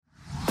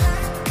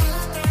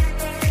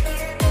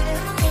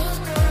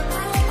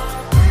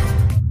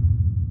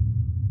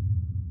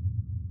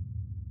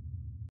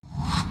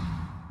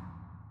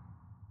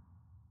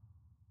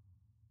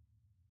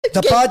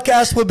The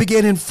podcast will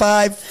begin in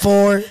 5,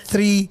 4,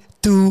 3,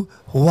 2,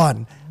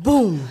 1.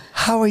 Boom.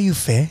 How are you,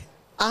 Fe?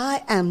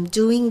 I am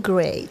doing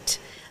great.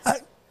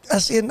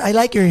 As in, I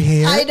like your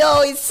hair. I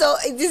know, it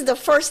is the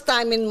first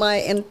time in my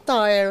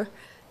entire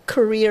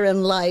career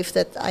and life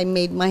that I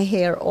made my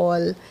hair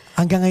all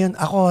Hanggang ngayon,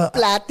 ako...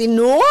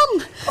 platinum.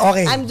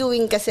 Okay. I'm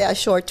doing kasi a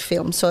short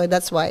film, so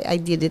that's why I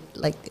did it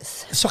like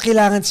this. So,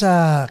 kailangan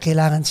sa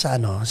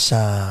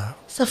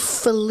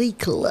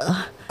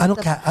follicula.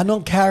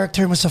 Anong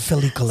character mo sa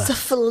follicula? Sa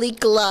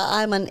follicula,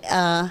 I'm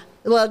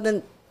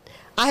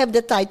I have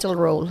the title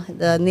role.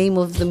 The name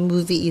of the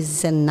movie is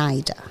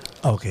Zenaida.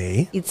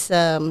 Okay. It's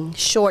a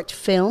short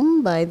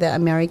film by the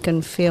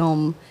American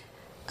Film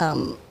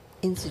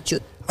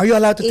Institute. Are you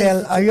allowed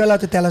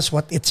to tell us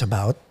what it's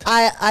about?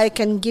 I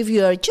can give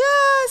you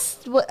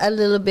just a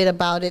little bit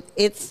about it.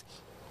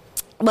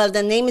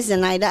 The name is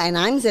Zenaida, and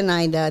I'm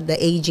Zenaida, the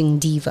aging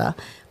diva.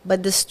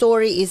 But the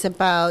story is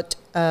about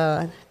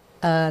an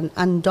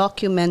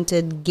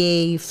undocumented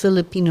gay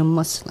Filipino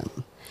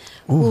Muslim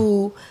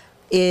who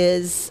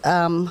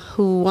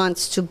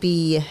wants to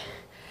be,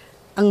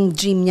 ang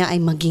dream niya ay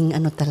maging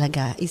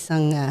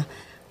isang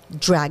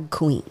drag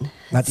queen.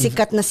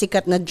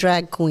 Sikat na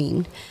drag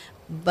queen.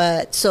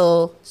 But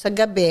so sa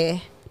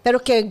gabi, pero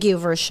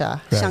caregiver siya.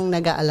 Right. Siyang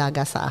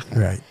nag-aalaga sa akin.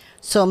 Right.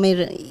 So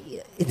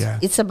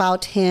it's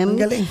about him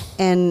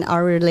and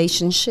our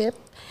relationship,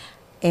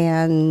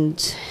 and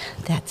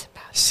that's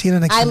about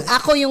it.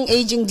 Ako yung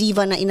aging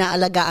diva na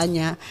inaalagaan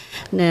niya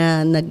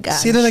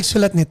Sino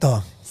nagsulat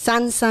nito?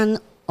 Sansan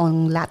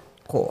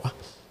Onglatko.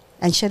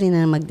 And siya rin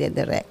na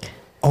magdedirect.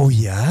 Oh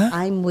yeah?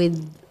 I'm with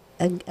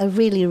a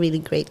really, really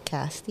great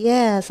cast.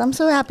 Yes, I'm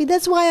so happy.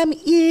 That's why I'm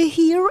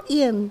here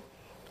in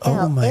Oh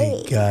LA.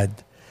 My God.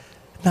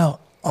 Now,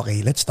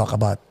 okay, let's talk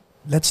about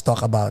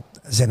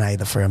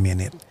Zenaida for a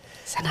minute.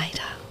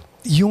 Zenaida.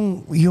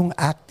 Yung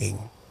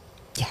acting.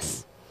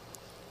 Yes.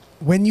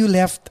 When you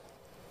left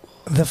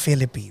the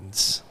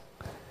Philippines,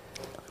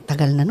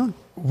 tagal na nun.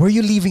 Were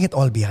you leaving it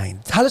all behind?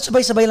 Halos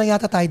sabay-sabay lang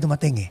yata tayo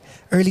dumating eh.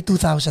 Early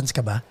 2000s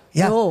ka ba?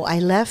 Yeah. No, I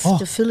left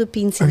the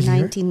Philippines in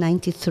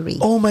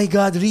 1993. Oh my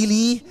God,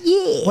 really?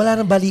 Yeah. Wala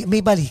nang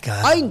may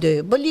balikan? Ay, hindi.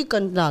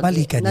 Balikan lagi.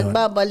 Balikan yun.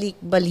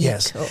 Nagbabalik-balik.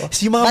 Yes. So,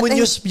 yung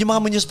mga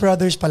Muñoz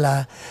brothers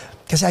pala,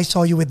 kasi I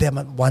saw you with them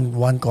at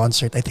one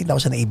concert. I think that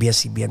was an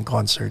ABS-CBN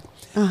concert.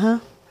 Uh-huh.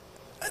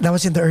 That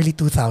was in the early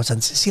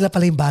 2000s. Sila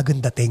pala yung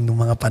bagong dating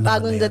nung mga panahon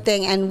bagong na yan.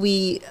 dating, and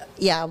we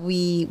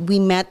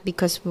met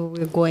because we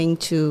were going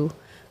to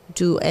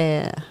do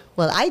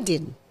I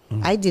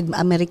did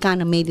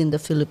Americana Made in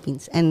the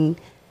Philippines, and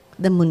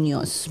the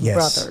Muñoz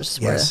brothers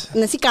were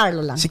si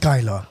Carlo lang. Si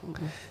Carlo.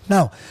 Mm-hmm.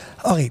 Now,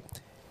 okay.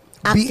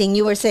 Acting,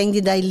 you were saying,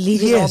 did I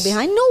leave it all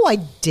behind? No,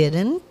 I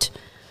didn't.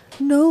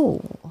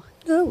 No.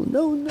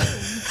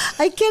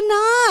 I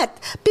cannot.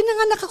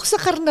 Pinanganak ako sa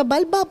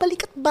karnabal,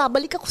 babalik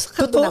ako sa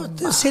karnabal.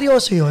 Totoo?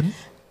 Seryoso yun?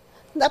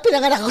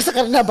 Pinanganak ako sa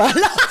karnabal.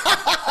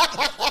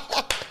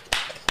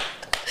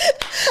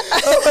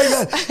 Oh my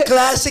God.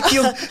 Classic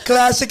yung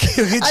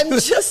I'm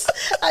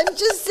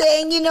just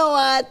saying, you know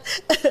what?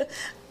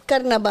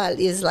 Carnaval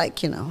is like,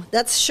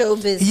 that's show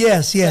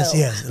business. Yes.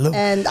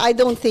 And I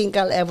don't think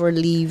I'll ever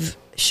leave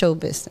show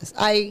business.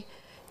 I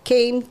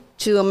came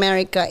to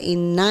America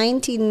in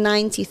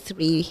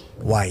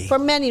 1993. Why? For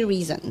many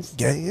reasons.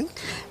 Yeah.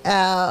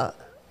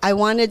 I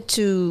wanted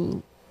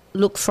to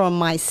look for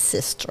my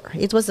sister.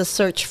 It was a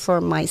search for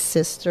my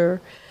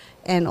sister,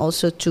 and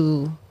also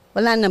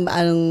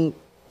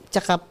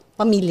tsaka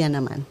pamilya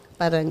naman.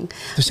 Parang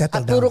to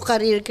settle down. Puro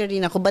career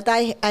ako. But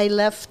I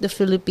left the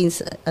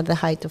Philippines at the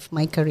height of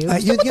my career.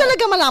 Gusto mo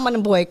talaga malaman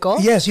ng buhay ko?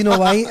 Yes, you know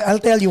why? I'll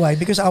tell you why.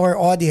 Because our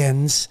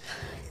audience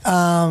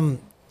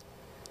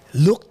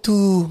look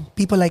to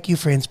people like you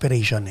for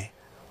inspiration eh.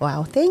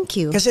 Wow, thank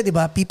you. Kasi 'di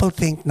ba, people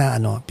think na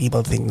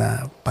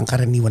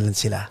pangkaraniwan lang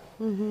sila.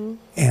 Mm-hmm.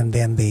 And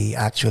then they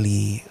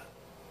actually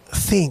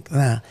think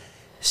na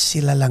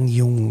sila lang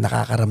yung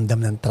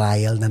nakakaramdam ng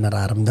trial na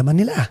nararamdaman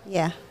nila.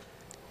 Yeah.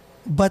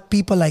 But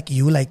people like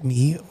you, like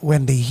me,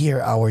 when they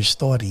hear our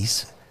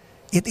stories,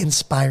 it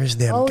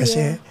inspires them.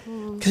 Kasi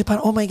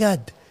parang, oh my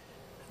God,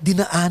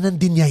 dinaanan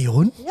din niya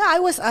yun? Yeah, I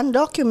was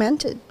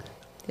undocumented.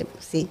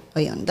 See?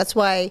 That's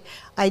why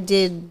I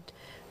did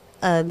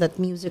that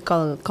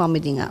musical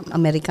comedy,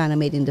 Americana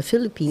Made in the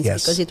Philippines,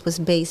 because it was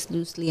based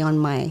loosely on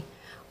my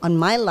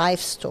life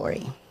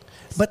story.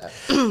 But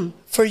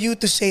for you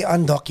to say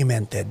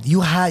undocumented,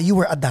 you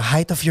were at the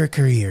height of your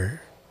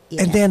career.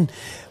 Yeah. And then,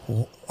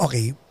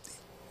 okay,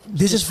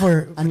 this is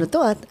for...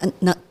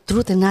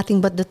 truth and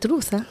nothing but the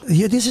truth, huh?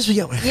 Yeah, this is...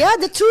 Yeah,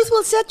 the truth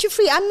will set you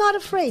free. I'm not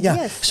afraid,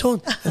 yes.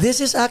 So,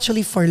 this is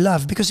actually for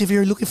love, because if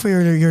you're looking for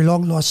your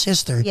long-lost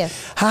sister,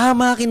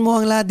 hahamakin mo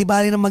ang lahat, di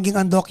bali na maging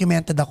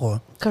undocumented ako.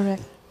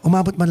 Correct.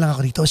 Umabot man lang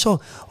ako dito. So,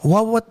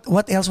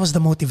 what else was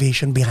the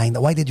motivation behind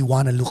that? Why did you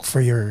want to look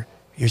for your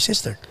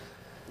sister?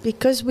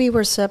 Because we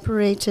were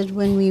separated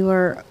when we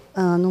were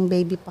nung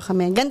baby pa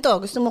kami. Ganto,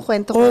 gusto mo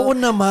kwento ko? Oo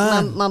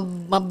naman.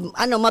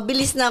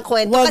 Mabilis na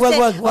kwento.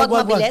 Wag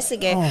Mabilis,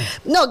 sige. Oh.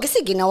 No,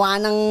 kasi ginawa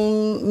ng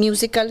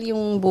musical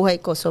yung buhay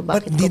ko. So,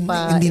 bakit ko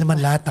pa... Hindi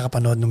naman lahat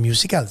nakapanood ng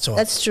musical. So,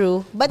 that's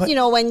true. But you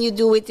know, when you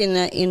do it in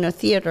a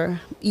theater,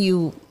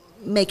 you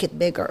make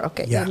it bigger,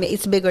 okay? Yeah.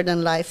 It's bigger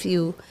than life.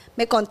 You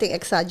may konting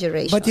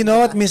exaggeration. But you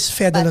know what, Miss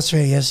Fedelos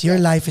Reyes, your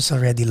life is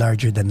already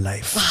larger than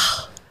life.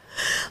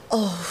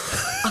 Oh,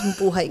 ang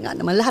buhay nga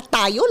naman. Lahat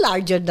tayo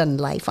larger than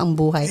life ang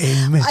buhay.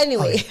 Amen.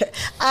 Anyway,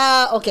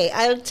 okay,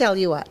 I'll tell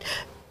you what.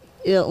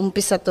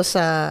 Umpisa to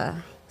sa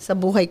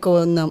buhay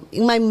ko na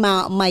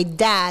my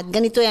dad,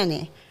 ganito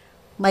yan eh.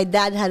 My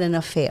dad had an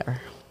affair.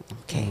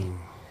 Okay.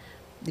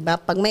 'Di ba?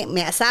 Pag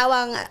may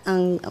asawa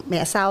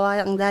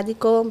ang daddy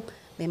ko,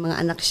 may mga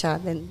anak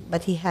siya,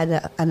 but he had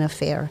an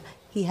affair.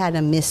 He had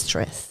a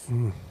mistress.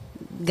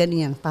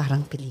 Ganyan,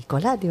 parang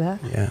pelikula, 'di ba?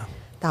 Yeah.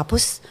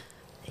 Tapos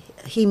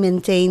he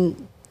maintained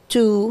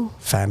 2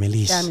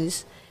 families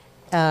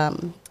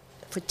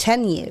for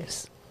 10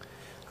 years.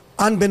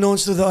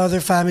 Unbeknownst to the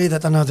other family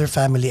that another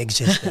family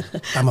existed.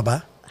 Tama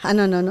ba?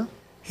 No.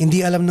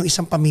 Hindi alam ng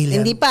isang pamilya.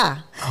 Hindi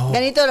pa. Oh.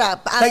 Ganito ra.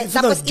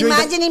 Tapos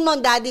imagine mo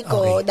ang daddy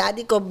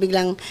ko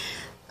biglang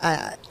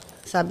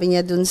sabi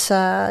niya dun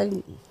sa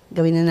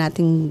gawin na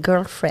nating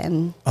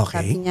girlfriend. Okay.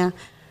 Sabi niya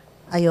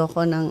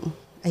ayoko na.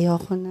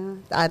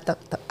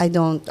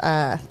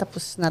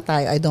 Tapos na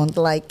tayo. I don't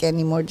like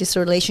anymore this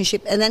relationship.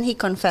 And then he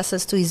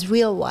confesses to his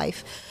real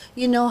wife,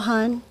 you know,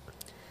 hon,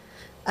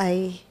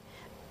 I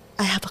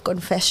have a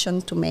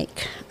confession to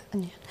make.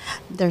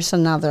 There's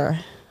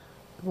another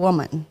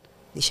woman.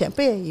 Di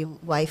syempre,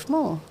 yung wife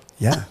mo.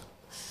 Yeah.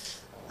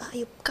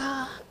 Ayop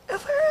ka.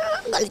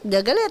 Galit na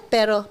galit.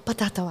 Pero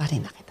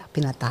patatawarin na kita.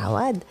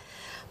 Pinatawad.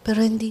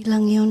 Pero hindi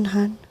lang yun,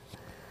 hon.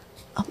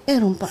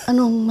 Meron pa.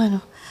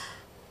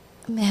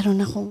 Meron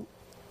akong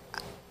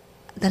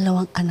 2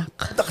 anak.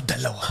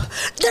 Dalawa!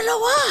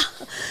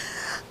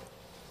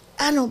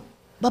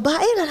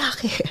 Babae,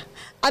 lalaki.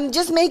 I'm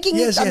just making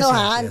it,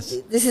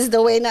 yes. This is the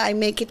way na I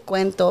make it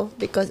kwento.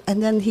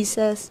 And then he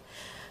says,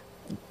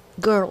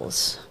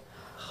 girls.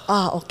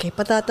 Okay,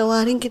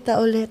 patatawarin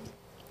kita ulit.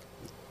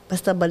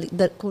 Basta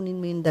kunin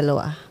mo yung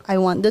 2. I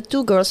want the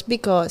 2 girls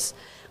because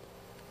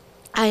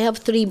I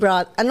have 3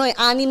 brothers. 6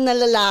 na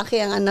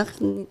lalaki ang anak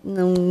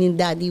ni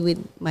daddy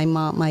with my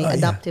mom, my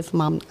adoptive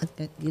mom.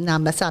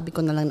 Sabi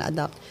ko na lang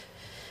na-adopt.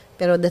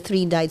 Pero the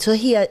 3 died. So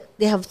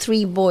they have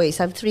 3 boys.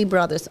 I have 3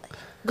 brothers.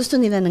 Gusto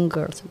nila ng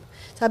girls.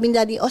 Sabi ni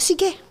daddy,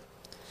 sige.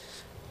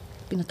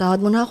 Pinatawad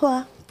mo na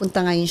ako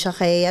Punta ngayon siya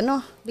kay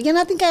Bigyan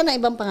natin kaya ng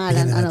ibang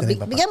pangalan.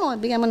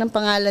 Bigyan mo ng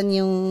pangalan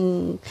yung...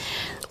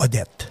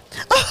 Odette.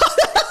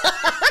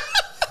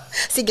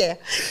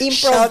 Sige,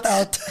 Shout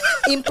out.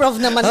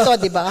 Improv naman to,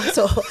 di ba?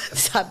 So,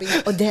 sabi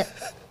niya, Odette,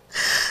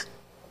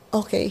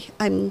 okay,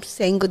 I'm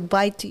saying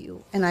goodbye to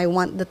you and I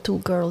want the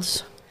 2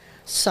 girls.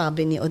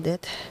 Sabi ni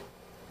Odette,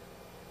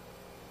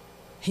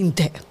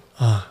 hindi.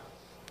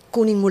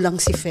 Kunin mo lang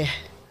si Fe.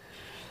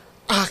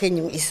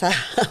 Akin yung isa.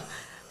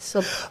 So,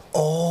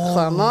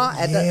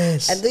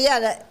 yes.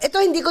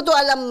 Ito hindi ko to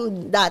alam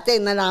dati.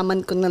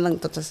 Nalaman ko na lang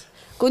to.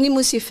 Kunin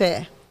mo si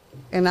Fe.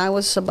 And I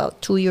was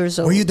about 2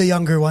 years old. Were you the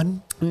younger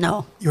one?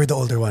 No. You were the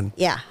older one?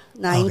 Yeah.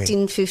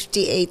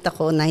 1958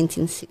 ako,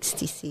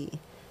 1960 si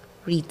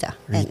Rita.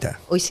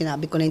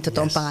 Sinabi ko na yung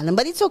totoong pangalan.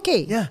 But it's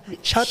okay. Yeah.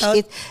 Shout out.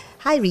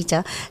 Hi,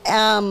 Rita.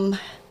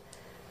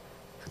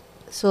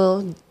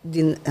 So,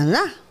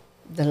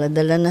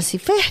 dala-dala na si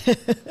Fe.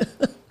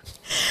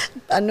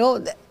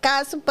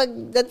 Kaso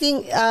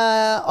pagdating,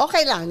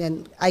 okay lang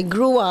yan. I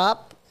grew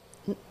up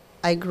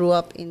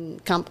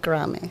in Camp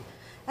Crame.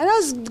 And I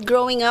was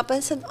growing up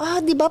and said,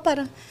 di ba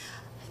parang,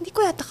 hindi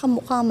ko yata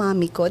kamukha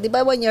mami ko. Di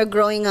ba when you're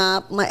growing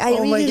up, I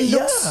really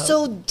look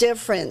so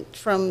different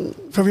from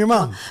your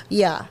mom.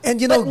 Yeah. And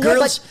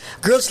girls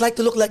like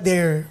to look like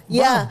their mom.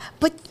 Yeah.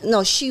 But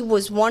no, she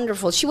was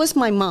wonderful. She was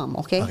my mom,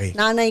 okay?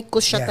 Nanay ko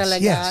siya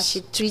talaga. Yes.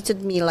 She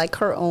treated me like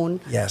her own.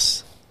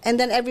 Yes. And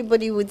then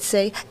everybody would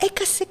say,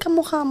 kasi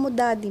kamukha mo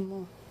daddy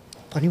mo.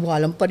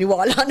 Paniwala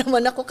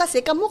naman ako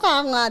kasi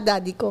kamukha nga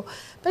daddy ko.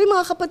 Pero yung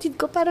mga kapatid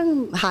ko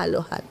parang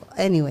halo-halo.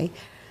 Anyway,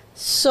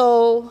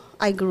 so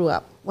I grew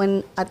up.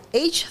 When at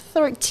age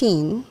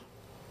 13,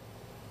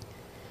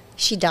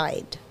 she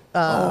died.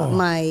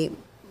 My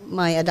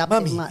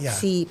adopted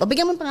Mommy,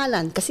 pabigyan mo ng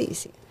pangalan kasi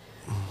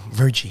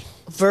Virgie.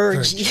 Si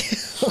Verge.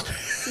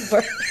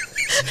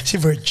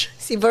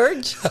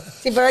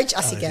 Si Verge.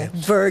 Sige.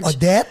 Verge.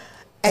 Odette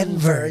and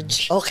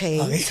Verge. Okay.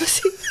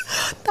 So,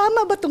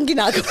 tama ba itong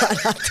ginagawa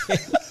natin?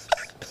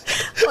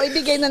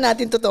 Ibigay na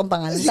natin totoong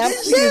pangalan.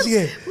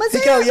 Sige.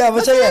 Masaya. Ikaw,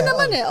 masaya.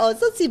 naman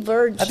So, si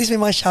Verge. At least may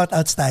mga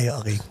shoutouts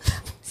tayo, okay?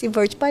 Si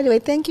Verge. By the way,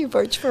 thank you,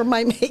 Verge, for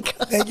my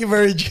makeup. Thank you,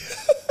 Verge.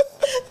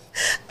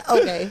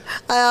 Okay.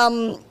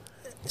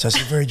 So,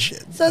 si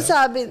Verge.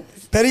 Sabi...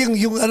 Pero yung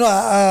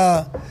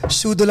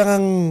pseudo lang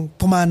ang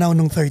pumanaw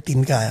nung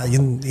 13 ka.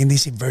 Hindi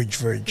si Verge.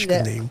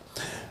 Kundi yung...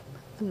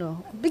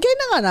 Bigay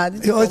na nga natin.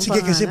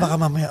 Sige, kasi baka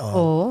mamaya.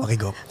 Okay,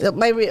 go.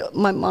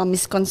 My mom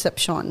is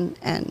Concepcion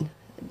and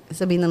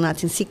sabihin na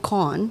natin si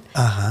Con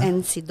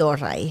and si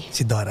Doray.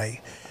 Si Doray.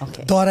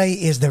 Okay. Doray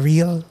is the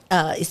real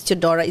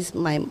Dora is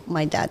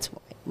my dad's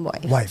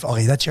wife. wife.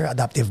 Okay, that's your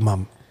adoptive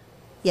mom.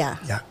 Yeah.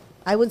 Yeah.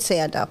 I would say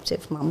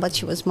adoptive mom, but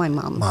she was my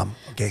mom. Mom,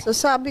 okay. So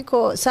so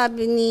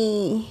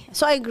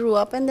I grew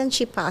up and then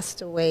she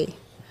passed away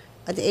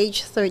at the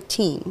age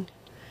 13.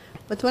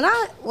 But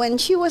when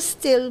she was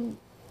still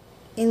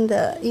in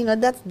the,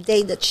 that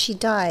day that she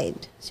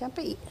died,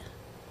 siyempre,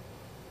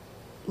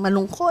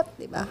 malungkot,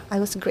 di ba? I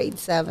was grade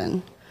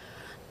 7.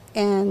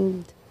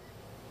 And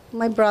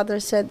my brother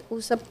said,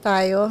 usap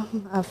tayo.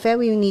 Fe,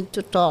 we need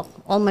to talk.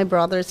 All my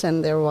brothers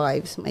and their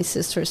wives, my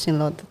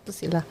sisters-in-law,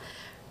 tapos sila,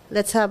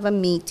 let's have a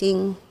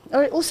meeting.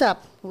 Or usap.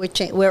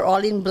 We're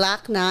all in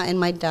black na, and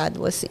my dad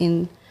was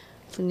in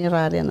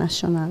Funeraria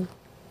Nacional.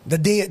 The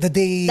day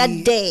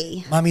That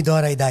day. Mami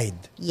Doray died.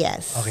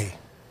 Yes. Okay.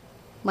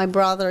 My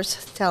brothers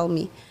tell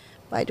me,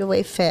 by the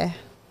way, Fe,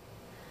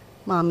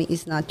 Mommy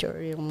is not your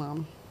real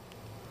mom.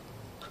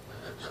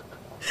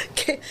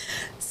 Okay.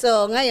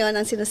 So, ngayon,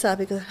 ang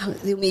sinasabi ko,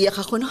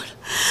 umiyak ako noon.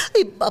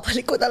 Ay,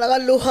 babalik ko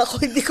talaga ang luha ko.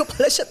 Hindi ko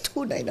pala siya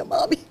tunay na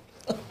Mommy.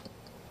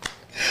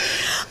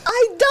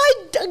 I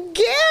died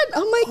again.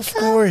 Oh my God. Of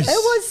course.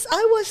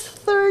 I was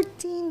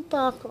 13,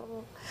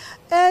 Paco.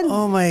 And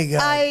oh my God.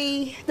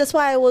 That's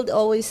why I would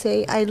always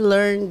say I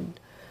learned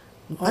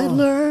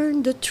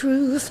the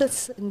truth.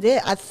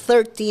 At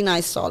 13,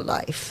 I saw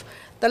life.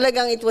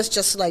 Talagang it was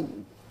just like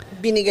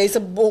binigay sa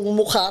buong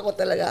mukha ko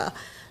talaga.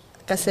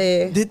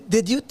 Kasi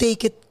Did you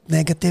take it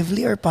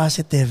negatively or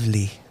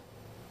positively?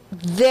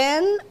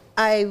 then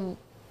I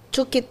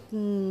took it,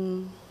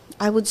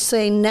 I would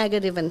say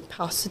negative and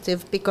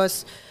positive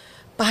because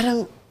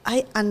parang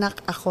ay anak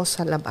ako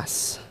sa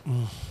labas.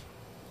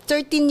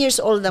 13 years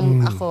old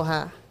ako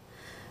ha.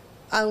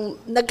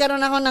 Nagkaroon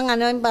ako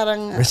ng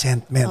parang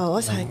Resentment. Oo,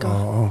 sabi ko.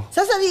 Oo.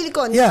 Sa sarili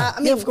ko. Yeah,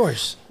 of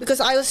course.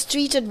 Because I was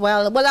treated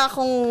well. Wala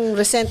akong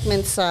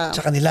resentment sa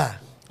kanila.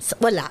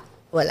 Wala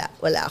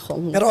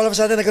akong. Pero all of a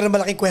sudden, nagkaroon ng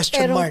malaking question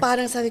mark. Pero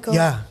parang sabi ko,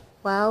 yeah.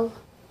 Wow,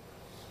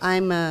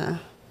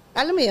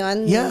 alam mo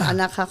yun, yeah.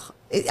 Anak ako.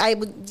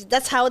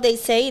 That's how they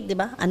say, di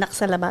ba? Anak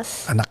sa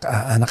labas. Anak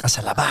ka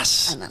sa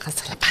labas. Anak ka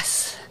sa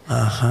labas.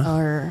 Uh-huh.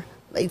 Or,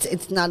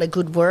 it's not a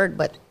good word,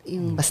 but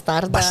yung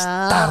bastarda.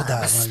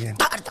 Bastarda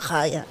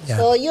ka. Yeah. Yeah.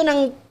 So, yun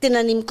ang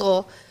tinanim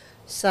ko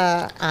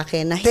sa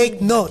akin.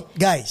 Take note,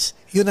 guys.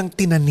 Yun ang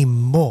tinanim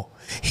mo.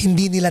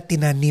 Hindi nila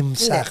tinanim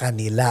sa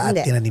kanila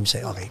at tinanim sa...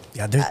 Okay.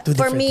 Yeah, there's two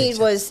different things. For me,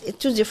 it was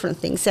two different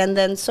things. And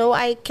then, so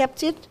I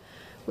kept it.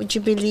 Would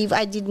you believe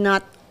I did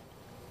not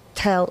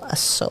tell a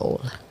soul?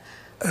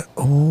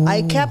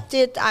 I kept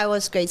it. I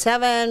was grade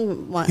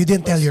 7. You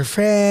didn't tell your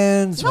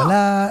friends? No.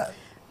 Wala?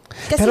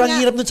 Kasi pero ang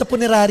hirap nun sa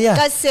punerarya.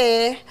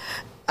 Kasi,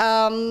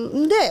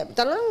 hindi.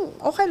 Talagang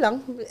okay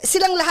lang.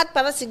 Silang lahat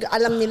para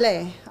alam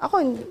nila eh.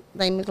 Ako,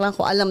 tahimik lang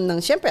ko. Alam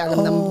ng, syempre, alam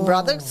ng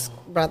brothers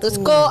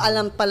ko.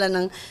 Alam pala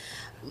ng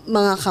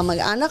mga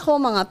kamag-anak ko,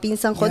 mga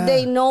pinsan ko. Yeah.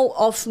 They know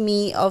of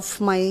me, of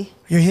my...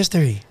 Your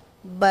history.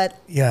 But...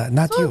 Yeah,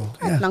 not you.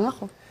 Yeah. lang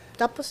ako.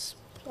 Tapos,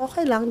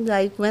 okay lang.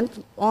 I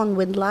went on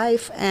with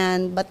life.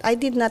 But I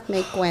did not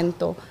make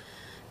kwento.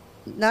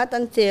 Not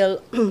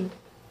until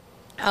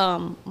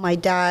my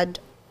dad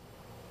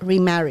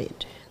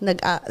remarried.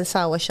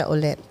 Nag-asawa siya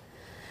ulit.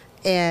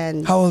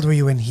 And how old were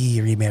you when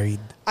he remarried?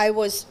 I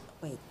was,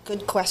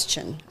 good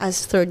question.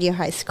 As third year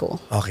high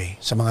school. Okay.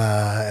 Sa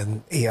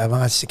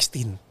mga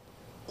 16.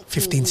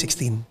 15,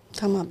 16.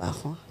 Tama ba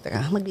ako?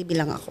 Teka,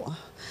 magbibilang ako.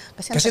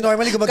 Kasi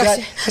normally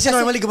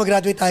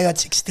gumagraduate tayo at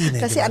 16 eh.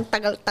 Kasi diba? Ang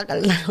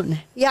tagal na nun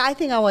eh. Yeah, I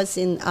think I was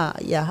in,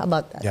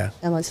 about that. Yeah.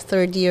 I was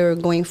third year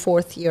going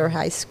fourth year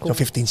high school. So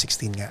 15,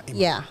 16 nga.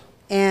 Yeah.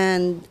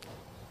 And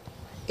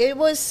it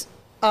was,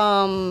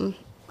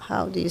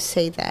 how do you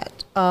say that?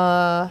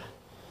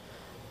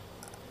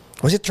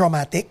 Was it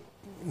traumatic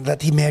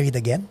that he married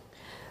again?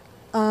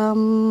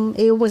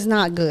 It was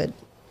not good.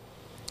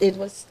 It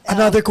was...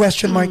 Another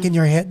question mark in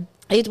your head?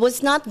 It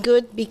was not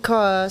good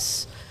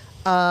because...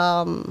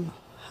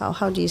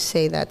 how do you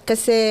say that?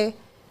 Kasi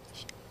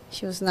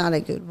she was not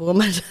a good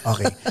woman.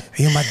 Okay.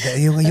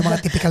 Yung mga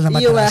typical na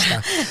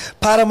madrasta.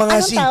 Para mga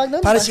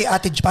para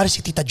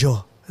si Tita Jo.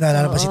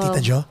 Naalala ba si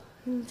Tita Jo?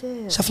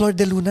 Hindi. Sa Flor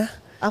de Luna?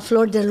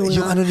 Flor de Luna.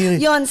 Yung ano nila?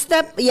 Yun,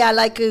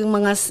 like yung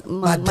mga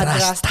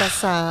madrasta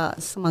sa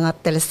mga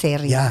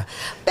teleserye. Yeah.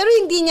 Pero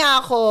hindi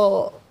niya ako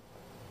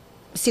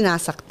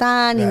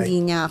sinasaktan, right.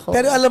 Hindi niya ako...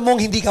 Pero alam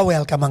mong hindi ka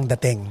welcome ang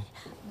dating?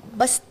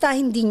 Basta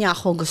hindi niya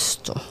ako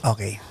gusto.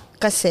 Okay.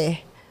 Kasi,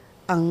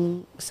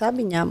 ang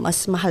sabi niya,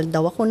 mas mahal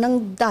daw ako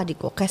ng daddy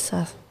ko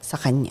kaysa sa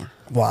kanya.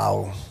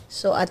 Wow.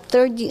 So,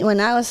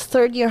 when I was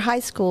third year high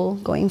school,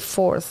 going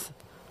fourth,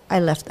 I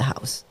left the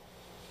house.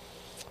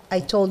 I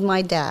told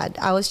my dad.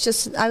 I was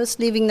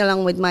living na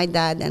lang with my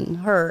dad and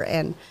her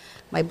and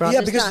my brother.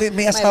 Yeah, because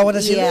may asawa na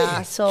sila.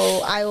 Yeah, so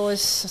I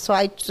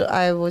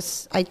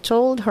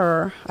told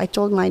her, I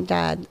told my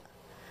dad,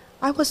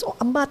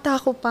 ang bata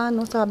ko pa,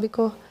 no, sabi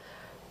ko,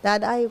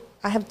 Dad, I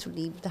have to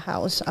leave the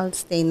house. I'll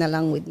stay na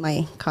lang with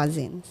my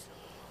cousins.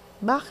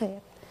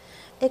 Bakit?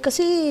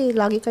 kasi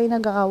lagi kayo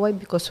nag-aaway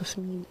because of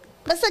me.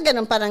 Basta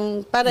ganun,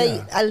 parang,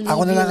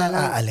 Ako na lang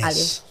ang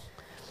aalis.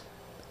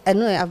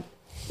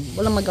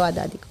 Walang magawa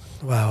daddy ko.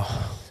 Wow.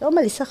 So,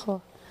 umalis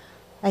ako.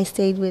 I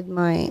stayed with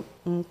my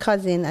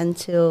cousin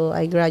until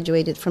I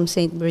graduated from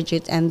St.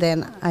 Bridget, and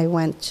then I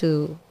went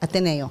to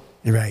Ateneo.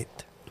 Right.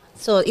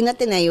 So, in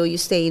Ateneo, you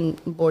stay in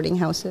boarding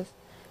houses.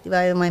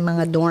 Diba, may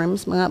mga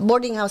dorms, mga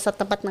boarding house sa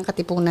tapat ng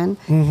Katipunan.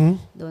 Mm-hmm.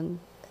 Doon,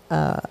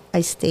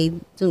 I stayed.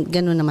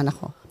 Ganun naman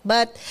ako.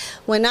 But,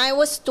 when I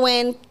was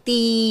 20,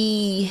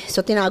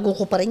 so tinago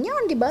ko pa rin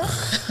yan, di ba?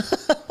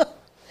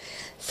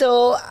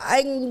 So,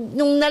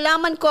 nung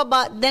nalaman ko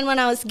then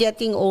when I was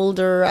getting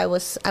older, I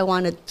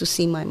wanted to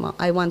see my mom.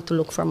 I want to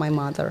look for my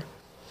mother.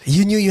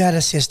 You knew you had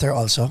a sister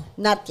also?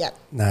 Not yet.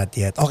 Not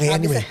yet. Okay,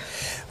 anyway.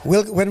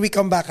 When we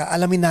come back,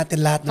 alamin natin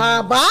lahat ng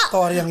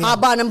storyang yun.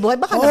 Haba ng buhay?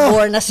 Baka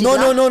na-bore na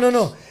sila?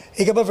 No.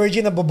 Ikaw ba,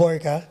 Virgin,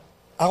 nabobore ka?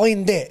 Ako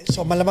hindi.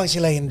 So, malamang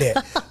sila hindi.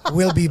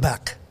 We'll be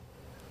back.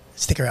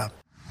 Stick around.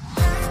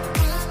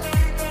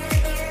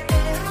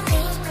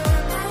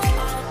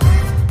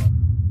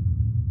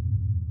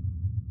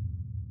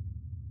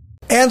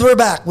 And we're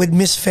back with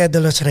Miss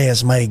Fedelos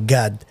Reyes. My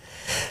God.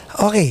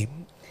 Okay.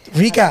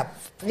 Recap.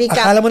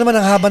 Akala mo naman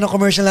ang haba ng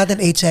commercial natin,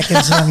 8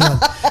 seconds lang yun.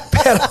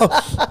 Pero,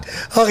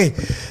 okay.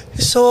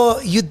 So,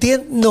 you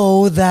didn't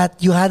know that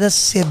you had a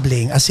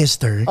sibling, a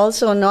sister.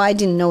 Also, no, I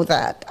didn't know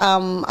that.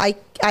 I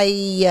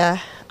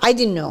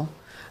didn't know.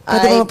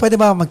 Pwede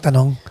ba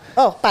magtanong?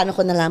 Oh, paano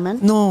ko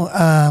nalaman? No,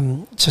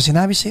 so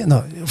sinabi sa'yo,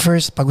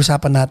 first,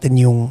 pag-usapan natin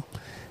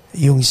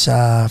yung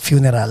sa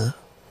funeral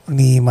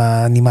ni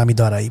Mami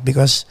Doray.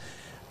 Because,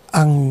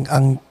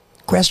 ang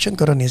question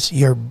ko ron is,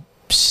 your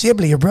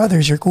sibling, your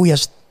brothers, your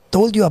kuyas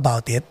told you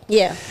about it.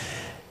 Yeah.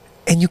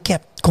 And you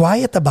kept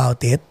quiet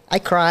about it. I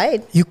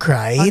cried. You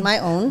cried. On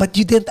my own. But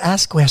you didn't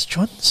ask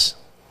questions.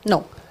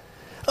 No.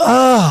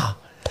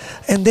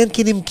 And then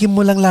kinimkim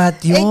mo lang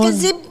lahat yun.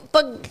 Kasi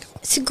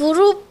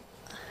siguro,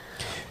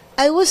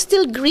 I was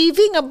still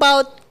grieving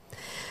about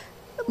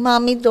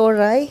Mami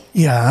Doray.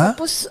 Yeah.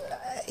 Tapos,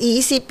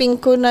 iisipin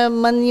ko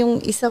naman yung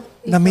isa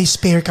na may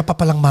spare ka pa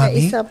palang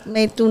mami?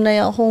 May tunay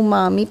akong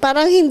mami.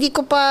 Parang hindi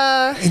ko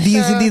pa...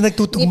 Hindi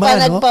nagtutugma, hindi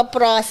pa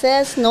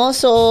nagpa-process, no?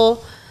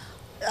 So,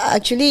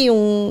 actually,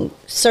 yung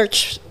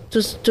search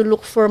to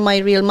look for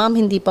my real mom,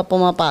 hindi pa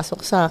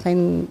pumapasok sa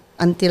akin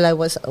until I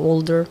was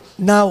older.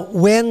 Now,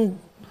 when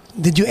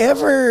did you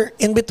ever,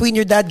 in between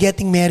your dad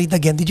getting married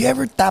again, did you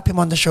ever tap him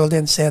on the shoulder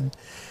and said,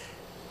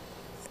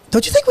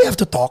 don't you think we have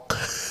to talk?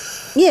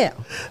 Yeah.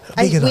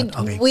 We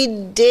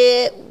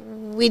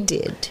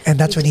did. And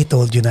that's when he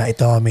told you na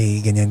ito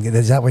may ganyan.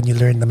 Is that when you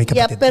learned na may kapatid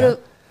ka? Yeah, pero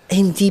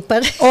hindi pa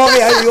rin.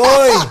 Okay,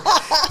 ayoy!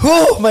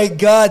 Oh my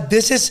God!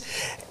 This is,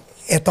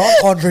 ito ang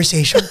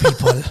conversation,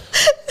 people.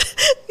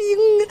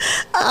 Yung,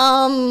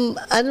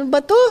 ano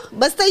ba to?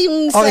 Basta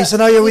yung... Okay, so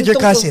now you're with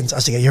your cousins.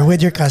 Sige, you're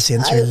with your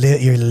cousins.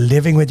 You're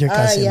living with your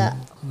cousin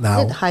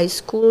now. Did high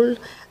school.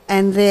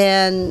 And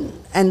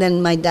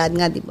then my dad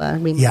nga, di ba?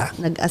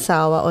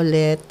 Nag-asawa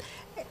ulit.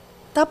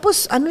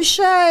 Tapos, ano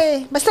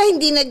siya basta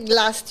hindi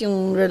nag-last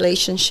yung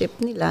relationship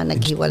nila.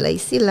 Naghiwalay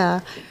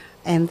sila.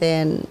 And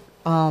then,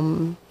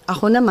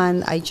 ako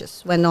naman, I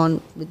just went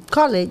on with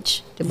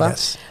college. Diba?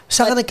 Yes.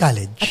 Saan ka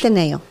nag-college?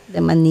 Ateneo, de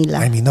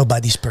Manila. I mean,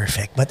 nobody's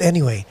perfect. But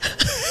anyway.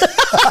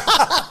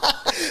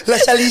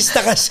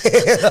 Lasalista kasi.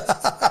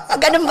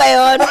 Ganun ba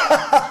yun?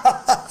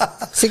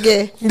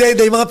 Sige.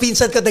 Hindi. Mga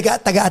pinsan ka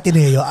taga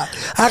Ateneo.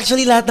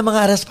 Actually, lahat ng mga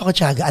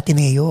Arespacochaga,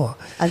 Ateneo.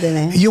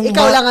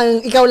 Ikaw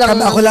lang.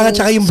 Ako lang at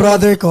saka yung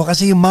brother ko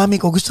kasi yung mommy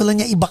ko, gusto lang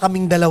niya iba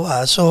kaming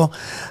dalawa. So,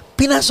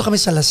 pinasok kami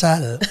sa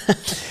Lasal.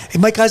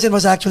 My cousin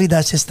was actually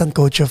the assistant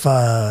coach of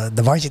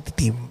the varsity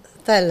team.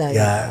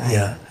 Talaga.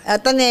 Yeah.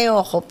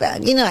 Ateneo ako.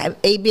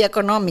 AB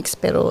Economics,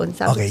 pero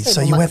okay,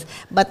 so you went...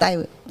 But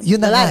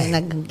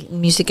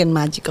nag-music and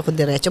magic ako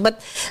diretso. But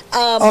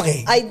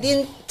okay. I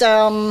didn't...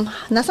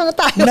 nasa na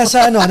tayo?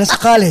 Nasa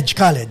college.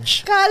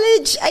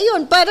 College,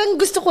 ayun. Parang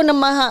gusto ko na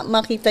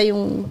makita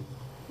yung...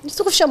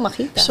 Gusto ko siya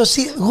makita. So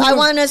I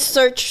wanna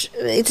search...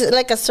 It's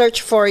like a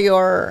search for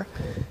your...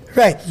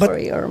 Right,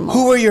 but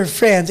who were your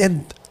friends?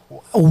 And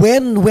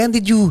when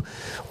did you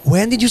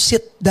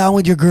sit down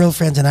with your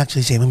girlfriends and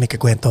actually say, may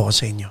kakwento ako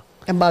sa inyo?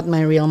 About my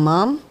real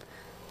mom?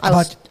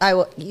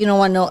 You don't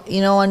want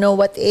to know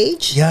what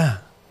age? Yeah.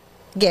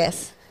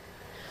 Guess.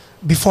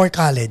 Before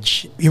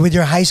college, you with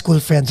your high school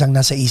friends ang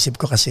nasa isip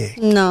ko kasi.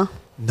 No.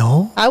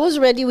 No? I was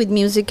ready with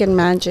music and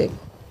magic.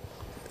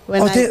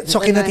 So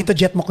kina Tito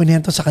Jet mo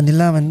kunento sa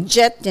kanila?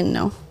 Jet didn't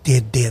know.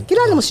 Did.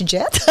 Kilala mo si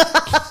Jet?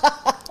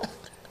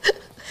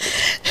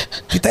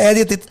 Tita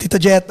Eddie, Tito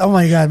Jet, oh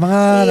my God.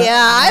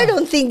 I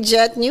don't think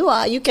Jet knew.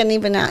 You can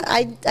even... now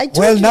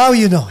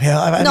you know.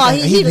 Yeah, no,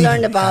 he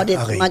learned about it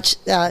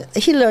much.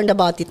 He learned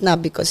about it now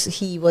because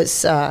he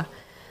was...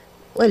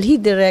 he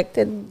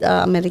directed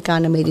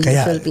Americana Made in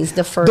the Philippines,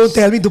 the first... Don't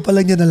tell me, doon pa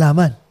lang niya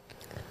nalaman.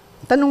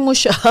 Tanong mo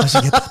siya.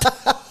 Sige,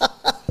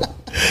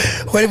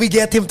 when we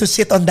get him to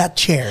sit on that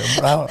chair,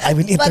 I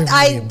will interview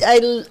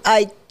him.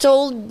 I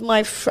told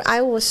my friend...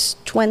 I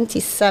was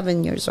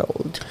 27 years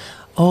old.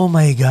 Oh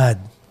my God.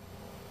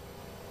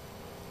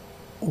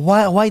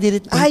 Why did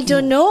it I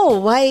don't know.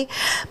 Why?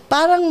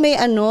 Parang may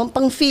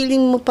pang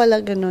feeling mo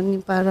pala ganun.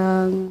 Yung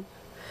parang,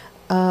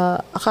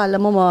 akala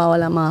mo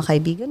mawawala mga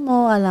kaibigan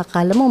mo.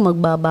 Akala mo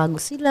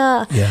magbabago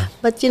sila. Yeah.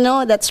 But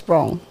that's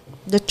wrong.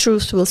 The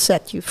truth will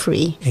set you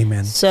free.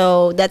 Amen.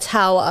 So that's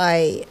how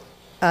I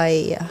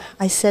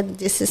said,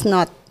 this is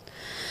not,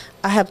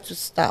 I have to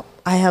stop.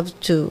 I have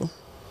to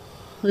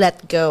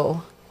let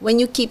go. When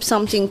you keep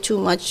something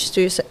too much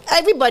to yourself,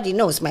 everybody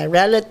knows, my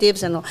relatives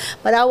and all,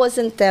 but I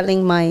wasn't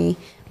telling my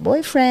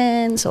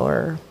boyfriends.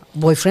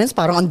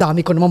 Parang ang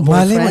dami ko naman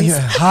boyfriends.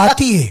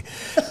 Hati eh.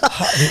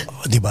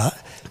 Di ba?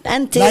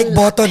 Like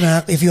button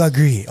if you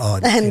agree.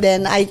 Oh, and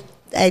then I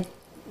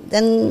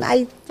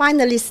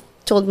finally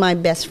told my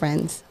best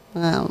friends,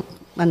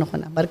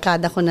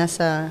 barkada ko na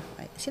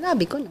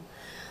sinabi ko na.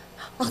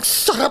 Ang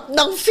sarap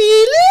ng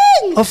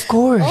feeling! Of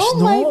course. Oh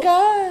my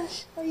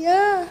gosh.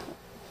 Yeah.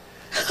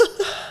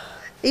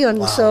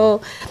 Yun, wow. So,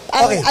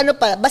 okay.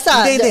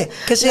 Basta, hindi.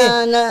 Kasi,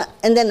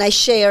 and then I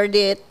shared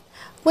it.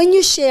 When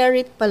you share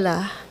it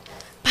pala,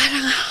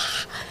 parang,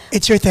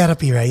 it's your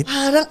therapy, right?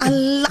 Parang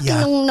ang laki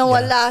nung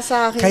nawala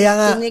sa akin. Kaya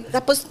nga,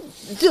 tapos,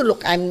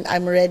 look, I'm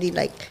already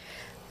like,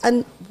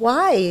 and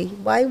why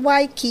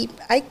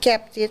I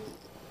kept it.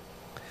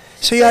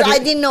 So I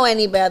didn't know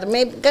any better.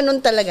 Maybe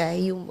ganun talaga,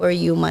 we're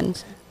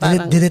humans.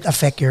 Did it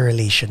affect your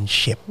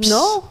relationships?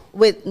 No.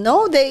 What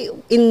do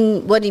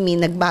you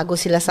mean? Nagbago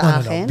sila sa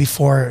akin? No.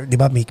 Before, di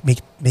ba, may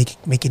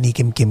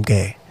kinikim-kim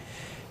ka eh.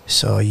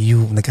 So,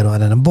 nagkaroon ka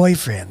na ng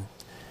boyfriend.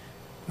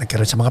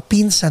 Nagkaroon sa mga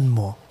pinsan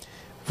mo.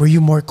 Were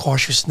you more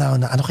cautious now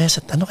na ano kaya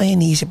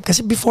iniisip?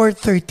 Kasi before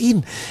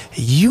 13,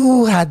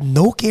 you had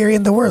no care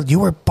in the world.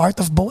 You were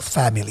part of both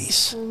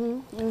families.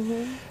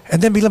 And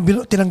then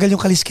biglang tinanggal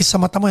yung kaliskis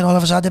sa mata mo and all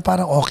of a sudden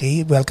parang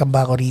okay, welcome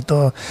ba ako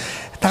rito?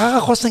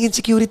 Nakaka-cause ng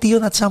insecurity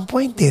yun at some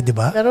point di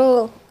ba?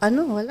 Pero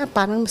wala,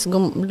 parang mas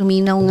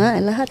luminaw nga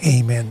lahat.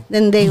 Amen.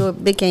 Then they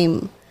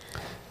became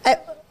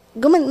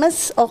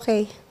mas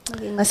okay.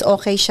 Mas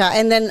okay siya.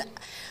 And then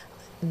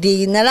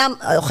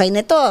okay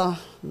na to.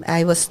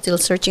 I was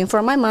still searching for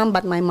my mom,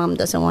 but my mom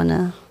doesn't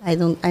wanna. I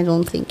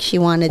don't think she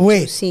wanted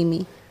to see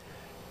me.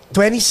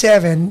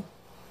 27,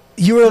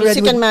 you were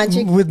already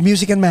with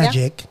Music and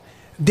Magic. Yeah.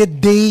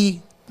 Did they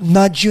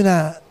nudge you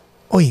na,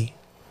 oy,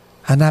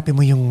 hanapin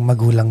mo yung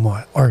magulang mo?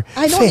 Or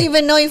I don't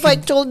even know if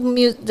I told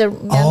the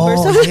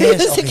members of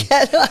Music.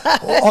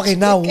 Okay,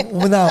 now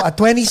at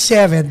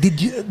 27,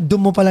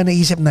 doon mo pala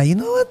naisip na, you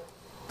know what?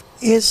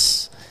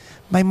 Is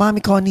my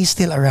mommy Connie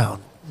still around?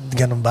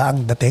 Ganun ba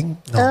ang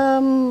dating?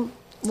 No.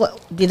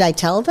 What, did I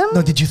tell them?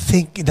 No, did you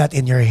think that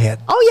in your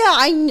head? Oh yeah,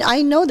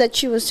 I know that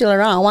she was still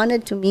around. I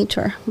wanted to meet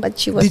her, but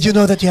she was. Did you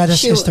know that you had a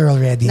sister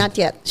already? Not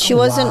yet. She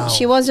wasn't. Wow.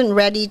 She wasn't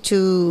ready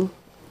to.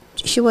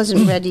 She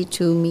wasn't ready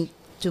to meet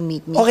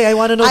me. Okay, I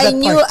want to know that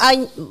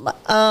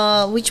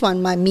part. Which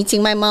one?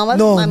 Meeting my mom?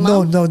 No, my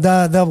mom? no.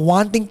 The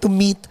wanting to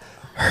meet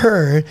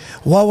her.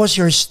 What was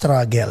your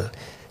struggle?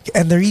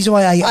 And the reason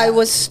why I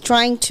was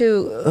trying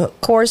to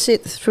course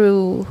it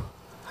through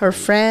her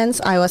friends.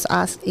 I was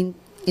asking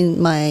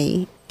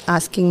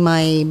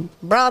my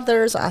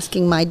brothers,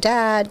 asking my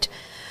dad.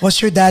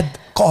 Was your dad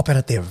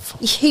cooperative?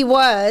 He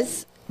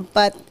was,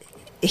 but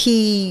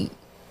she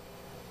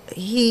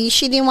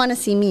didn't want to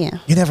see me.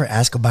 You never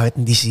asked bakit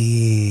hindi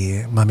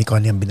si Mami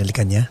Connie ang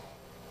binalikan niya?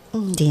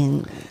 Hindi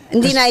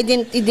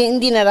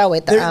na raw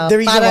it. The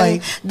reason why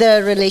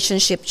the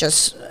relationship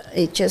just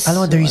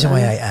alam mo the reason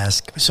why I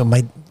ask. So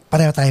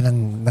pareho tayo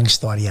ng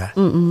storya.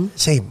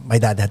 Same, my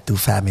dad had two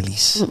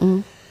families.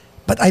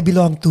 But I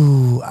belong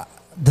to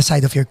the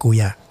side of your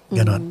kuya.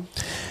 Ganon.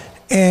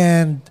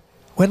 And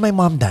when my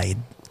mom died,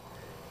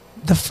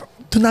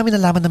 doon namin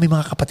nalaman na may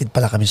mga kapatid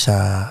pala kami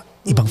sa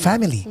ibang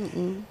family.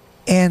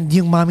 And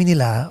yung mommy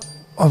nila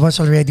was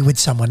already with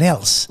someone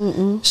else.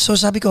 So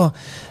sabi ko,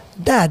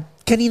 Dad,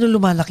 kanino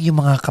lumalaki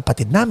yung mga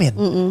kapatid namin?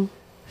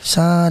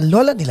 Sa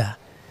lola nila.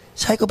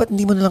 Sabi ko, ba't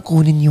hindi mo nalang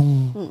kunin yung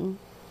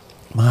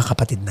mga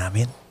kapatid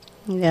namin?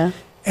 Yeah.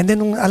 And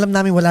then nung alam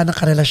namin wala nang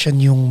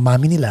karelasyon yung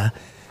mommy nila,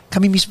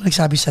 kami mismo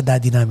nagsabi sa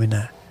daddy namin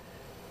na,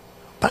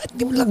 bakit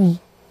di mo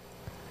lang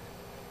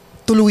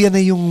tuluyan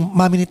na yung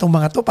mami nitong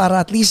mga to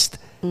para at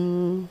least,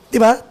 di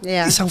ba?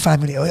 Yeah. Isang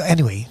family.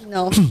 Anyway.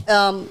 No.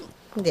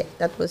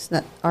 That was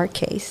not our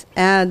case.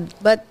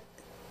 But,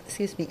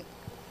 excuse me.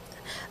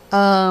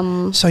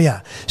 So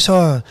yeah.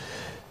 So,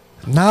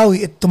 now,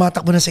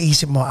 tumatakbo na sa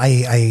isip mo,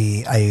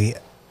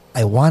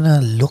 I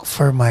wanna look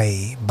for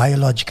my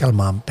biological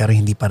mom pero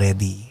hindi pa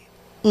ready.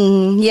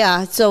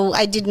 Yeah. So,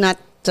 I did not...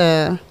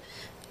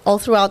 all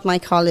throughout my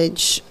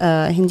college,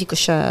 hindi ko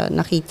siya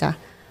nakita.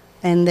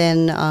 And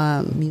then,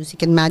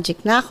 Music and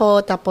Magic na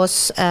ako.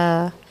 Tapos,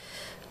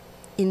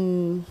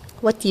 in,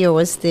 what year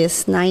was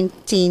this?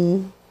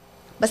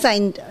 Basta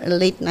in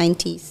late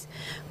 90s.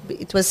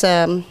 It was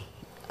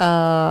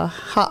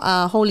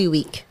Holy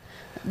Week.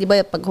 Di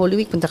ba, pag Holy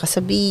Week, punta ka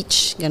sa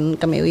beach. Ganun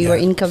kami. We were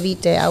in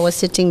Cavite. I was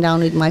sitting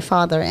down with my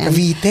father. And,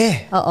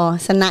 Cavite? Oo,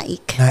 sa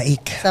Naik.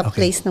 Naik. Sa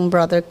place ng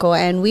brother ko.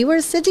 And we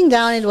were sitting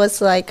down. It was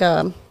like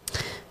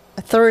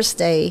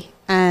Thursday.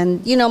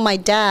 And, my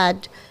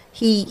dad,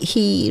 he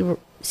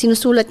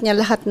sinusulat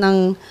niya lahat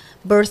ng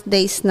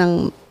birthdays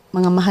ng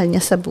mga mahal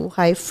niya sa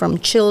buhay,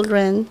 from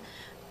children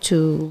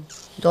to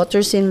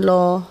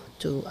daughters-in-law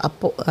to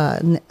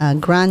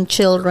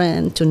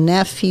grandchildren to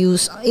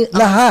nephews.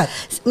 Lahat.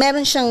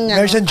 Meron siyang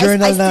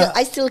journal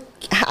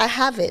I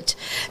have it.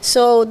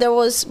 So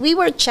we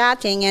were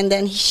chatting, and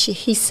then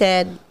he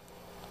said,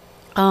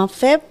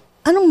 Feb,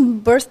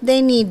 anong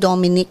birthday ni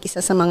Dominic,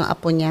 isa sa mga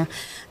apo niya?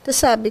 Tapos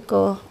sabi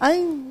ko,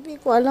 ay, hindi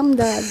ko alam,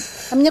 Dad.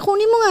 Sabi niya,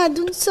 kunin mo nga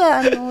dun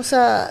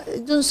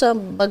sa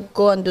bag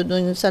ko,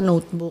 dun sa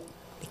notebook.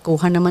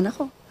 Ikuha naman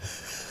ako.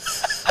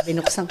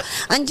 Binuksan ko.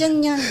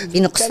 Andyan yan.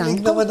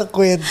 Binuksan ko. Naman ang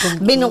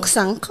kwentong.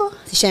 Binuksan ko.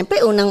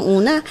 Siyempre,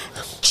 unang-una,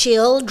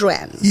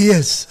 children.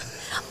 Yes.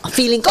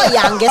 Feeling ko,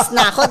 youngest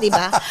na ako, di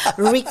ba?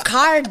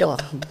 Ricardo,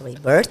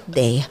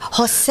 birthday.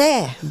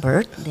 Jose,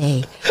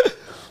 birthday.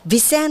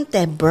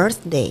 Vicente,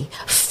 birthday.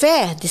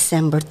 Fe,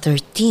 December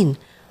 13.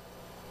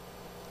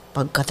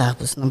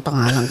 Pagkatapos ng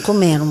pangalan ko,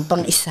 meron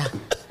pang isa.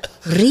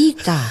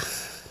 Rita,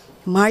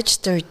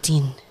 March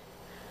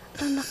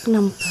 13. Anak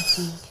ng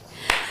pating.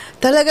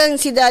 Talagang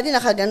si Daddy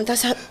nakaganon.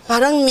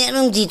 Parang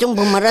meron ditong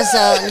bumara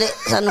sa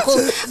ano ko.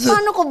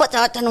 Paano ko ba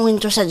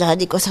tatanungin to sa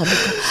Daddy ko? Sabi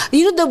ko,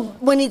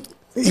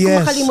 hindi ko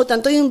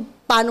makalimutan to, yung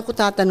paano ko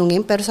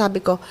tatanungin. Pero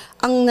sabi ko,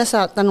 ang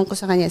nasa tanong ko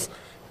sa kanya is,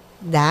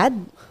 Dad,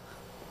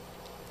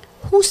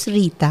 who's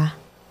Rita?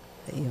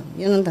 Ayun,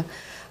 yun ang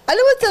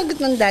alam mo,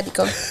 tagot ng Daddy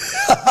ko,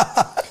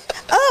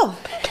 oh,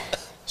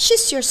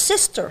 she's your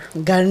sister.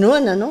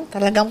 Ganun,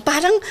 Talagang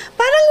parang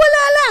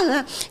wala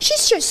lang.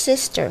 She's your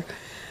sister.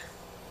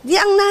 Di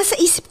ang nasa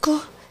isip ko,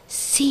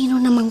 sino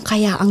naman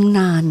kaya ang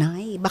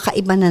nanay? Baka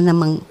iba na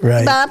namang.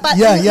 Right. Diba?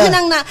 Yun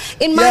ang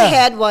in my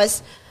head was,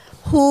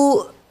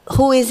 who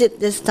is it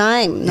this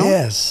time? No?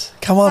 Yes.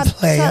 Come on,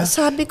 playa.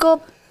 Sabi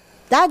ko,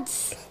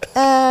 Dad's,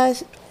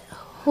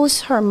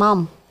 who's her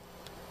mom?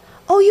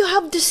 Oh, you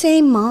have the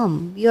same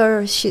mom.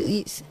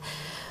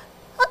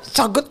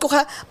 Sagot ko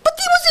ka,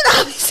 pati mo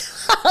sinabi sa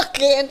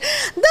akin,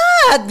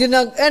 Dad,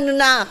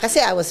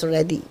 kasi I was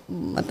already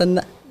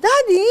matanda.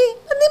 Daddy,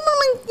 hindi mo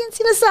man yan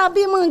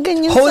sinasabi yung mga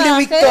ganyan Holy sa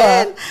akin. Week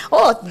to,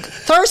 Oh,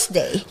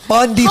 Thursday.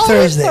 Holy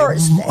Thursday.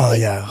 Oh,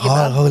 yeah.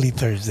 Diba? Holy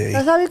Thursday.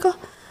 Sabi ko,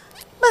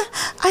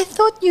 I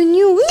thought you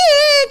knew.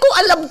 Kung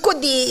alam ko,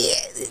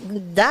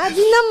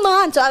 Daddy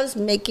naman. So I was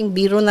making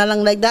biro na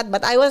lang like that.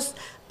 But I was,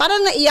 parang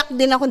naiyak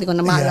din ako. Hindi ko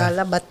na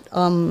maalala. But,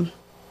 and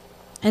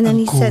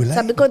then he said,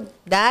 sabi ko,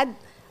 Dad,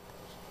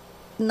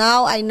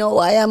 now I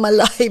know I am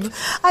alive.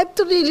 I have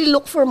to really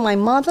look for my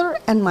mother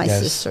and my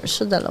sister.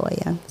 So, dalawa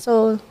yan.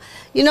 So,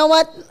 you know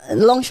what?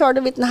 Long short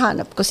of it,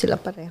 nahanap ko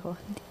sila pareho.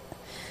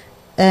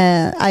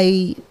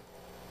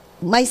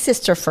 My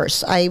sister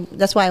first.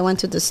 That's why I went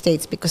to the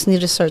States, because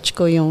ni-research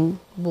ko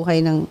yung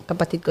buhay ng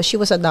kapatid ko. She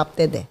was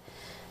adopted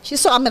She's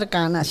so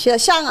Americana.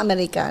 Siya ang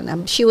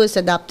Americana. She was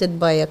adopted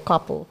by a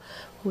couple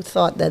who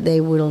thought that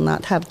they will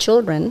not have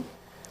children.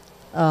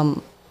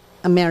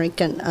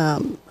 American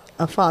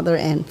a father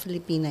and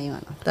Filipina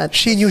yung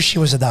She knew she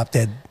was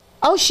adopted.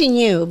 Oh, she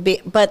knew,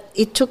 but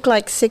it took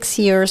like 6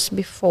 years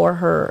before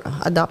her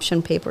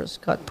adoption papers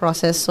got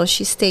processed. So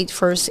she stayed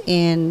first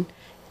in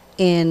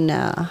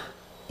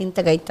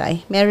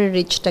Tagaytay. Mary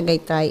Rich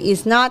Tagaytay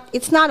it's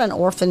not an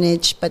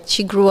orphanage, but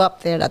she grew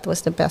up there. That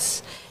was the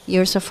best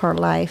years of her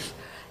life.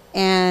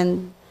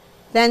 And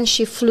then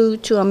she flew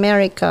to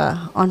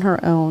America on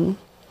her own.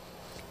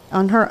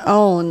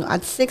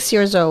 At 6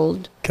 years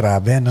old.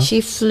 Grabe, no?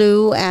 She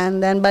flew,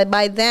 and then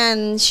by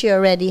then she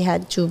already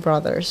had 2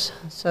 brothers.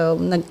 So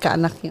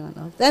nagkaanak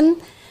yun.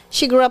 Then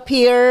she grew up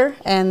here,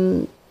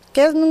 and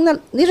kaya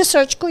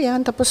ni-research ko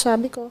yan, tapos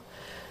sabi ko,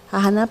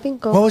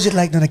 hahanapin ko. What was it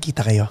like nung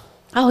nakita kayo?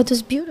 Oh, it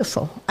was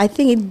beautiful. I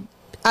think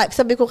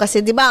sabi ko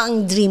kasi, di ba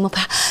ang dream mo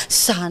pa,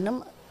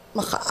 sana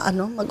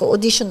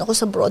mag-audition ako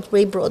sa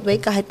Broadway,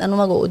 kahit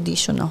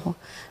mag-audition ako.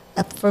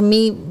 For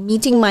me,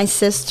 meeting my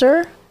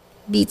sister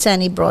beats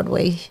any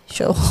Broadway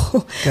show.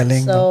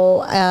 Galing.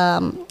 So,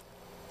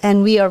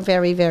 and we are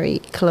very, very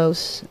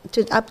close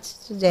up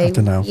to today. Up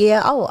to now.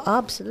 Yeah,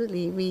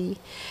 absolutely.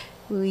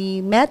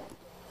 We met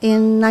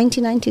in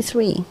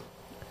 1993.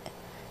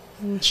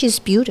 And she's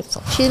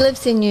beautiful. She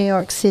lives in New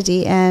York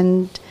City,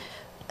 and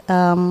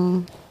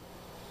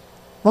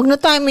wag na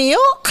tayo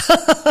miyok.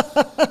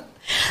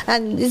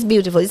 And it's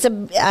beautiful.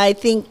 I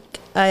think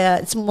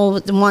it's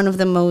one of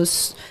the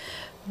most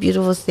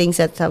beautiful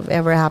things that have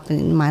ever happened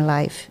in my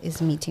life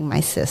is meeting my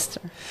sister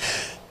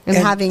and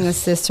having a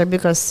sister,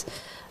 because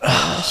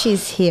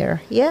she's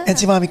here. Yeah. And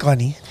si Mami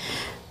Connie?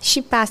 She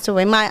passed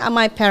away.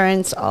 My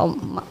parents,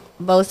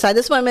 both sides.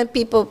 That's why when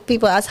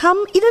people ask,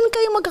 ilan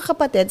kayo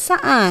magkakapatid?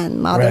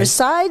 Saan? Mother's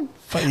side?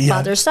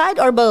 Father's side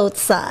or both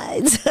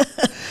sides?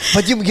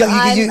 But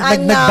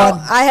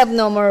now, I have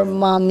no more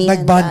mommy.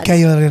 Nag-bond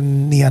kayo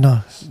rin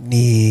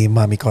ni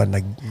Mami Con?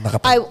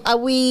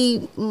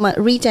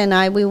 Rita and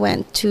I, we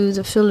went to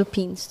the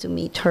Philippines to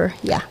meet her.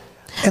 Yeah.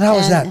 And how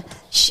was that?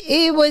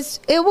 It was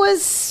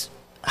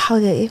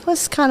it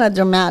was kind of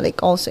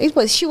dramatic also.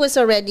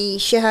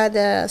 She had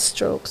a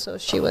stroke, so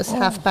she was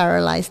half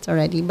paralyzed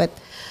already, but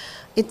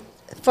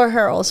for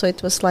her also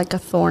it was like a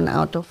thorn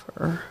out of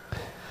her.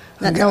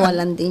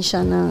 Nawalan din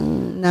siya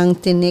ng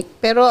tinik.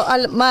 Pero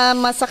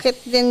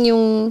masakit din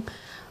yung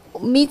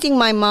meeting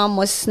my mom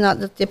was not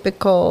the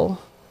typical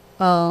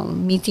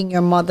meeting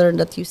your mother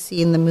that you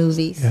see in the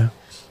movies. Yeah.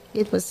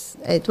 It was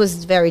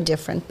very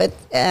different, but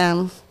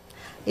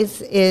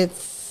it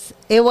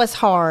was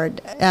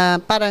hard.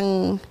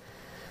 Parang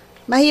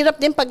mahirap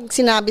din pag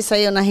sinabi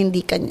sa'yo na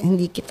hindi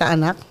kita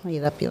anak.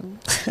 Mahirap yun.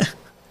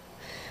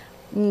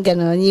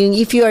 Ganon.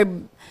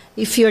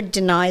 If you're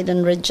denied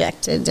and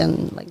rejected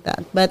and like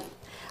that. But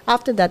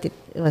after that, it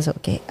was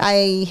okay.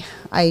 I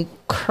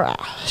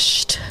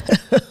crashed.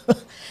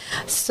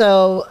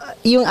 So,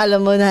 yung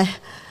alam mo na,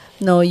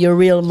 no, your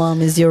real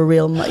mom is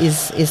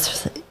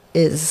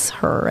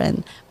her.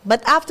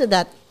 But after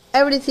that,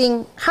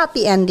 everything,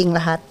 happy ending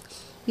lahat.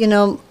 You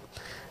know,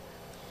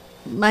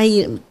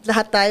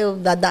 lahat tayo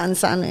dadaan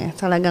sa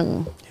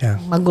talagang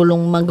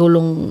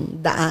magulong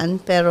daan.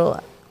 Pero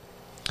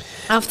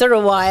after a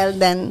while,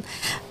 then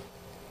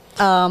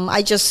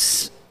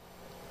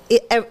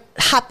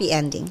happy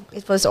ending.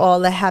 It was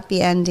all a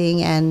happy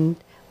ending, and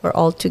we're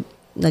all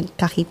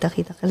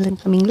nagkakita-kita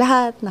kaming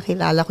lahat.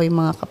 Nakilala ko yung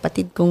mga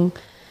kapatid kong,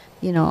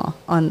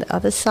 on the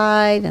other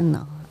side,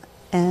 and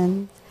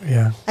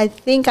I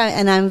think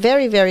I'm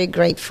very, very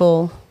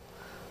grateful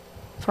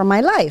for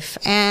my life.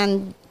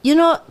 And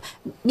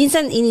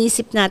minsan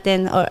inisip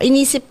natin, or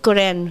inisip ko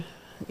rin,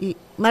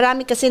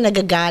 marami kasi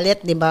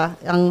nagagalit, di ba?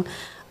 Ang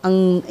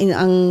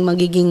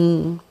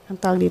magiging, ang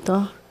tawag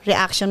dito,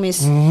 reaction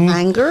is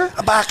anger.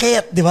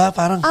 Bakit? Di ba?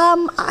 Parang...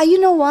 you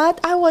know what?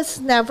 I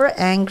was never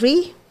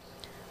angry.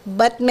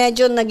 But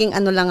medyo naging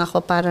lang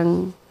ako,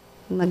 parang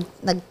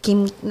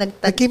naging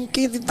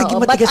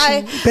matigas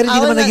yun. Pero hindi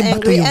naman naging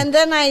bato yun. And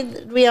then I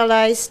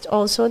realized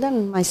also,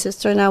 then my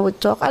sister and I would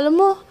talk, alam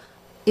mo,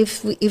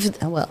 if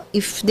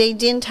they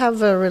didn't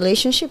have a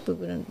relationship, we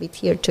wouldn't be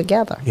here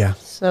together. Yeah.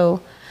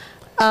 So,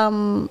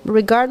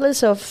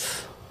 regardless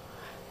of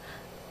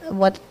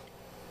what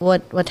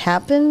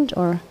happened,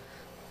 or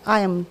I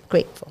am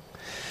grateful.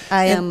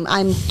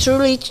 I'm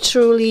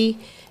truly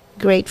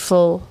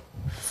grateful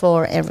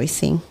for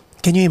everything.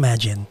 Can you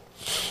imagine?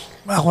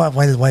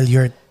 While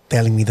you're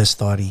telling me the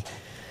story,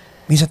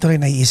 minsan tuloy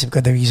naiisip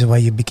ko the reason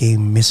why you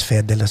became Miss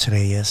Fed de los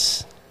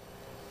Reyes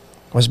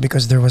was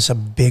because there was a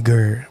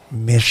bigger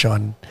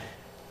mission,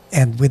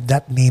 and with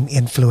that name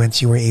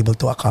influence, you were able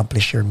to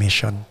accomplish your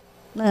mission.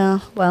 Yeah,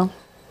 well,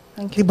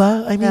 thank you.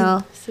 Diba? I mean, yeah,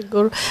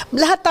 siguro.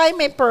 Lahat tayo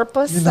may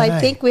purpose. I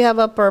think we have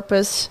a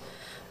purpose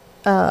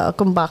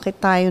kung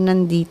bakit tayo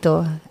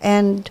nandito.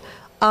 And,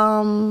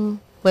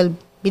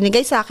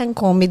 binigay sa akin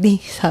comedy,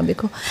 sabi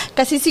ko.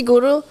 Kasi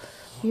siguro,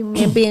 yung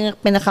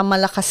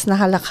pinakamalakas na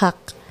halakhak,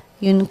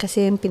 yun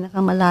kasi yung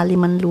pinakamalalim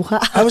ang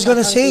luha. I was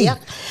gonna say.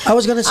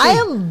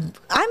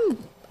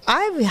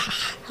 I've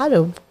had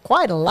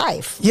quite a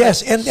life.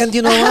 Yes, and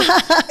you know what?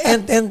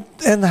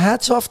 and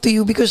hats off to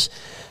you, because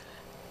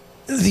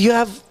you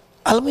have,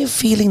 alam mo yung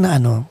feeling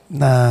na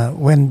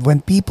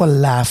when people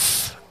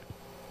laugh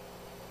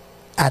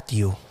at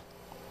you,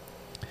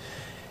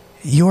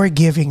 you're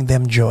giving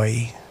them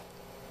joy.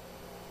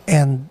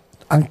 And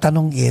ang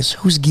tanong is,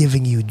 who's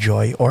giving you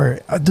joy?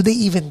 Or do they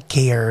even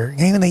care?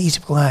 Ngayon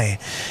naisip ko nga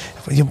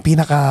yung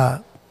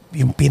pinaka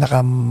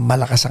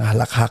malakas ang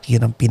halakhak,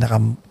 yun ang pinaka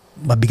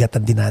mabigat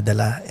ang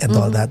dinadala and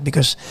all that.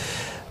 Because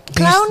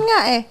clown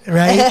nga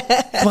right?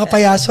 Mga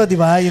payaso, di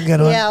ba? Yung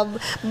gano'n. Yeah.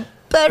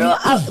 Pero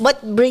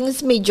what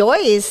brings me joy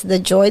is the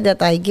joy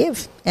that I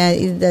give.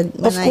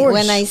 Of course.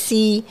 When I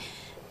see,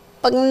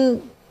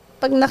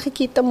 pag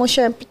nakikita mo,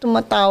 syempre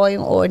tumatawa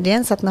yung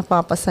audience at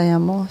napapasaya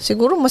mo.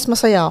 Siguro mas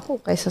masaya ako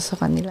kaysa sa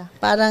kanila.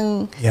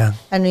 Parang,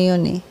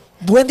 yun eh.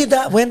 When did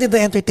the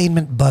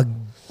entertainment bug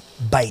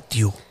bite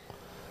you?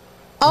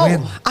 Oh,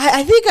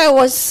 I think I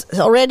was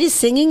already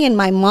singing in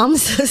my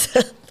mom's.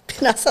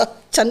 Nasa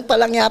tiyan pa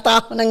lang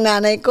yata ako ng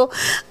nanay ko.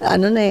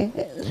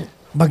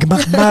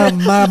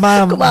 Maligalig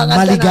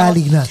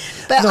na.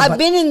 But I've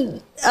been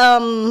in,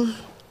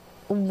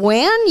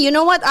 you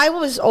know what? I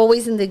was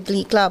always in the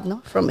glee club,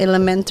 no? From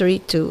elementary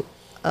to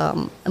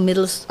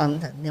middle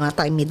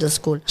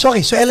school. So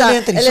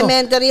elementary.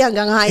 Elementary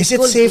hanggang high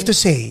school. Is it safe to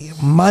say,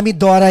 Mami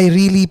Dora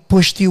really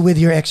pushed you with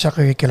your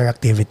extracurricular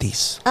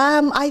activities?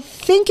 I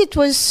think it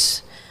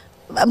was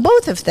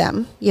both of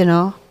them,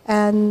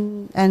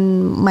 and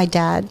my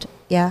dad,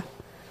 yeah.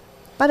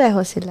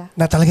 Pareho sila.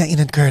 Na talagang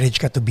in-encourage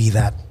ka to be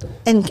that.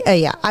 And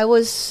I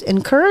was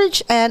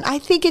encouraged, and I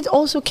think it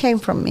also came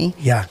from me.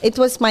 Yeah. It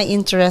was my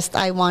interest.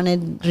 I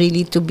wanted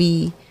really to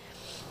be,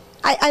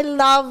 I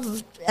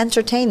love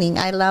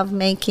entertaining. I love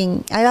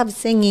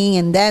singing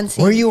and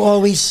dancing. Were you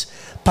always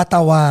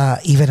patawa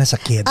even as a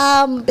kid?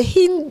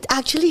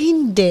 Actually,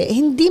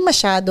 hindi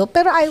masyado,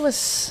 pero I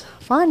was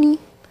funny.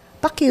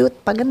 Pa-cute,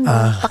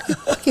 paganda,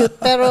 pa-cute.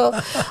 Pero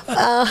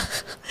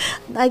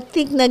I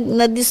think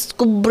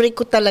na-discover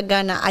ko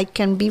talaga na I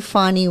can be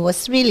funny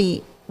was really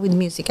with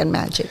Music and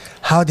Magic.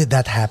 How did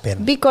that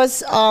happen?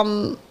 Because,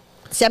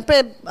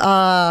 siyempre,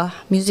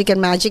 Music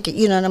and Magic,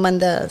 you know naman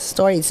the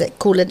story. It's like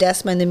Kula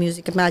Desma and the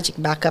Music and Magic,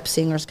 backup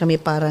singers kami,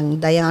 parang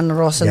Diana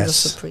Ross and the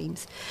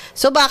Supremes.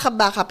 So,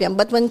 backup yan.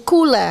 But when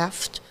Kula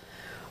left,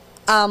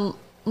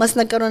 mas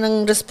nagkaroon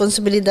ng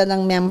responsibilidad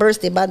ng members,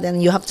 diba?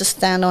 Then you have to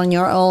stand on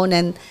your own.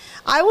 And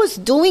I was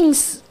doing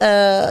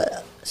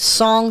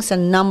songs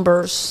and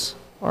numbers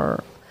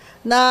or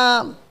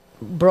na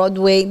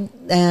Broadway,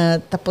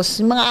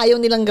 tapos yung mga ayaw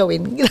nilang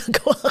gawin,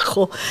 ginagawa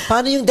ko.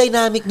 Paano yung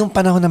dynamic nung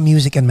panahon ng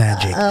Music and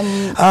Magic?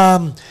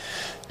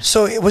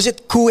 So was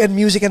it Ku and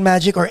Music and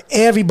Magic, or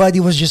everybody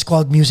was just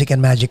called Music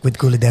and Magic with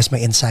Ku Ledesma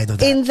inside of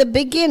that? In the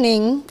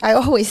beginning, I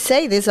always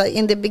say this,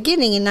 in the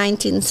beginning in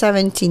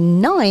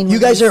 1979, you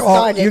guys are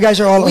all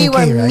we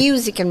okay, were right?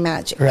 Music and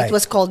Magic. Right. It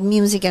was called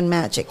Music and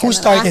Magic. Who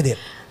started it?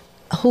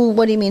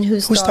 What do you mean? Who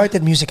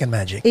started Music and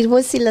Magic? It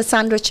was Sila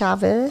Sandra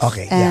Chavez.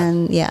 Okay,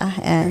 and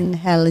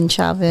Helen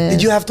Chavez.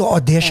 Did you have to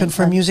audition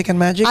for Music and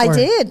Magic? I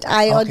did.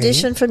 I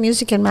auditioned for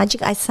Music and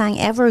Magic. I sang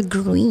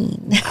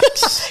Evergreen.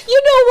 You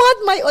know what?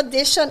 My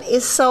audition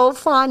is so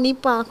funny,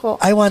 Paco.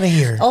 I want to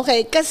hear.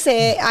 Okay,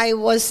 kasi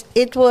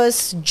it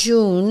was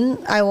June.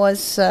 I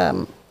was,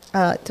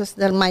 it was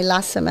my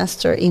last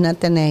semester in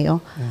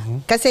Ateneo.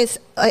 Kasi,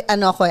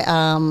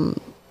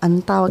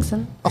 anong tawag sa?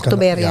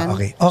 Octoberian.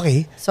 Yeah,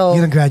 okay. So,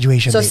 yun ang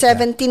graduation so date.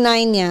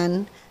 79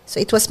 yan.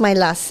 So, it was my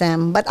last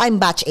sem. But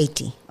I'm batch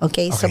 80.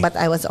 Okay? So, but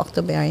I was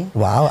Octoberian.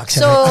 Wow.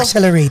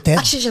 Accelerated?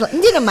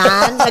 Hindi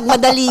naman.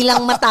 Nagmadali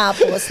lang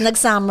matapos.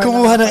 Nag-summer.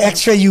 Kumuha ng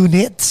extra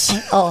units?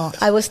 Oh,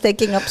 I was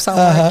taking up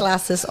summer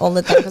classes all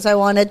the time because I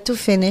wanted to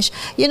finish.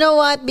 You know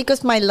what?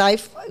 Because my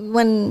life,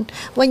 when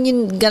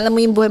gala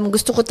mo yung buhay mo,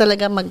 gusto ko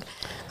talaga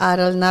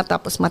mag-aral na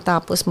tapos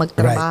matapos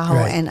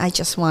magtrabaho. Right. And I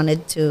just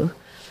wanted to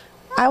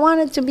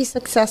be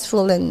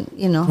successful and,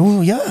 you know.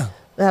 Oh, yeah.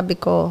 Sabi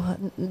ko,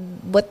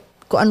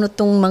 kung ano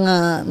tong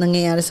mga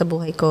nangyayari sa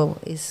buhay ko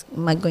is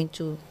going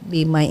to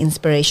be my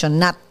inspiration.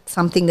 Not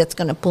something that's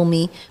gonna pull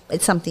me, but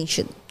it's something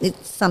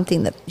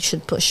that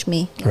should push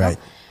me. Right.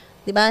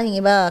 Diba? Yung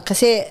iba,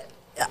 kasi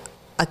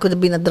I could have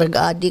been a drug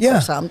addict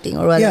or something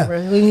or whatever.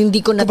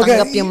 Hindi ko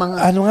natanggap yung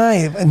mga... Ano nga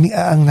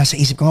ang nasa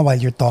isip ko nga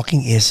while you're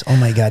talking is, oh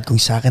my God, kung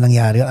sa akin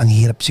nangyari, ang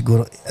hirap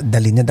siguro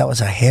dalhin niya. That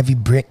was a heavy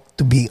brick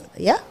to be...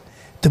 Yeah.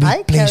 To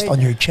be placed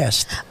on your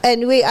chest.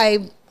 Anyway,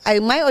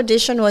 my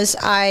audition was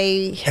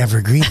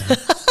Evergreen.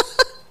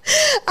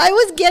 I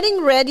was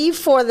getting ready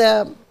for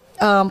the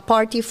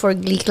party for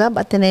Glee Club,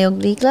 Ateneo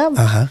Glee Club.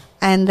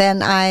 And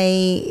then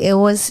it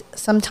was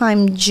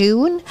sometime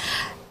June,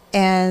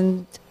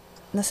 and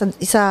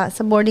sa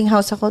boarding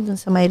house ako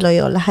dun sa may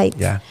Loyola Heights.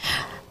 Yeah.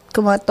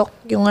 Kumatok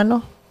yung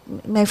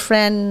my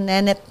friend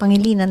Nanette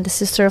Pangilinan, the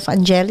sister of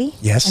Angeli.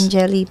 Yes.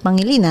 Angeli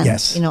Pangilinan.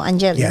 Yes. You know,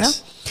 Angeli,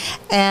 yes. No?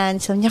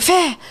 And sabi niya,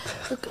 Fe,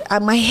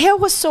 my hair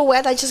was so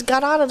wet, I just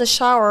got out of the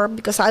shower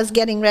because I was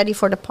getting ready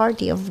for the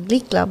party of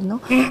Glee Club,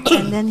 no?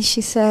 And then she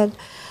said,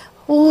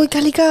 oh,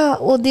 kalika,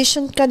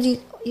 audition ka,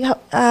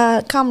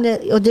 come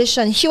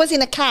audition. She was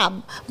in a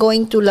cab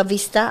going to La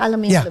Vista.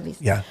 Alam mo yung La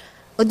Vista? Yeah.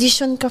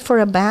 Audition ka for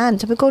a band.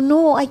 Sabi ko,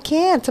 no, I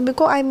can't. Sabi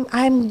ko,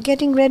 I'm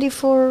getting ready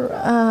for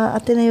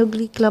Ateneo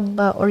Glee Club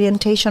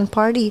orientation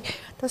party.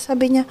 Tapos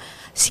sabi niya,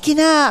 sige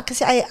na.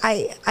 Kasi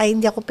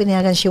hindi ako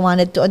pinayagan. She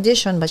wanted to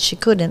audition, but she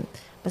couldn't.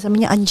 But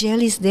sabi niya,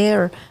 Angeli's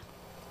there.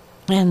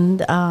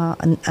 And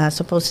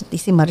supposedly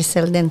si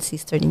Maricel din,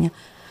 sister niya.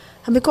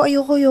 Sabi ko,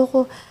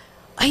 ayoko.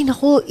 Ay,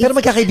 naku. Pero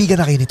magkakaibigan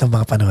na kayo nitong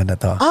mga panahon na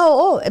to.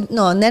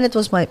 No, Nenette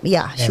was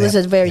she was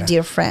a very dear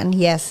friend.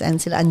 Yes,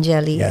 and sila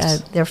Angeli,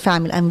 their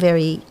family. I'm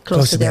very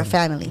close to their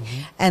family.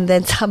 And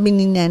then sabi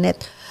ni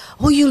Nenette,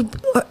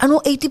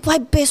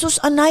 85 pesos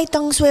a night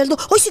ang sweldo.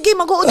 Sige,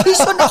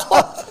 mag-audition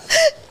ako.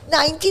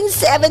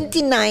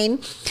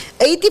 1979,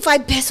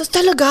 85 pesos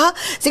talaga.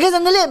 Sige,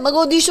 sandali,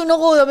 mag-audition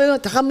ako. Sabi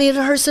ko, taka, may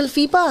rehearsal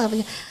fee pa.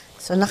 Sabi niya,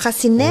 so,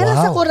 nakasinelas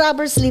ako,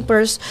 rubber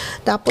slippers.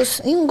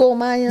 Tapos, yung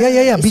goma.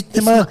 Yeah.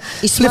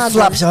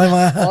 Flip-flops.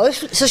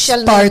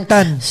 Social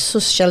Spartan.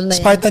 Social na yan.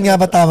 Spartan nga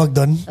ba tawag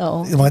doon?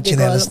 Oo. Yung mga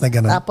chinelas na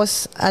gano'n.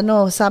 Tapos,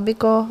 sabi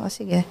ko,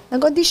 sige,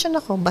 nag-audition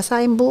ako. Basa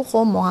yung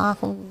buko, mukha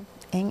akong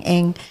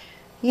eng-eng.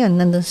 Yun,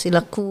 nandun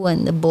sila Ku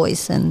and the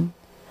boys. And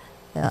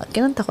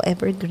kinanta ko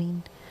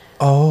Evergreen.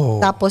 Oh.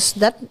 Tapos,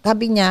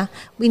 sabi niya,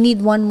 we need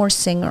one more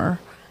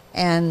singer.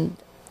 And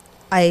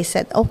I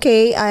said,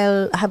 okay,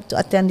 I'll have to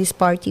attend this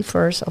party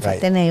first of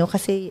Ateneo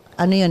kasi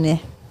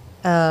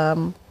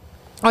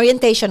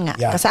orientation nga.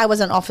 Yeah. Kasi I was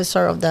an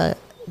officer of the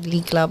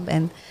Glee Club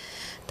and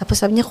tapos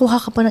sabi niya, kuha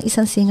ka pa ng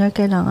isang singer,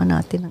 kailangan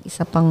natin ng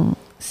isa pang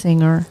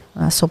singer,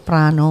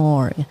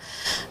 soprano.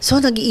 So,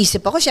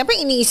 nag-iisip ako. Siyempre,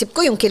 iniisip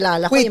ko yung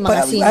kilala ko, yung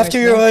mga singers.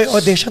 After your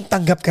audition,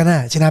 tanggap ka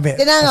na. Sinabi.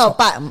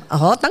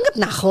 Tanggap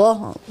na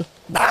ako.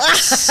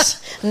 Naks.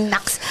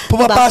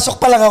 Pumapasok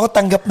pa lang ako,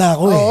 tanggap na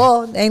ako eh.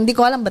 Oo. Hindi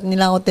ko alam ba't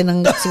nila ako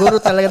tinanggap. Siguro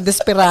talaga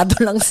desperado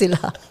lang sila.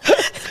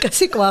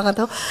 Kasi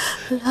kumakanta ako,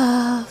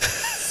 love,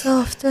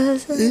 soft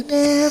as an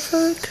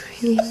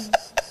evergreen.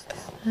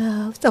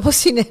 Love. Tapos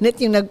si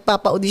Nenette yung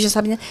nagpapa-audition,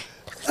 sabi niya,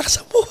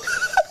 laksa mo.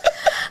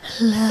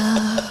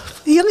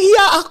 Love Yung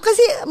hiya ako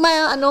kasi may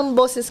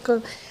boses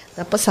ko.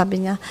 Tapos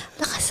sabi niya,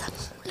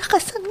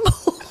 lakasan mo.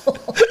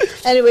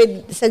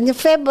 Anyway, sabi niya,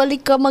 Feb,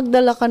 balik ka,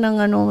 magdala ka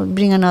ng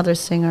bring another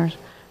singer.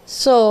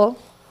 So,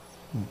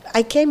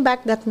 I came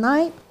back that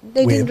night.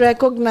 They didn't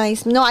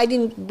recognize. No, I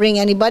didn't bring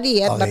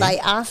anybody yet, but I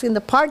asked in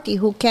the party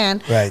who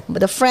can. Right. But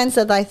the friends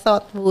that I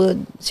thought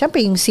would,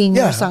 siyempre yung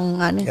seniors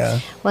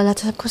wala,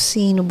 sabi ko,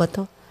 sino ba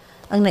to?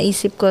 Ang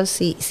naisip ko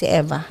si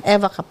Eva.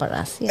 Eva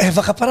Caparas. Yeah.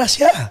 Eva Caparas,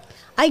 yeah.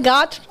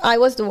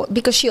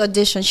 Because she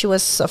auditioned, she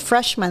was a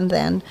freshman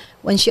then.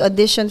 When she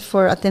auditioned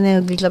for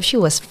Ateneo Glee Club, she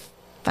was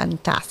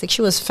fantastic.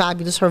 She was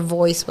fabulous. Her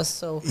voice was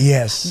so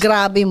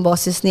grabe yung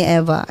boses ni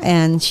Eva.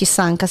 And she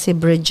sang kasi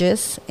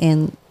Bridges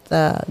in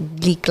the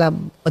Glee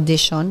Club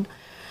audition.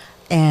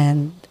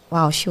 And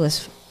wow,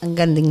 ang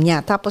galing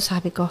niya. Tapos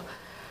sabi ko,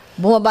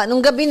 bumaba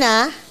nung gabi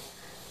na,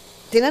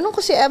 tinanong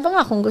ko si Eva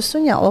nga kung gusto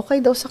niya,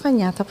 okay daw sa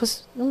kanya.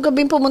 Tapos nung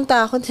gabi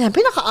pumunta ako,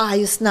 sinabi,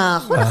 nakaayos na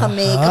ako,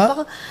 naka-makeup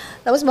ako.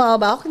 Tapos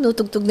bumaba ako,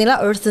 kinutugtog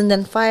nila, Earth and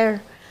then Fire.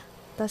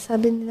 Tapos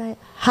sabi nila,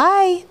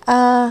 hi,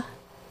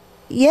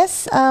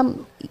 yes,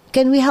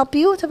 can we help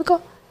you? Sabi ko,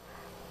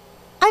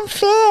 I'm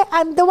Faye.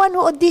 I'm the one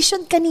who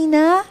auditioned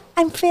kanina.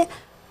 I'm Faye.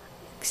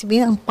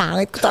 Sabihin, ang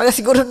pangit ko talaga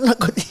siguro nung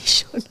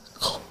nag-audition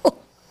ako.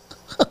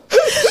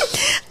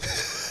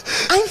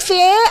 I'm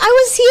Faye. I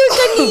was here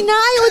kanina.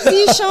 I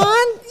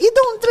auditioned. You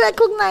don't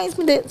recognize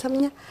me.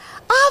 Sabi niya,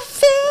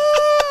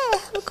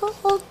 Faye! Sabi ko,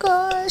 oh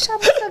gosh, I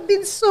must have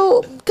been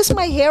so... Because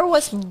my hair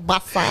was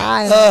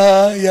basa.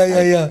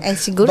 Yeah. And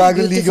siguro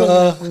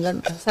beautiful.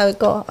 Sabi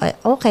ko,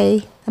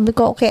 okay. Sabi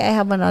ko, okay, I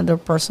have another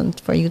person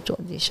for you to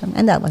audition.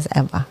 And that was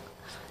Eva.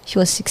 She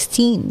was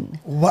 16.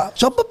 Wow.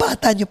 So,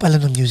 babata niyo pala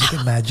ng Music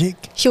and Magic?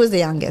 She was the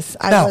youngest.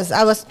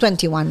 I was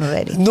 21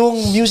 already.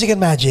 Nung Music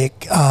and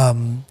Magic,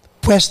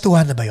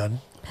 pwestuhan na ba yun?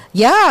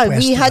 Yeah,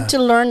 we had to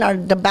learn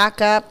the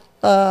backup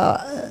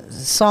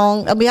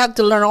song. We had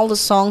to learn all the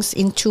songs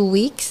in 2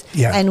 weeks.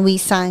 Yeah. And we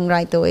sang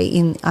right away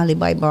in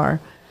Alibi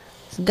Bar.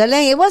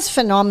 Galing. It was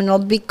phenomenal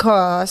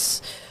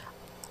because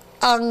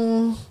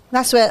ang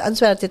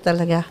swerte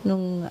talaga.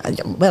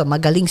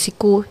 Magaling si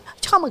Ku.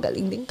 Tsaka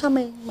magaling din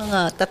kami.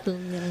 Mga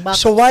tatlong yung backup.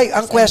 So why,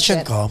 ang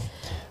question ko,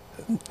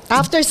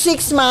 after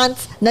 6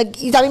 months,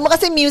 sabi mo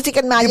kasi Music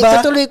and Magic,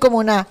 diba? Tutuloy ko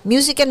muna.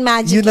 Music and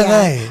Magic yun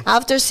yan.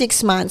 After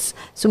 6 months,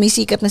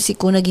 sumisikat na si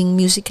Ku, naging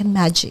Music and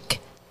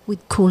Magic with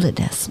Ku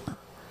Ledesma.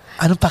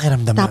 Anong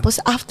pakiramdam nun? Tapos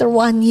after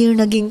 1 year,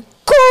 naging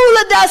Ku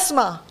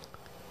Ledesma!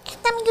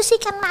 Ito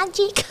Music and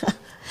Magic.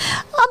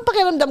 Ang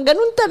pakiramdam,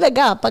 ganun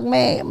talaga. Pag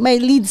may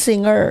lead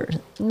singer,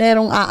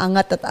 merong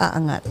aangat at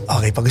aangat.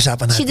 Okay,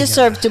 pag-usapan natin. She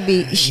deserved to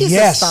be, she's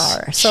a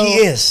star. So,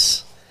 she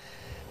is.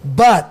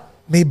 But,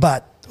 may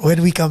but, when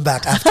we come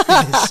back after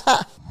this.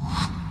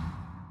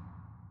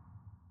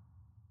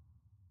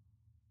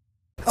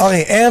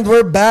 Okay, and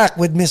we're back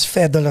with Miss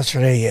Fedolos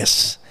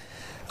Reyes.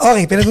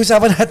 Okay,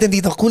 pinag-usapan natin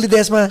dito, Ku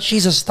Ledesma,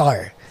 she's a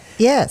star.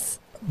 Yes.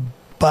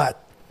 But,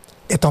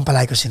 itong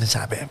palagi ko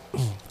sinasabi,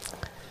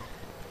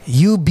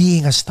 you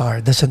being a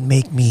star doesn't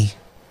make me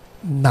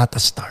not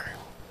a star.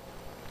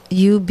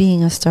 You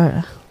being a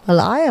star? Well,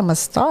 I am a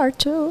star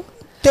too.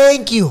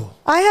 Thank you.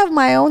 I have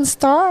my own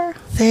star.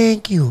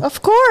 Thank you.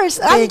 Of course.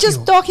 I'm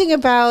just talking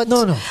about...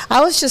 No. I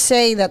was just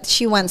saying that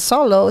she went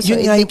solo, so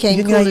it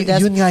became Ku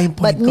Ledesma.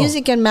 But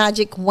Music and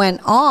Magic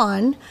went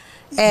on,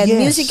 and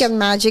Music and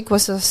Magic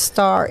was a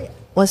star.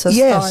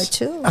 Star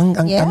too. Ang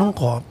tanong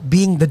ko,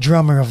 being the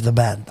drummer of the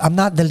band, I'm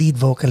not the lead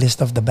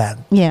vocalist of the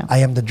band. Yeah.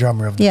 I am the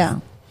drummer of the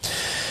band.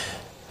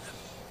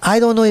 I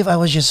don't know if I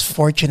was just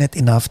fortunate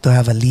enough to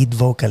have a lead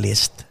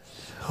vocalist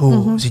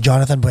who, si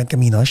Jonathan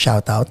Buencamino,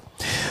 shout out,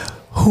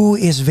 who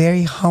is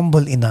very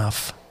humble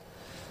enough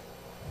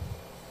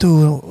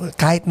to,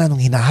 kahit na nung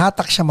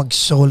hinahatak siya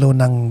mag-solo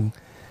ng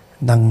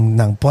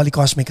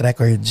Polycosmic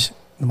Records,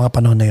 ng mga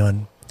panahon na yun.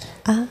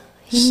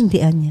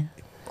 Hinindian niya.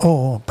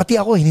 Oo, pati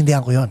ako,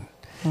 hinindihan ko yun.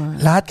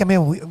 Lahat kami,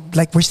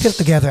 we're still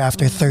together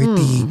after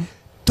 32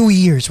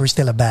 years, we're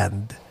still a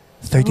band.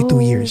 32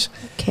 years.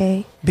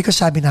 Okay. Because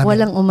sabi namin,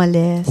 walang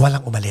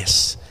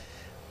umalis.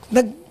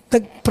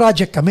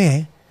 Nag-project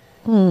kami.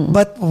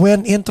 But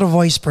when Intro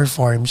Voice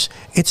performs,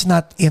 it's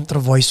not Intro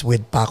Voice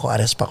with Paco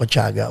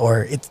Arespacochaga,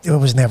 or it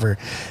was never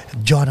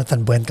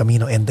Jonathan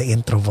Buencamino and the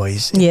Intro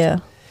Voice.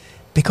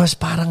 Because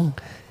parang,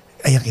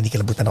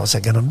 kinikilabutan ako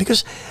sa ganun.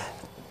 Because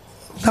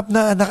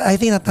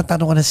I think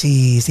natanong ko na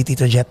si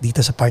Tito Jet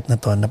dito sa part na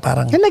to, na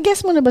parang...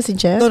 Nag-guess mo na ba si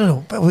Jet?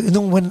 No.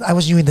 When I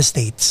was new in the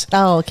States,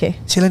 okay.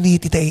 Sila ni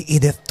Tita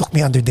Edith took me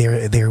under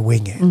their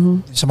wing.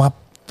 Sa mga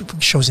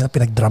shows nila,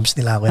 pinag-drums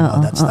nila ako and all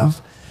that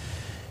stuff.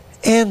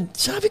 And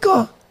sabi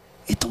ko,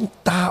 itong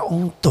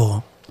taong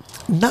to,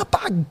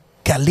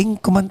 napakagaling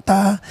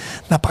kumanta,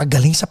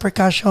 napakagaling sa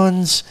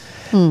percussions,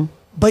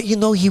 but he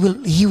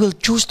will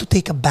choose to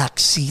take a back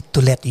seat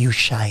to let you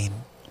shine.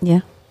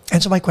 Yeah.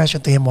 And so my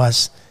question to him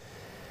was,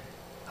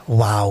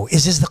 wow,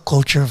 is this the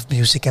culture of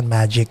Music and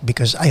Magic?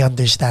 Because I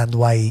understand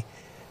why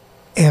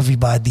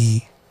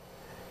everybody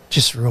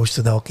just rose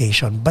to the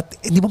occasion. But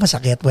hindi ba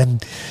masakit when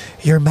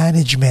your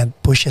management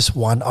pushes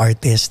one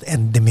artist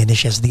and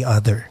diminishes the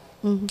other?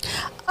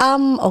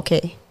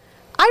 Okay.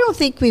 I don't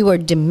think we were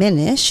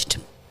diminished,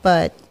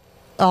 but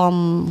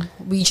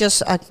we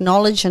just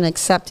acknowledged and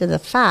accepted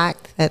the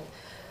fact that,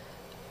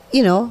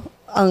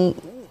 ang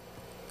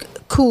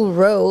Cool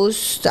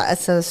Rose,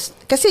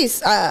 kasi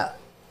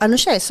ano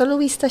siya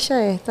soloista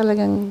siya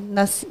talagang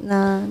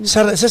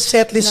sa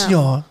setlist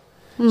nyo,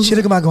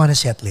 sino gumagawa ng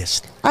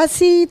setlist?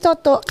 Si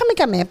Toto,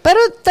 kami. Pero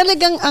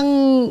talagang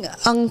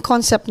ang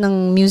concept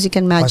ng Music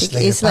and Magic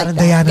is like parang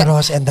Diana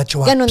Ross and the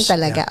Chwaps. Ganun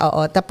talaga,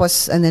 oo.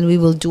 Tapos, and then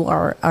we will do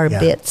our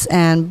bits.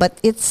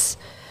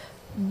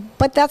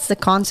 But that's the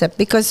concept,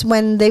 because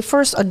when they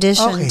first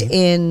auditioned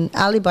in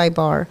Alibi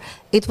Bar,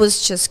 it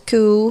was just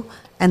Koo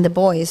and the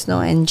boys,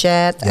 and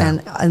Jet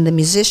and the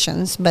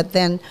musicians. But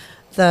then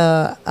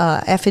the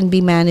F&B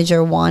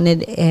manager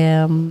wanted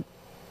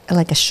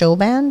like a show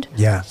band.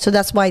 Yeah. So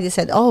that's why they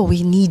said,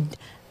 we need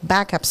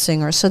backup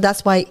singers. So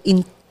that's why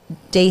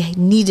they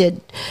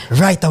needed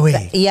right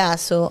away.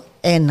 So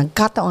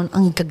nagkataon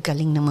ang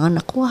gagaling ng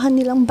mga nakuha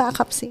nilang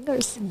backup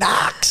singers.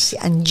 Dax, Si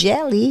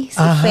Angeli,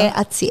 si Fe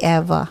at si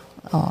Eva.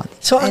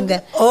 So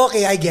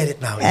okay, I get it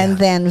now. And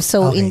then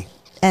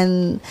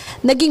and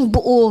naging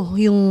buo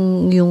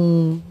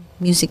yung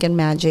Music and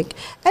Magic.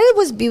 And it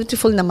was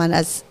beautiful naman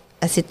as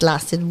it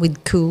lasted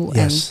with Koo.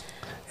 Yes.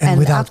 And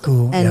without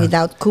Koo. And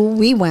without Koo,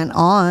 we went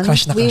on.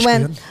 Crush na crush ko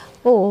yun.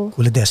 Oo.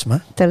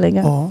 Kulidesma?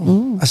 Talaga?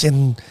 Oo. As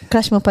in...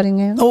 Crush mo pa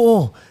rin ngayon?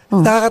 Oo.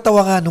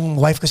 Nakakatawa nga nung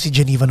wife ko si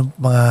Geneva nung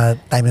mga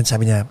time na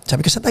sabi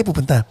ko, saan tayo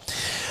pupunta?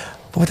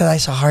 Pupunta tayo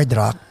sa Hard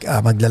Rock,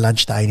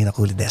 magla-lunch tayo ni na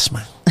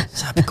Kulidesma.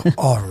 Sabi ko,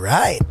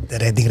 alright.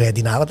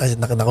 Ready na ako. Tapos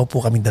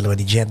nakaupo kaming dalawa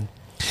ni Jen.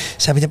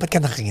 Sabi niya, ba't ka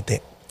nakangiti?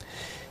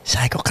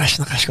 Sabi ko,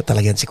 crush na crush ko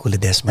talaga yan si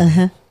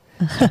Kulidesma.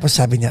 Tapos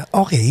sabi niya,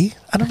 okay,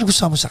 anong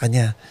nagustuhan mo sa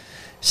kanya?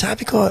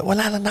 Sabi ko,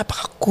 wala lang,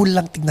 napaka-cool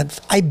lang tingnan.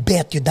 I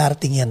bet you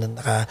darating yan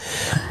na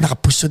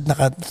nakapusod,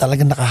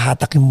 talagang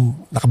nakahatak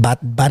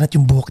nakabanat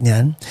yung buhok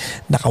niyan,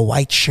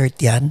 naka-white shirt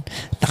yan,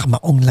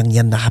 nakamaong lang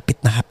yan, nahapit.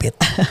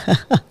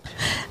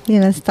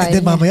 Yan ang style.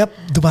 And then mamaya,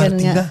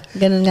 dumarating na.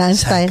 Ganun nga ang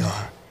style. Sabi ko,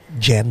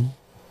 Jen,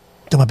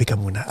 tumabi ka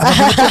muna.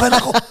 Tumabi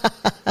ako.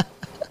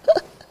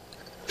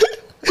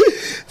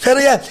 Pero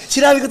yan,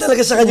 sinabi ko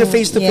talaga sa kanya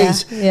face to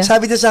face. Yeah.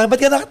 Sabi niya sa akin, ba't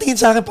ka nakatingin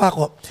sa akin,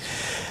 Paco?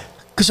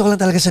 Gusto ko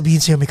lang talaga sabihin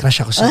sa'yo, may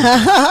crush ako sa'yo.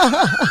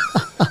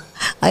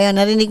 Ayan,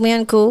 narinig mo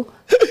yan, Koo.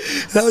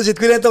 That was it.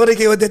 Kwento ko rin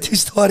kayo that yung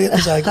story.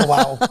 Sabi ko,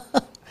 wow.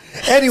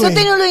 Anyway. So,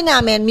 tinuloy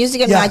namin.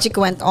 Music and Magic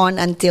went on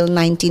until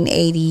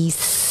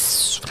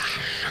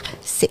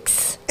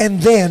 1986. And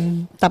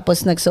then,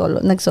 tapos nagsolo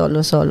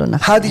na.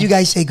 How did you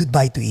guys say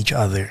goodbye to each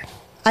other?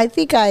 I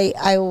think I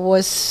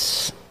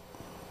was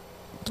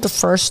the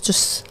first to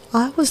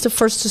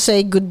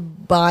say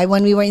goodbye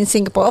when we were in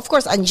Singapore. Of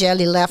course,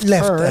 Angeli left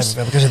first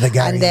because of the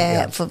Gary. And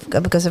then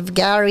because of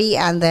Gary,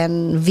 and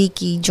then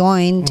Vicky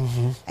joined,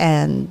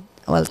 and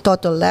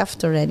Toto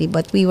left already.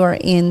 But we were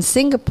in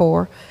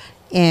Singapore,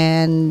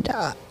 and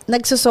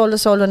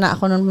nagsosolo-solo na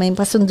ako nun. May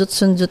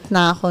pasundot-sundot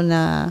na ako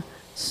na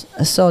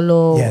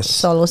solo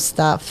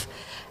stuff.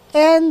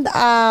 And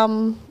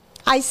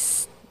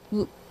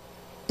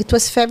it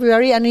was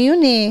February,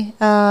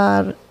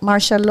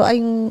 martial law,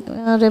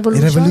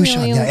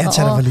 revolution.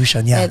 EDSA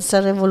revolution,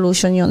 EDSA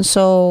revolution yun.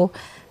 So,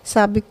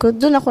 sabi ko,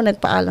 doon ako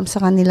nagpaalam sa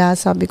kanila.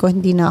 Sabi ko,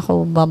 hindi na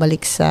ako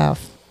babalik sa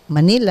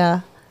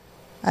Manila.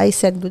 I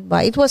said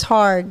goodbye. It was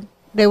hard.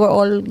 They were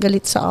all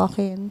galit sa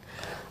akin.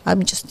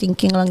 I'm just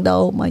thinking lang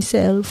daw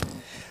myself.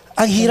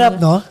 Ang hirap,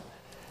 no?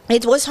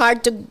 It was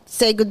hard to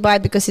say goodbye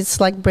because it's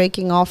like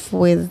breaking off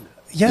with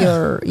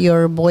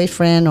your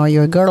boyfriend or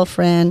your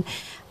girlfriend.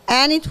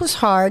 And it was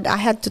hard. I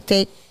had to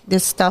take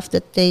this stuff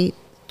that they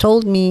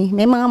told me.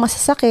 May mga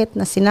masasakit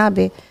na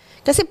sinabi.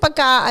 Kasi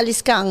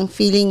pagka-aalis ka, ang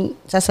feeling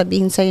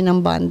sasabihin sa'yo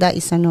ng banda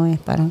is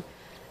parang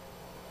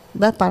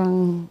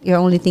you're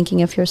only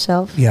thinking of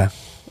yourself. Yeah.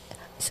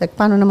 It's like,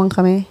 paano naman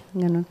kami?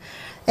 Ganun.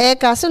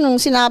 Kaso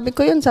nung sinabi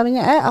ko yun, sabi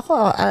niya,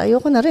 ako,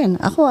 ayoko na rin.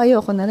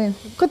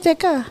 Ko,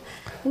 teka,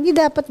 hindi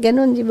dapat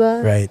ganun, di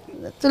ba? Right.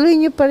 Tuloy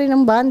niyo pa rin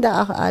ang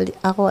banda.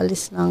 Ako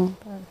alis lang.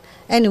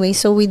 Anyway,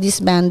 so we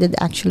disbanded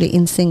actually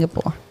in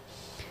Singapore.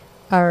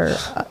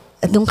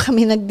 Doon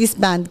kami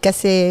nag-disband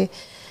kasi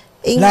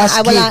last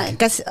gig.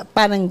 Kasi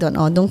parang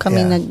doon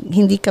kami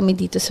hindi kami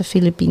dito sa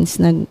Philippines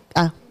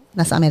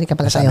nasa Amerika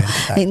pala tayo.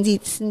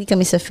 Hindi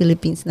kami sa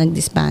Philippines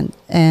nag-disband,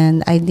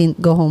 and I didn't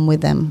go home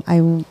with them.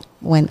 I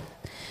went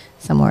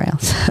somewhere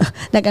else.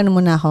 Nag-ano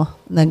muna ako,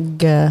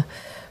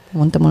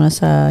 pumunta muna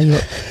sa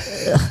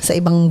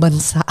ibang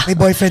bansa. May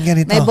boyfriend ka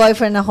nito? May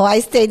boyfriend ako. I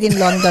stayed in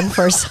London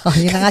first.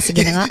 Yun na nga,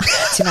 sige na nga.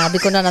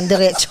 Sinabi ko na ng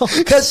diretso.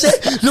 Kasi,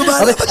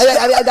 lumalabas.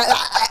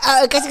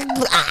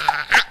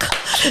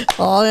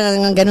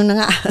 Ganun na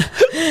nga.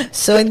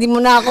 So, hindi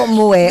mo na ako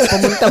umuwi.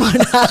 Pumunta mo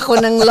na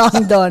ako ng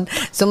London.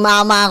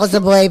 Sumama ako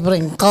sa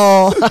boyfriend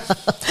ko.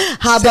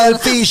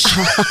 Selfish.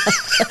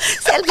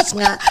 Selfish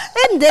nga.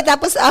 Hindi,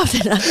 tapos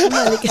after na,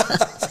 bumalik.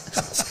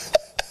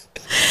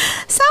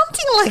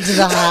 Something like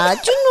that,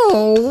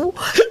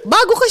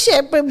 Bago ka,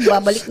 syempre,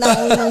 babalik na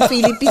ako ng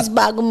Philippines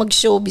bago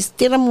mag-showbiz.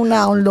 Tira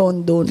muna akong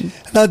London.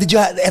 Now,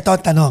 eto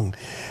ang tanong.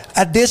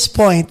 At this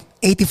point,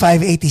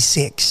 85,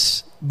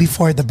 86,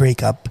 before the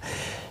breakup,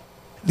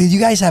 did you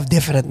guys have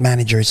different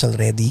managers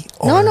already?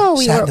 Or No,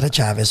 Sandra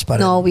Chavez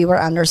pa rin? No, we were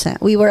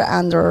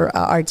under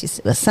artist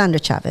Sandra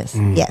Chavez.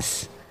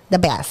 Yes. The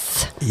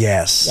best.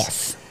 Yes.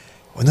 Yes.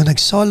 Nung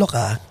nag-solo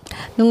ka?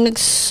 Nung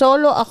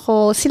nag-solo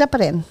ako, sila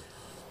pa rin.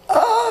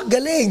 Oh,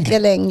 galing.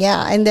 Galing,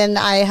 yeah. And then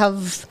I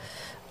have,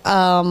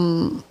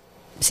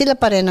 sila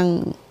pa rin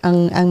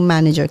ang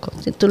manager ko.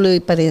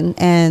 Tuloy pa rin.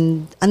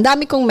 And ang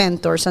dami kong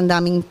mentors, ang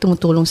daming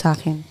tumutulong sa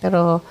akin.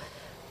 Pero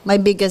my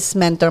biggest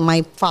mentor,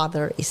 my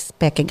father, is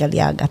Peque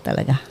Galiaga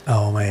talaga.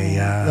 Oh, my,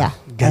 yeah.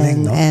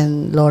 galing, no?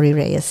 And Lori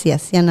Reyes,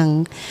 yes. Yan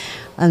ang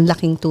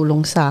laking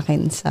tulong sa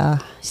akin.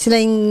 Sila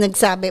yung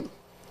nagsabi,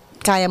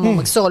 kaya mo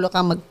mag-solo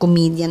ka,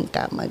 mag-comedian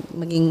ka,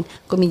 maging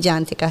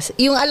komedyante ka.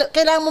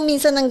 Kailangan mo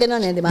minsan ng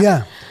gano'n di ba?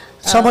 Yeah.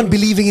 Someone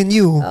believing in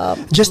you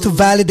just to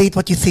validate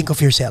what you think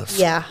of yourself.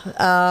 Yeah.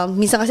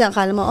 Minsan kasi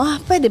akala mo,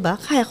 pwede ba?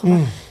 Kaya ko ba?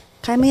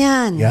 Kaya mo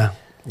yan.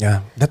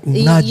 Yeah. That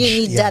nudge. You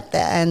need that.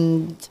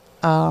 And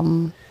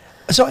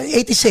so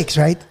 86,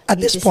 right?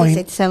 At 86, this point,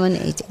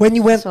 87, 88.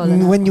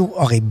 when you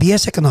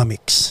BS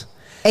Economics.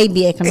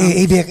 AB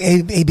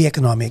Economics. AB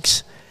Economics.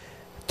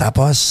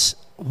 Tapos,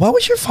 what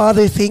was your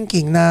father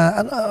thinking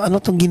na ano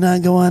tong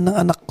ginagawa ng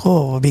anak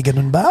ko?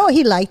 Ganun ba? Oh,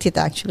 he liked it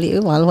actually.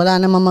 Well, wala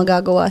namang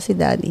magagawa si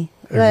Daddy.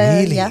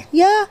 Really?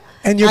 Yeah.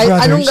 And your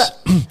brothers?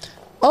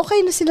 Okay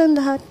na silang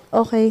lahat.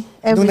 Okay.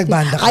 Everything. Nung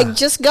nagbanda ka? I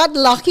just got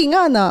lucky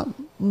nga na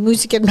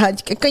Music and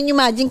Magic. Can you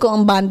imagine kung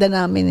ang banda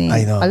namin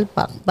I know.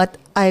 Palpak. But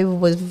I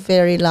was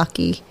very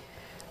lucky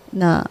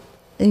na,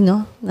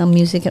 na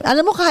music.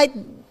 Alam mo, kahit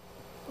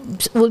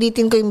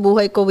ulitin ko yung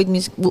buhay ko with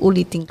music,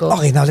 ulitin ko.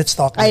 Okay, now let's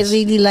talk I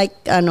really like,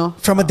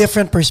 from a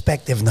different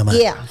perspective naman.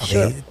 Yeah, okay,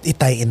 sure.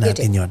 Itain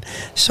natin yun.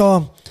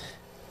 So,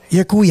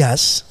 your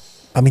kuyas,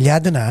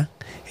 pamilyado na,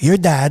 your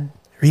dad,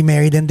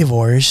 remarried and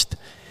divorced,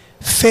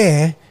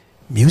 Fe,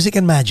 Music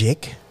and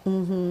Magic,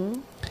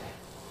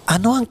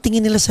 ano ang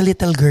tingin nila sa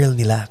little girl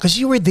nila? Because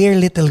you were their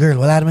little girl.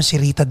 Wala naman si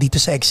Rita dito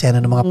sa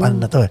eksena ng mga paano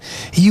na to.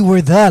 You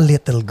were the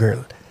little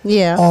girl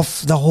of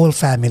the whole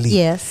family.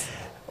 Yes.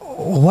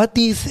 What do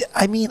you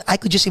I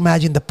could just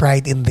imagine the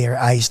pride in their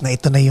eyes na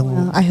ito na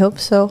yung... I hope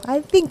so.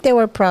 I think they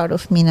were proud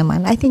of me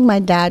naman. I think my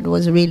dad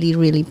was really,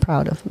 really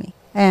proud of me.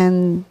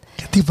 And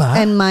diba?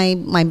 And my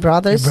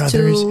brothers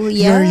too.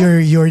 Yeah.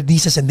 Your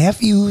nieces and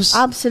nephews.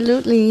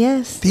 Absolutely,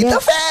 yes. Tita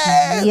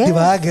Fe! Yes.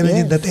 Diba? Ganun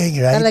yung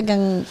dating, right?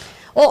 Talagang,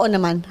 oo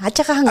naman. At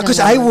saka hanggang Because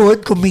I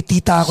would, kung may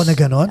tita ako na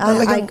gano'n.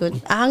 I could.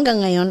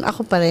 Hanggang ngayon,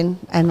 ako pa rin,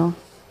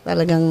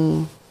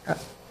 talagang,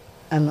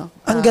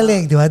 ang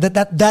galing, di ba?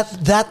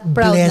 That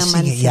blessing,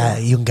 naman sila.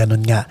 yung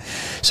ganun nga.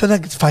 So,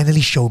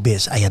 finally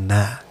showbiz, ayan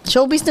na.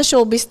 Showbiz na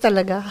showbiz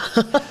talaga.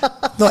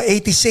 No,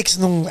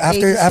 86 nung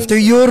after 86. after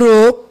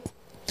Europe,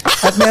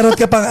 at meron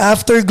ka pang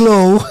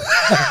afterglow,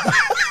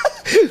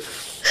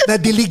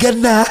 nadiligan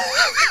na.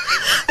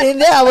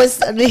 Hindi, I was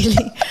really,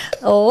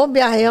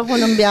 biyahe ako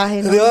ng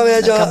biyahe. Di ba,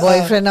 medyo,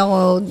 Nagka-boyfriend ako.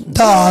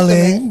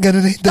 Darling,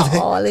 ganun na yung dating.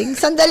 Darling,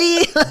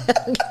 sandali.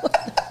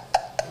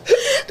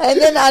 And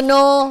then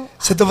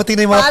So, dumating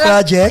na yung mga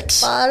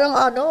projects? Parang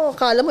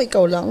kala mo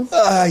ikaw lang.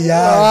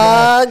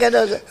 Yeah.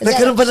 Ganun.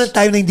 Nagkaroon ba ng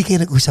time na hindi kayo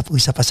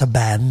nag-usap-usap pa sa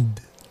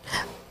band?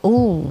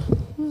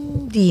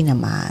 Hindi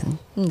naman.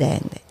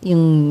 Hindi.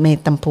 Yung may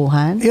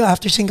tampuhan. Yung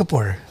after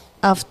Singapore?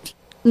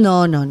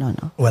 No.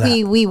 Wala.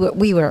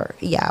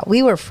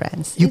 We were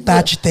friends. You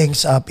patched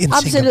things up in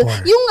Singapore?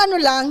 Yung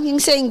yung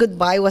saying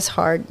goodbye was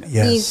hard.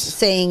 Yes. Me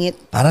saying it.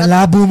 Parang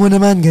labo mo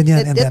naman,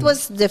 ganyan. It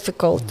was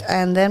difficult.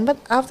 And then, but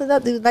after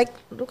that,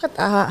 look at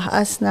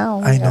us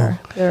now. I know.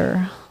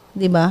 We're,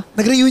 di ba?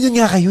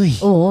 Nag-reunion nga kayo eh.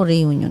 Oo,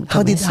 reunion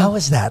kami. How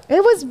was that?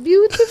 It was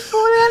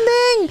beautiful,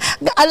 aling.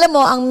 Alam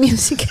mo, ang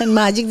Music and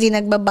Magic di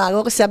nagbabago.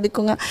 Kasi sabi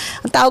ko nga,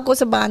 ang tawag ko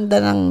sa banda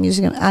ng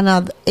Music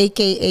and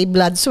aka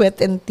Blood, Sweat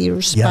and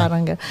Tears. Yeah.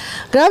 Parang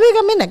grabe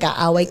kami,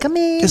 nag-aaway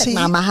kami, Kasi,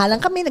 nagmamahalan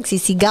kami,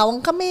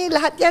 nagsisigawan kami,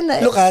 lahat yan.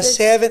 Look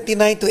 79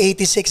 to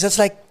 86, that's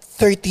like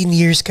 13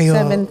 years kayo.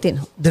 17.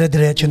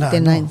 Dire-diretso na.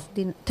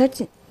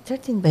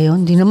 13 ba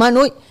yun? Di naman,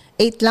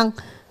 8 lang.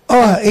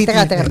 8.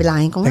 Teka,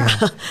 bilangin ko nga.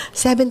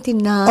 17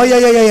 na. Oh,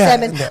 yeah.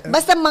 7.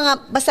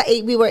 Basta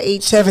 8, we were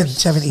 8 7,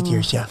 8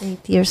 years, yeah.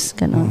 8 years,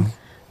 ganun.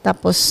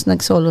 Tapos,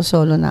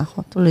 nag-solo-solo na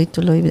ako.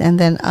 Tuloy-tuloy. And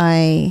then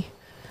I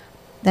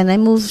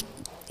moved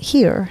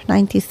here,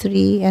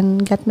 93,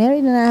 and got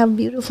married, and I have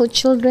beautiful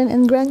children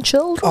and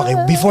grandchildren. Okay,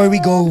 before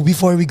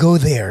we go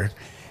there,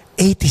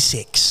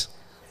 86,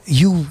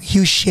 you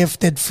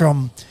shifted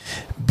from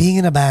being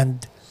in a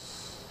band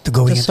to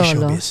going into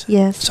solo. showbiz.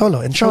 Yes. Solo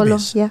and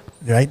showbiz. Yeah.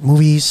 Right?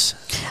 Movies.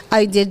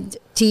 I did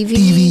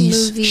TVs,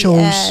 movie,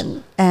 shows.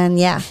 And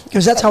yeah.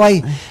 Because that's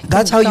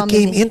how you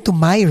came into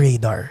my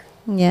radar.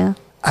 Yeah.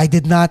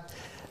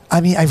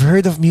 I've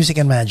heard of Music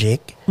and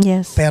Magic.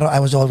 Yes. Pero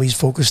I was always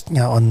focused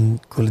nga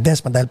on Cool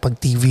Desma dahil pag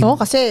TV.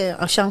 Kasi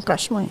siyang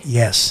crush mo eh.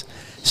 Yes.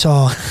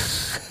 So,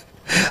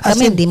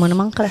 Kami, hindi mo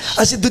naman crush.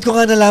 As in, doon ko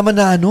nga nalaman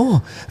na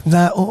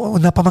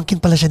na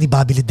pamangkin pala siya ni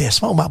Bobby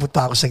Ledesma. Umabot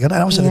pa ako sa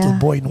gano'n. I was a little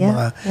boy nung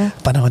mga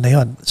panahon na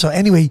yon. So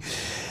anyway.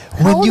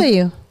 How old are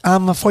you?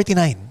 I'm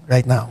 49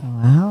 right now.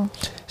 Wow.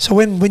 So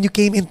when you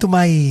came into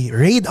my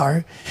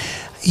radar,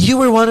 you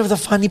were one of the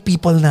funny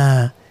people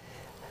na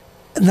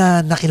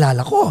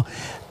nakilala ko.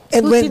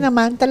 And Buti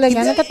naman,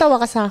 talaga.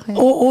 Nakatawa ka sa akin.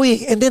 Oo,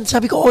 and then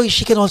sabi ko,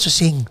 she can also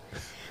sing.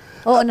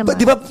 Oo naman.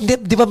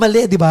 Di ba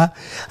mali, di ba?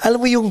 Alam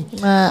mo yung...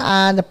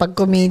 na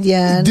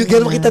pag-comedian.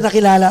 Ganun kita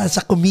nakilala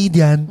sa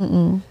comedian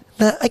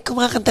na ay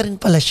kumakanta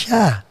rin pala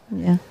siya.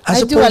 Yeah.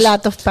 I do a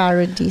lot of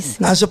parodies.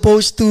 Yeah. As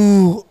opposed to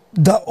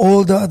the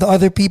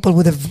other people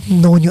would have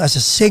known you as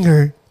a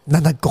singer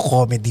na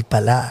nagko-comedy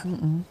pala.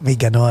 May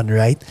ganon,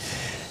 right?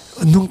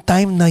 Nung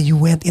time na you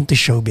went into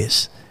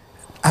showbiz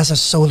as a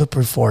solo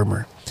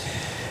performer,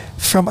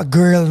 from a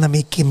girl na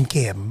may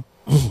kim-kim,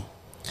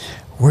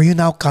 were you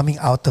now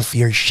coming out of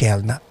your shell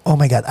na, oh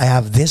my God, I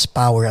have this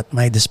power at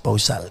my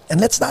disposal?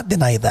 And let's not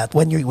deny that.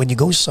 When you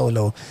go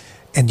solo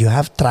and you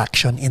have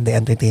traction in the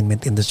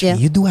entertainment industry,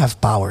 you do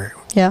have power.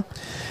 Yeah.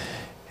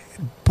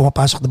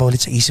 Pumapasok na ba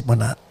ulit sa isip mo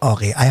na,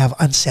 okay, I have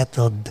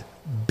unsettled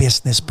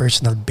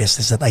personal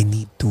business that I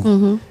need to.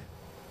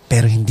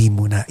 Pero hindi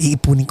muna.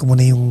 Iipunin ko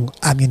muna yung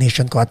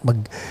ammunition ko at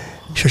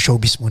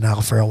mag-showbiz muna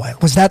ako for a while.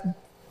 Was that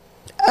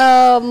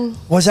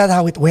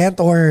how it went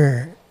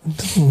or...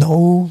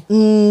 No.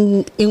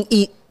 Yung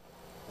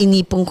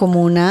inipon ko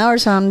muna or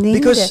something.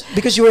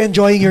 Because you were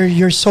enjoying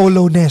your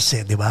solo-ness,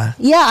 di ba?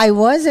 Yeah, I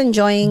was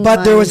enjoying.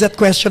 But there was that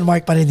question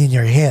mark pa rin in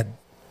your head.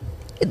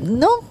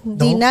 No,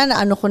 di na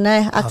ko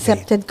na,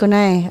 accepted ko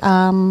na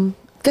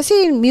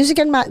kasi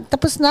music and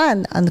tapos na.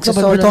 So,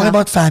 but we're talking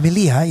about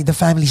family, ha? The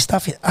family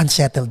stuff,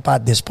 unsettled pa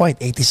at this point.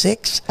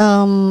 86?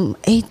 86?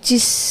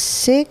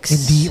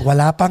 Hindi mo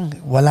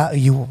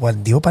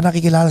pa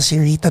nakikilala si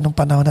Rita nung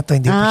panahon na to.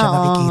 Hindi pa siya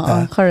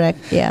nakikita.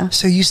 Correct, yeah.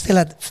 So you still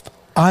had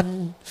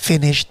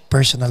unfinished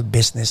personal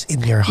business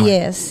in your heart.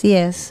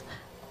 Yes.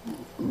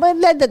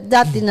 But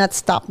that did not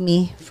stop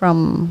me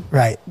from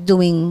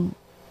doing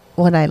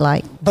what I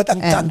like. But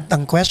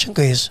ang question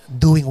ko is,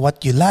 doing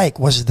what you like,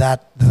 was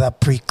that the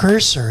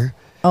precursor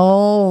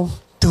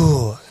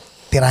to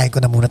tirahin ko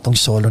na muna tong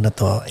solo na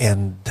to?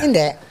 And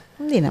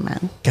Hindi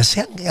naman.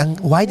 Kasi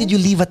why did you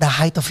leave at the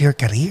height of your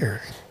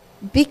career?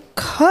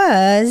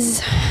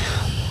 Because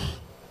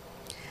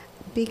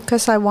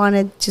I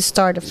wanted to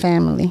start a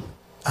family.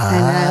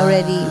 And I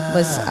already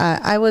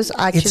was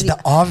actually... It's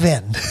the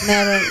oven.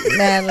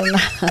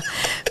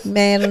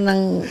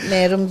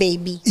 Meron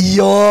baby.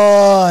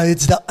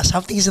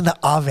 Something's in the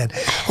oven.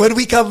 When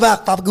we come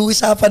back,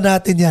 pag-uusapan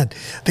natin yan.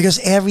 Because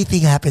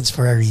everything happens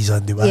for a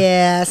reason, di ba?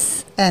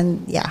 Yes.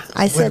 And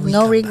I said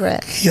no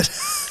regret.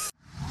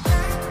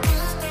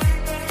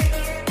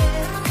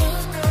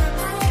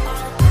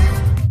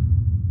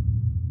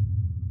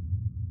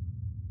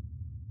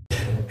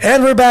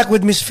 And we're back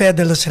with Miss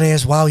Fed de los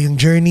Reyes. Wow, yung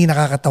journey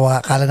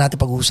nakakatawa. Akala natin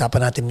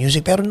pag-uusapan natin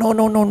music. Pero no.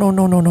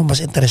 Mas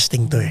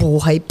interesting to eh.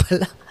 Buhay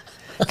pala.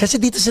 Kasi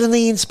dito sila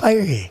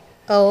nai-inspire eh.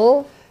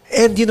 Oh.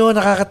 And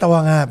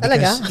nakakatawa nga.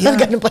 Because,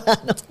 talaga? Ganun pala.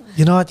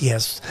 You know what?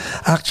 Yes.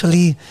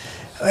 Actually,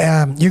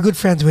 you're good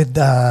friends with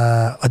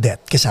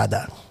Odette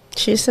Quesada.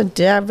 She's a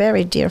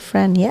very dear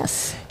friend,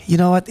 yes. You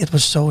know what? It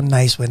was so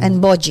nice when... And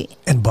Boji.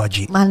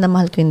 Mahal na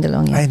mahal ko yung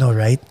dalawang yan. I know,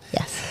 right?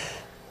 Yes.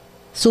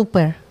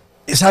 Super.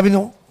 Sabi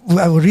nung...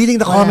 reading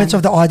the comments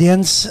of the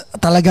audience,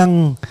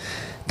 talagang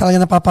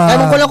napapa...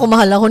 Alam ko lang kung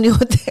mahal ako ni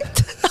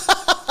Odette.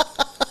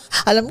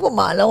 Alam ko,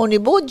 mahal ako ni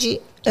Boji.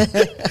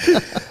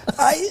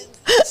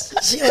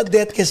 Si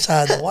Odette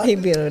Quesada. Ay,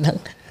 biro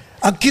lang.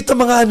 Ang cute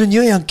ng mga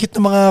ang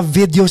cute ng mga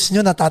videos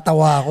nyo,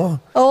 natatawa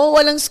ako. Oo,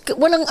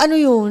 walang ano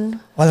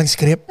yun. Walang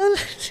script?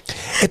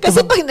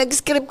 Kasi pag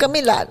nag-script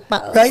kami lahat,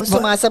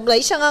 sumasablay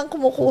siya nga ang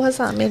kumukuha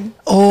sa amin.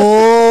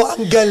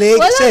 Ang galing.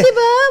 Wala,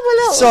 diba?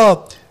 Wala.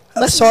 So,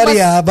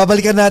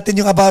 babalikan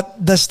natin yung about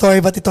the story,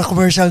 but ito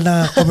commercial.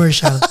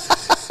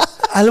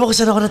 Alam mo kung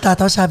saan ako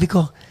natatawa? Sabi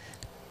ko,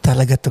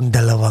 talaga tong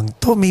dalawang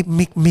to, may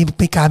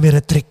camera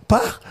trick pa.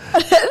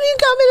 Ano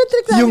yung camera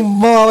trick namin? Yung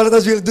mawawala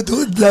tapos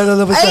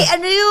lalabas siya. Ay,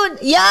 ano yun?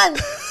 Yan.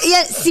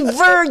 Si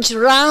Verge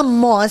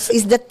Ramos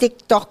is the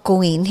TikTok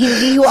queen.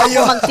 Hindi ho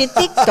ako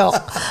magti-TikTok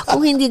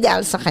kung hindi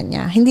dahil sa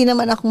kanya. Hindi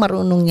naman ako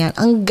marunong yan.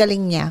 Ang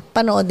galing niya.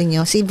 Panoodin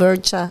niyo. Si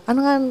Verge siya.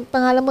 Ano nga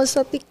pangalan mo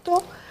sa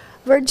TikTok?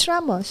 Verge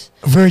Ramos.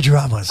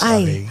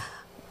 Ay,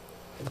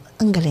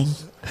 ang galing.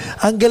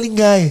 Ang galing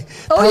nga eh.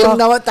 Yung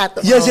nawatato.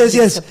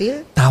 Yes.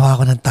 Tawa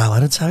ako ng tawa.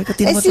 Sabi ko,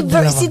 tinan mo itong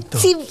dalawang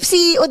to.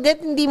 Si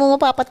Odette, hindi mo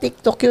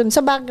mapapa-TikTok yun. Sa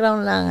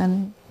background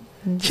lang.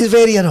 She's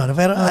very,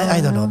 pero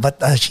I don't know.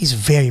 But she's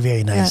very,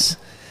 very nice.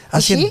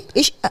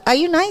 Are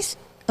you nice?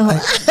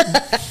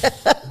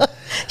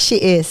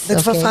 She is.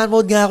 Nagfa-fan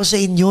mode nga ako sa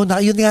inyo.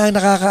 Yun nga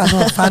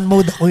fan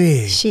mode ako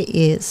eh. She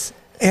is.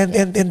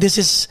 And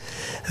this is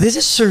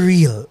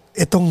surreal.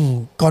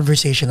 Itong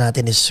conversation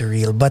natin is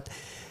surreal. But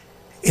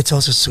it's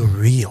also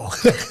surreal.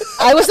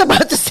 I was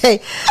about to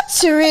say,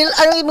 surreal,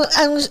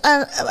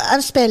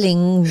 ang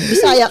spelling,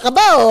 Bisaya ka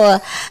ba?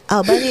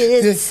 But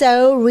it is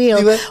so real.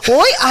 Diba?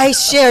 Hoy, I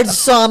shared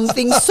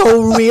something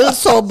so real.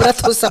 Sobra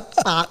to sa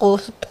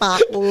Paco's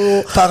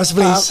Place.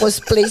 Paco's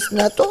Place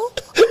na to.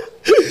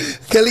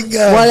 Galing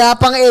nga. Wala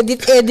pang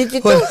edit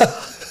ito.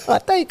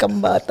 Patay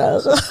kang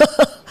bata ka.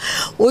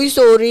 Uy,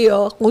 sorry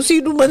kung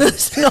sino man ang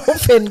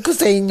na-offend ko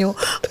sa inyo.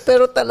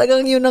 Pero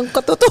talagang yun ang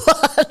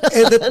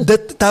katotohanan.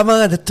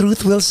 Tama nga, the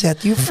truth will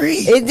set you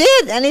free. It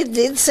did, and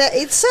it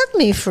set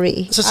me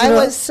free. So, I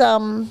was,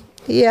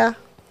 yeah.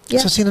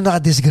 So, sino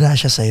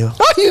nakadisgrasya sa'yo?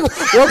 Ay,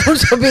 huwag mo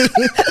sabihin.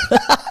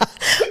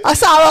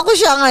 Asawa ko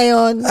siya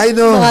ngayon. I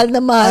know. Mahal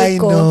na mahal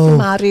ko. Si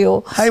Mario.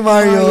 Hi,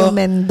 Mario. Mario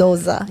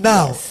Mendoza.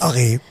 Now, yes.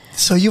 okay.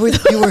 So, you were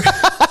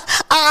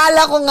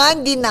Akala ko nga,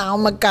 hindi na ako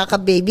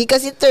magkaka-baby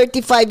kasi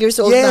 35 years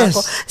old na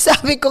ako.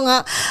 Sabi ko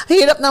nga,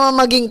 hirap naman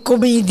maging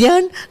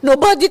comedian.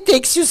 Nobody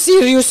takes you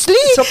seriously.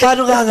 So,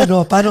 paano nga?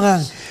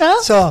 Huh?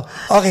 So,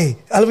 okay.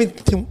 Alam mo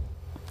yung...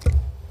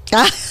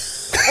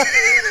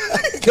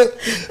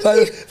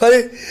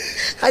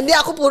 Hindi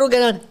ako puro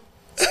ganun.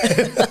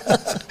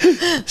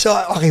 So,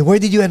 okay. Where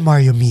did you and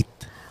Mario meet?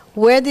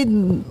 Where did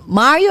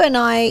Mario and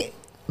I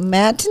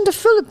met in the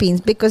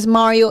Philippines because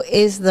Mario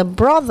is the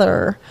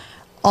brother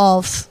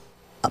of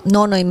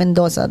Nonoy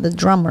Mendoza, the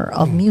drummer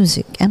of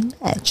Music and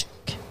Magic.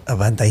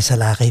 Abantay sa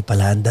lakay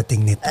pala ang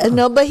dating nito.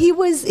 No, but I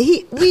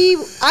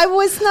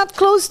was not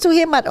close to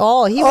him at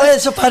all.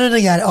 So paano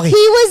nangyari? Okay.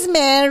 He was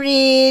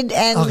married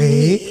and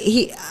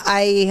okay.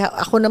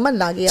 Ako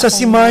naman lagi so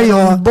si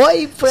Mario,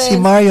 boyfriend.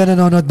 Si Mario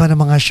nanonood ba ng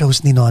mga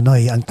shows ni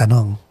Nonoy? Ang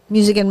tanong.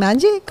 Music and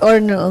Magic?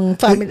 Or no,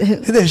 family?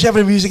 Hindi,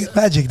 syempre Music and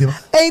Magic, di ba?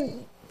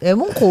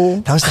 Ewan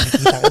ko. Tapos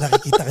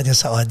nakikita ka niya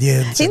sa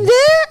audience. Hindi.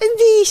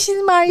 Si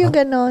Mario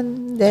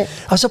ganon. Hindi.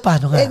 So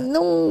paano nga?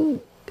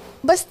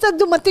 Basta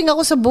dumating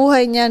ako sa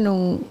buhay niya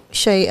nung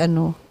siya'y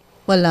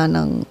wala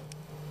nang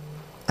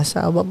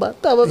asawa ba?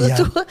 Tama ba?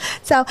 Yeah.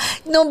 So,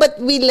 no, but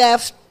we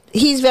left.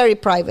 He's very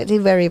private. He's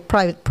a very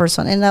private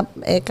person. And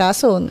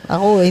kaso,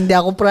 hindi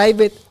ako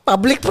private.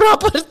 Public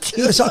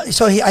property.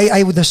 So I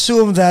would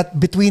assume that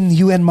between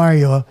you and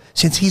Mario,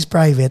 since he's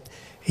private,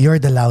 you're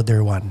the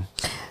louder one.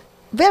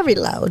 Very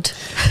loud.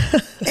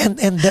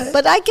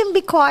 But I can be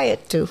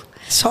quiet too.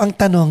 So ang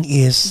tanong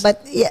is...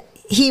 But yeah,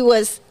 he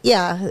was,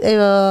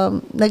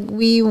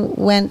 we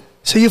went...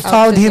 So you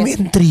found him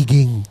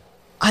intriguing?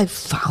 I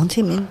found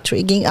him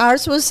intriguing.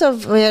 Ours was a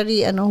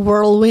very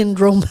whirlwind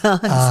romance.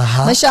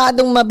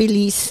 Masyadong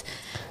mabilis.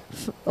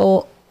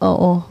 Oo.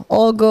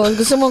 August.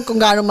 Gusto mo kung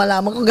gaano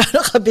malaman, kung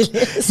gaano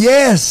kabilis?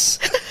 Yes!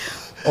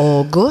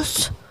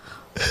 August.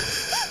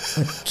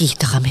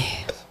 Kita kami.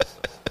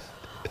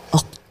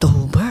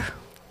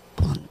 October.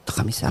 Punta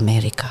kami sa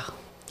Amerika.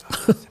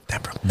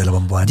 September, 2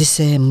 buwan.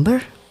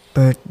 December.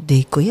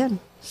 Birthday ko yan.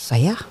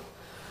 Saya.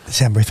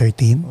 December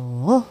 13?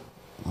 Oo.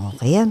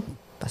 Okay yan.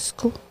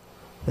 Pasko.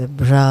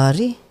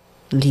 February.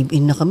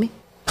 Live-in na kami.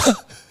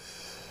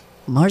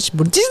 March.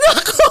 Buntis na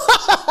ako.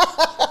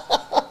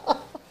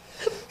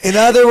 In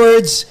other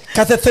words,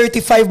 kata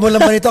 35 mo lang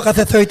ba nito,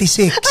 kata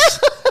 36?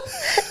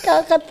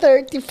 Kaka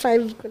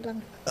 35 ko lang.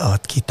 Oh,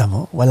 kita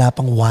mo, wala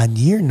pang 1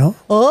 year, no?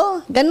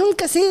 Oh, ganun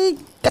kasi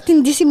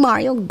katindi si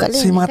Mario. Galing.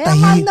 So, yung mga kaya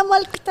mahal na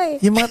mahal kita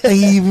eh. Yung mga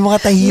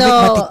tahimik,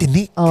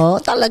 matitinik. Oh,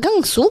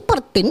 talagang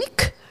super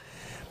tinik.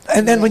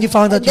 And then when you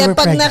found out you were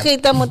pag pregnant.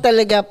 nakita mo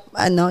talaga,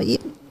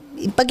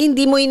 pag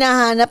hindi mo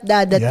hinahanap,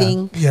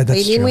 dadating. Yeah, that's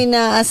hindi true. mo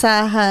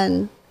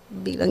inaasahan,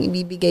 biglang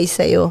ibibigay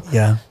sa'yo.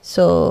 Yeah.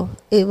 So,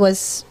 it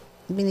was,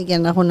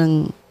 binigyan ako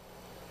ng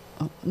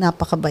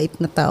napakabait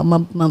na tao.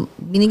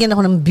 Binigyan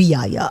ako ng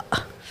biyaya.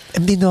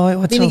 Hindi no,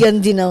 what's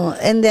Binigyan din ako.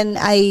 And then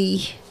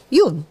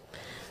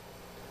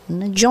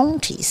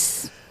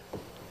na-jaunties.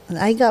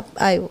 I got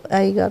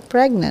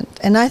pregnant.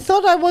 And I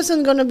thought I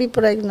wasn't gonna be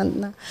pregnant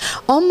na.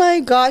 Oh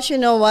my gosh, you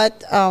know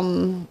what,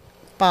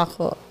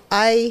 Paco,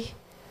 I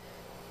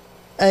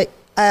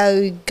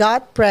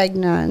got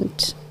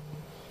pregnant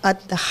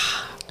at the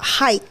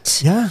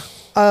height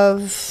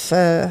of,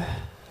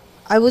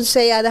 I would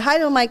say at the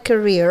height of my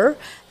career,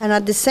 and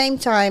at the same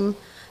time,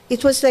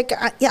 it was like,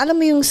 alam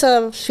mo yung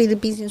sa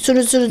Philippines,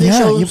 sunod-sunod yung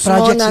shows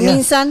projects, mo na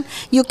minsan,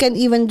 you can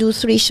even do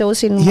 3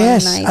 shows in one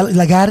night.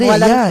 Lagari,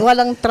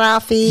 Walang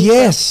traffic.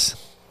 Yes.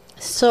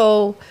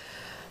 So,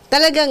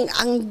 talagang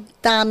ang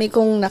dami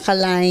kong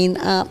naka-line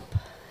up,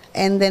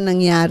 and then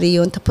nangyari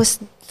yun. Tapos,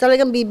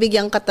 talagang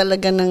bibigyan ka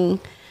talaga ng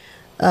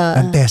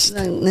test.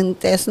 Ng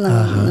test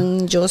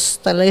ng Diyos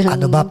talaga.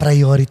 Ano ba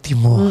priority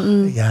mo?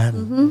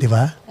 Yan, di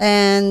ba?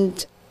 And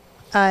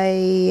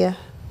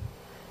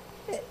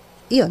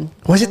yun.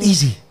 Was it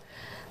easy?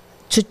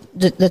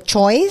 The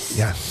choice?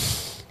 Yeah.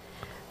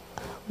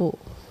 Oh,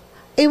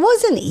 it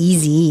wasn't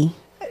easy,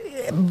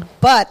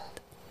 but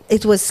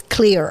it was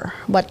clear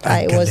what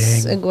I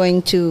was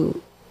going to.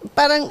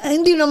 Parang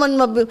hindi naman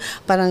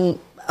parang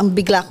ang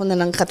bigla ko na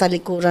lang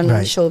katalikuran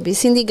ng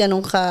showbiz. Hindi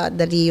ganun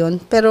kadali yun.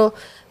 Pero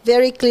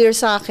very clear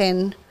sa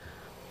akin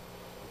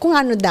kung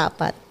ano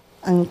dapat,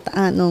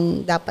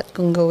 anong dapat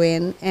kong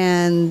gawin.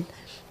 And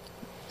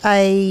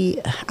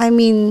I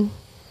mean,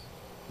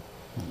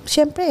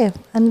 syempre,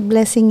 ang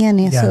blessing yan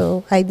eh. Yeah.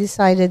 So, I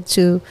decided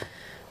to,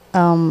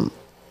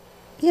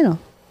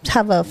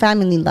 have a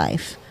family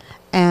life.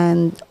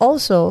 And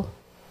also,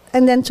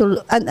 and then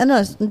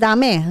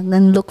dami.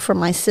 Then look for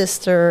my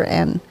sister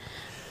and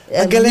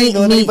ang galing,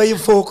 no? Iba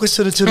yung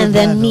focus, sunod-sunod and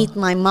then no? meet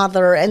my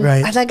mother. And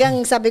right.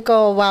 talagang sabi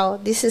ko, wow,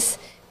 this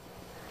is,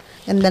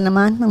 ganda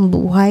naman ng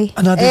buhay.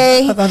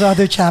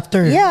 Another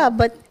chapter. Yeah,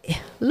 but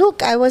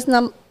look, I was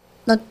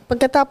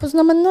pagkatapos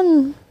naman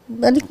nun,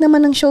 balik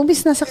naman ng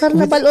showbiz, nasa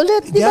carnival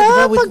ulit.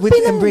 Yeah,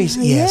 with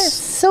embrace, yes.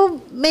 So,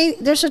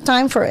 there's a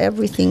time for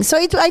everything. So,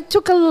 I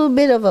took a little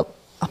bit of a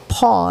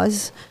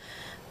pause,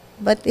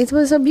 but it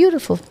was a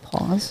beautiful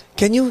pause.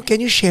 Can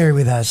you share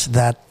with us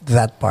that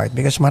part?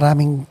 Because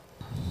maraming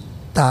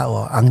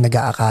tao ang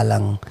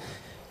nag-aakalang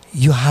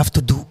you have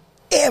to do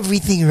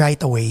everything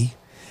right away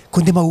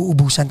kundi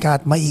mauubusan ka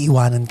at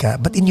maiiwanan ka.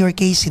 But in your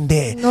case,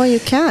 hindi. No, you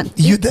can't.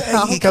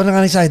 Ikaw na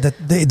nga nagsabi that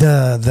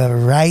the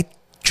right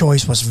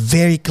choice was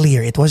very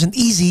clear. It wasn't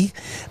easy,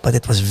 but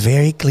it was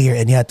very clear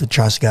and you had to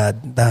trust God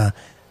na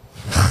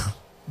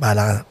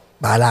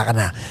bahala ka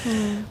na.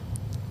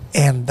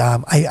 And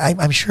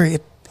I'm sure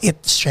it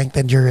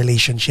strengthened your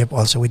relationship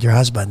also with your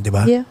husband, di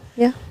ba? Yeah.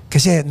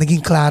 Kasi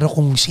naging klaro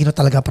kung sino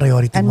talaga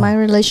priority and mo. And my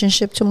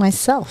relationship to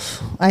myself,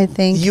 I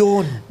think.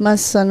 Yun.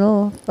 Mas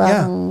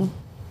parang,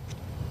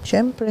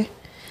 syempre.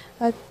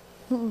 At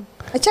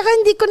saka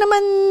hindi ko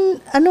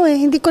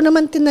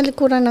naman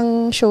tinalikuran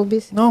ng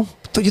showbiz. No,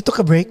 you took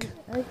a break?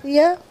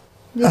 Yeah.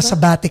 Diba? A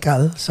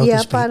sabbatical, so to speak.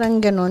 Yeah, parang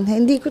ganun.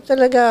 Hindi ko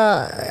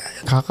talaga,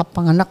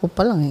 kakapanganak ko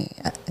pa lang eh.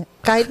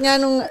 Kahit nga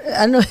nung,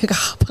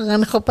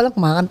 kakapanganak ko pa lang,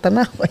 kumakanta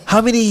na ako eh. How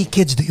many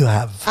kids do you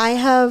have? I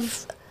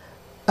have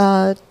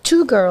 2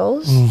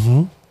 girls.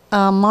 Mm-hmm.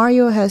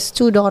 Mario has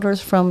 2 daughters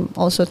from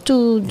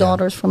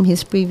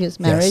his previous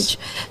marriage.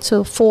 Yes.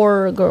 So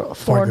 4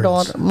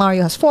 daughters.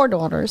 Mario has 4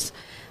 daughters.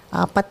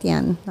 4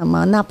 yan.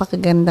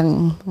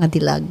 Napakagandang mga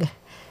dilag.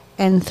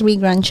 And 3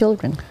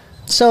 grandchildren.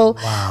 So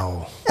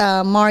wow.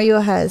 Mario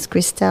has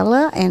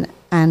Cristela and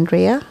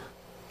Andrea.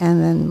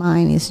 And then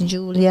mine is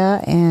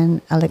Julia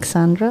and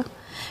Alexandra.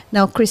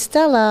 Now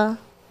Cristela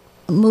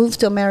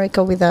moved to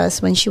America with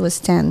us when she was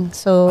 10.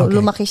 So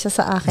lumaki siya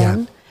sa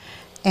akin. Yeah.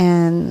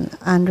 And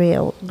Andrea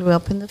grew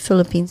up in the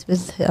Philippines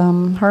with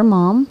her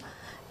mom.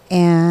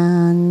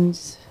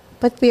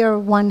 But we are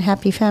one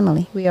happy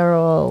family. We are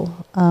all...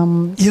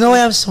 you know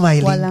why I'm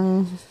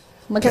smiling?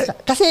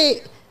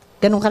 Kasi,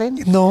 ganun ka rin?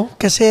 No,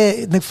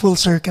 kasi nag-full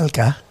circle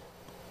ka.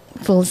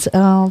 Full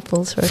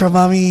circle. From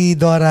Mami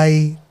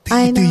Doray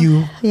to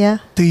you.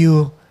 Yeah. To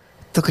you.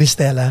 To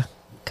Cristela.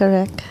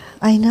 Correct.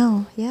 I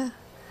know. Yeah.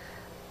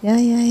 Yeah.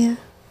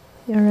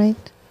 You're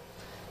right.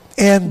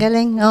 And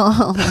galing,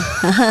 oo.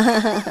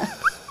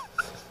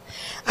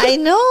 I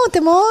know,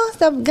 timo,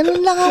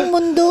 ganun lang ang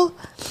mundo.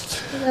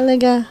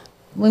 Talaga,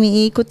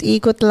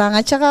 umiikot-ikot lang.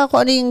 At saka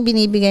kung ano yung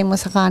binibigay mo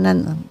sa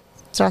kanan,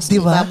 trust me,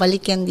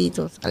 babalik yan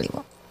dito sa kaliwa.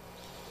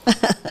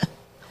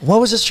 What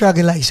was the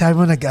struggle like? Sabi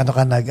mo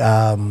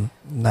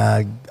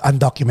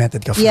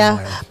undocumented ka for a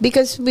while.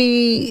 Because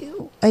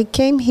I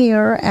came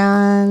here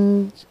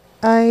and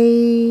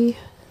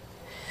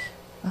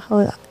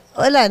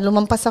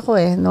lumampas ako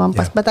eh.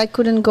 But I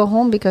couldn't go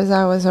home because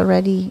I was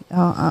already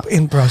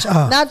in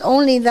process. Not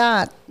only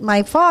that,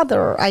 my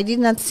father, I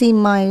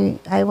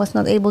was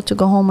not able to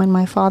go home when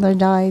my father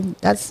died.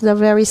 That's the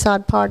very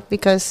sad part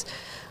because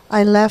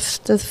I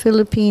left the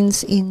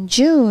Philippines in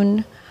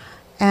June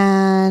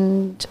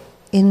and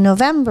in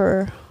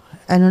November,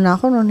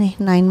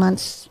 9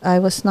 months. I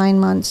was 9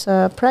 months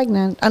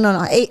pregnant.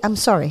 8, I'm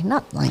sorry,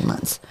 not 9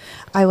 months.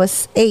 I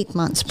was 8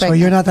 months pregnant. So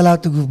you're not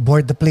allowed to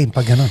board the plane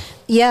pag ganun?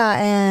 Yeah,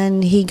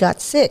 and he got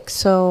sick.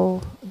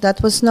 So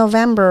that was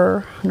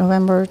November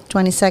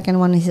 22nd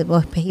when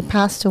he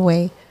passed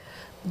away.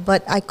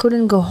 But I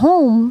couldn't go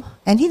home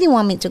and he didn't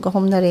want me to go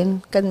home na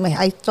rin.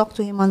 I talked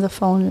to him on the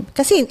phone.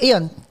 Kasi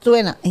yun,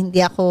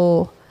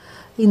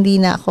 hindi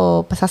na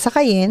ako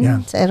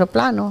pasasakayin sa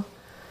aeroplano.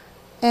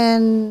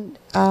 And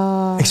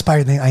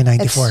expired na yung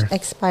I-94.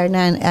 Expired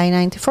na yung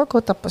I-94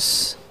 ko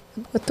tapos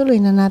tuloy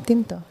na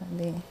natin to.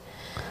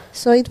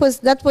 So I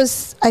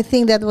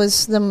think that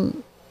was the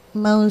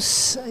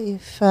most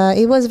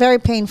it was very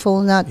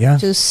painful not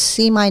to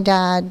see my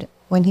dad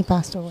when he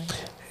passed away.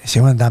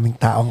 Kasi ang daming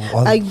taong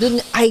I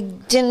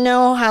didn't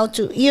know how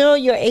to, you're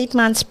 8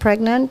 months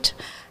pregnant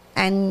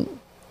and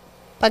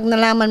pag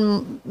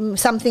nalaman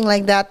something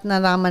like that,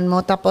 nalaman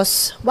mo,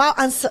 tapos, wow,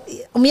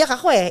 umiyak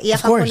ako eh. Iyak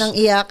ako ng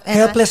iyak.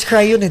 Helpless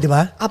cry yun eh, di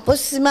ba? Tapos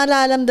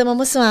malalamdaman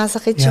mo,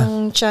 sumasakit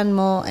yung tiyan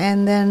mo,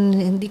 and then,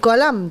 hindi ko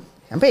alam.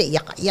 Siyempre,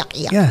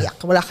 iyak.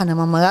 Wala ka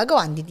namang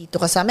magagawa. Hindi dito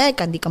ka sa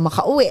Amerika, hindi ka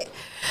makauwi.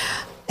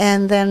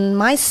 And then,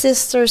 my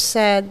sister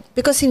said,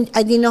 because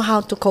I didn't know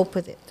how to cope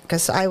with it,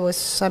 because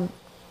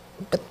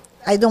but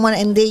I don't want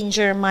to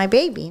endanger my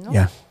baby, no?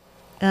 Yeah.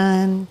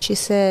 And she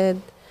said,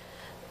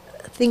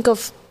 think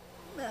of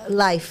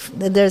life.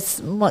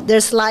 There's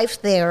life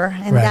there,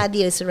 and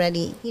Daddy is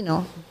already,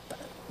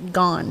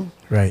 gone.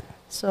 Right.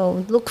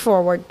 So look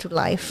forward to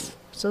life.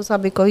 So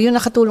sabi ko, yung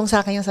nakatulong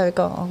sa akin yung sabi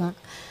ko, oo nga,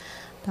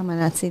 tama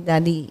na si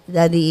daddy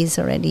is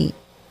already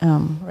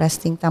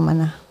resting, tama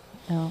na.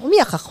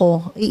 Umiyak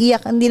ako.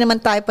 Iiyak, hindi naman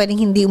tayo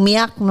pwedeng hindi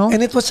umiyak, no? And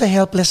it was a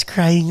helpless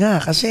cry nga.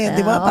 Kasi,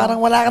 di ba,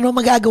 parang wala ka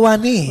naman magagawa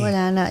ni.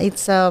 Wala na.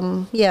 It's,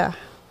 yeah.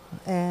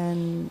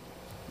 And,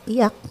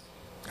 iyak.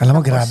 Alam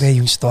mo, grabe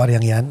yung storyang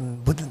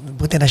yan.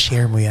 Buti na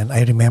share mo yan.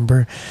 I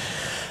remember,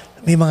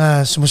 may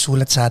mga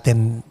sumusulat sa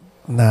atin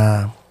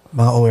na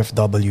mga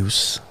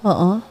OFWs.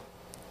 Oo.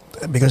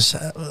 Because,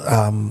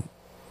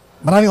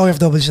 maraming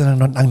OFWs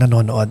ang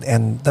nanonood.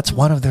 And that's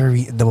one of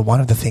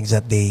the things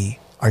that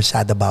they are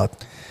sad about.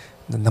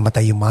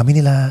 Namatay yung mommy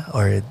nila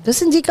or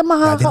tapos hindi ka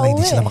makakauwi.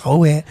 Hindi sila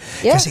makauwi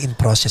kasi in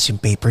process yung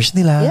papers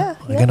nila.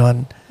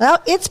 Ganon. Well,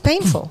 it's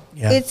painful.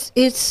 Yeah.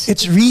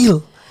 It's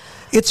real.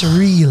 It's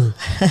real.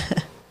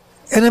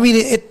 And I mean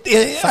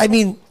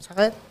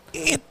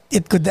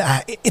it could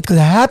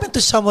happen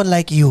to someone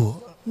like you.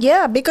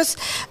 Yeah,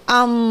 because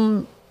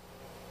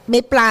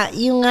may plan,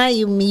 yung nga,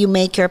 you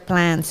make your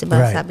plans. Diba?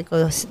 Right. Sabi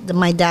ko,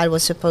 my dad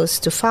was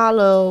supposed to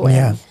follow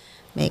and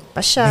make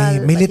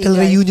pasyal. May little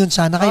reunion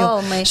sana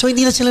kayo. So,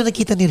 hindi na sila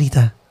nakita ni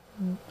Rita?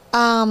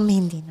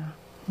 Hindi na.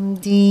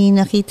 Hindi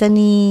nakita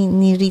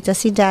ni Rita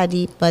si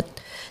daddy, but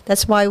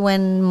that's why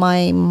when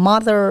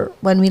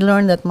we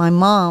learned that my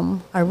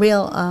mom, our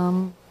real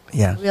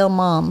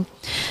mom,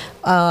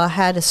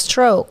 had a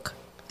stroke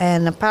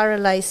and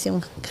paralyzed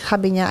yung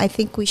sabi niya, I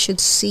think we should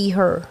see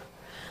her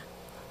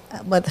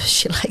whether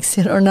she likes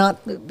it or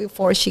not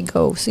before she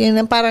goes. Yun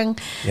parang,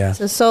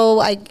 so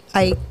I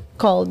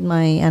called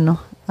my,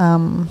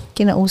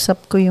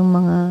 kinausap ko yung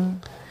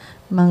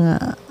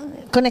mga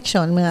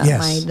connection,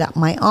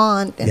 my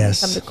aunt, and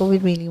sabi ko, we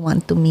really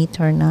want to meet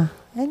her na.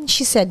 And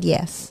she said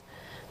yes.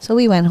 So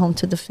we went home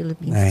to the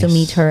Philippines to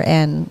meet her,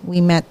 and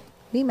we met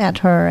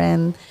her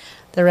and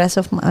the rest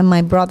of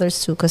my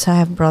brothers too, because I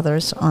have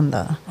brothers on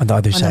the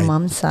other side, on the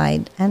mom's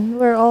side, and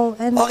we're all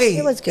it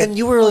was good. And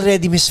you were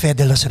already Miss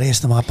Fedelos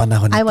Reyes ng mga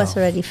panahon nito. I was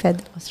already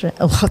Fedelos Reyes.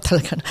 Oh,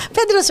 talaga.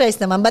 Fedelos Reyes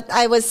naman, but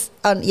I was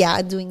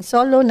doing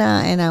solo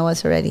na, and I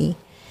was already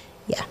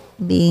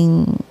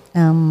being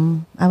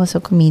I was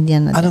a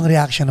comedian. Anong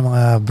reaction ng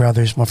mga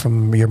brothers mo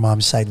from your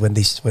mom's side when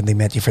they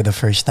met you for the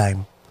first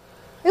time?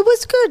 It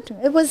was good.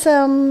 It was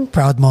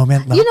proud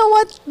moment, no? You know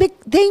what?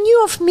 They knew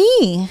of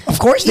me.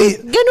 Of course they.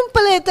 Ganun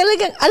pala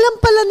talagang alam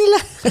pala nila.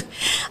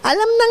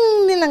 Alam nang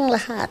nilang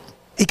lahat.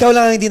 Ikaw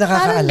lang ang hindi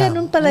nakakaalam. Parang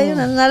ganun pala yun.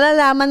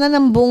 Nalalaman na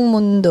ng buong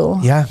mundo.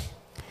 Yeah.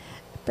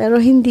 Pero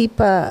hindi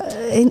pa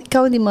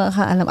ikaw hindi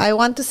makakaalam. I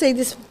want to say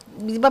this,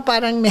 di ba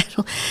parang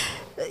meron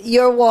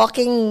you're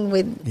walking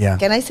with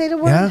can I say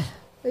the word? Yeah.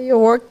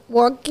 You're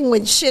walking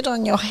with shit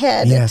on your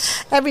head.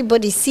 Yes.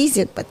 Everybody sees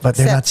it, but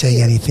they're not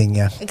saying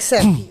anything,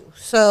 except you.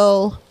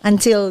 So,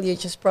 until you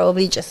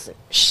probably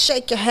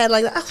shake your head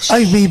like that. Oh,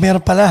 shit. Ay,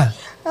 meron pala.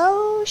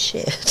 Oh,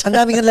 shit. Ang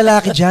daming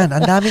lalaki dyan.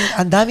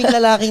 Ang daming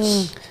lalaking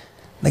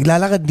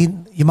naglalakad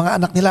din. Yung mga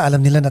anak nila, alam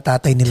nila na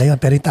tatay nila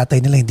yon, pero yung tatay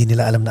nila, hindi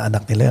nila alam na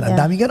anak nila yon. Ang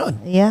daming ganon.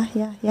 Yeah.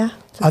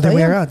 Other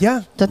way around,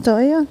 Totoo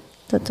yun.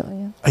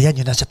 Ayan,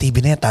 yun nasa TV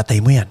na yan,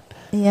 tatay mo yan.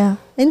 Yeah.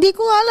 Hindi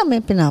ko nga alam,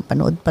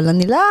 pinapanood pala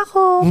nila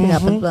ako.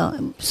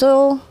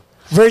 So,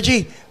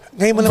 Virgie,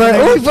 ngayon mo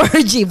lang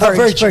Virgie.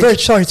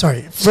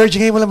 Sorry. Virgie,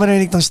 ngayon mo lang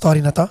marinig tong story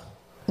na to?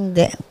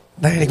 Hindi.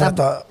 Narinig na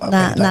to?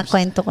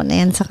 Nakwento ko na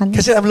yan sa kanya.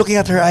 Kasi I'm looking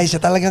at her eyes.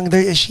 Talagang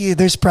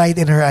there's pride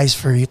in her eyes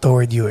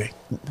toward you eh.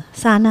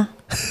 Sana.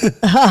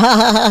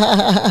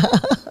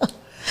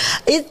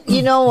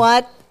 You know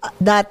what?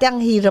 Dati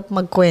ang hirap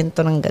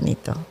magkwento ng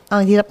ganito.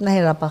 Ang hirap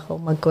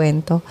ako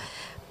magkwento.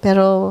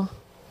 Pero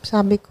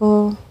sabi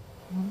ko,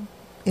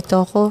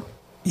 ito ako.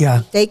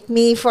 Yeah. Take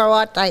me for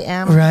what I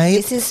am. Right.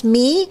 This is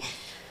me.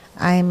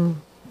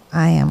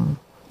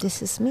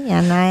 This is me,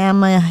 and I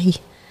am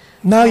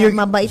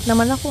mabait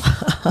naman ako.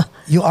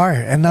 You are,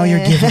 and now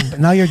you're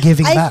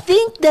giving back. I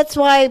think that's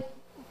why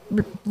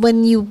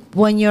when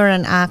you're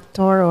an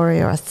actor or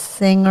you're a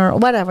singer or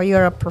whatever,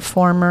 you're a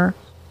performer,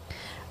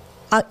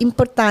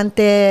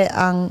 importante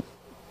ang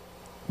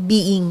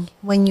being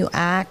when you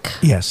act.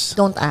 Yes.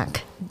 Don't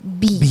act.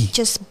 Be.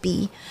 Just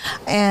be.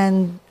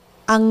 And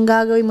ang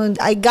gagawin mo,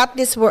 I got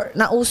this word,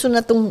 nauso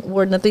na tong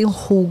word na to, yung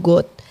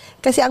hugot.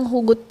 Kasi ang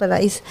hugot pala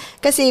is,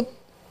 kasi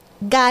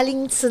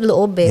galing sa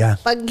loob eh.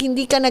 Yeah. Pag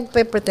hindi ka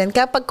nagpe-pretend,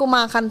 kapag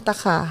kumakanta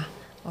ka,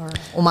 or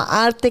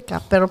umaarte ka,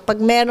 pero pag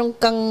meron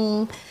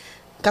kang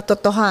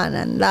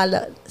katotohanan,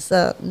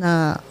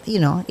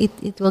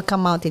 it will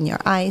come out in your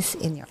eyes,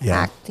 in your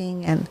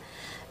acting, and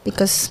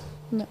because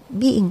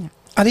being.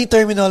 Ano yung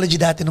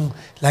terminology dati nung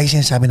lagi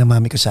sinasabi ng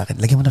mami ko sa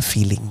akin? Lagyan mo ng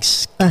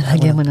feelings.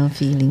 Lagyan mo ng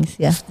feelings,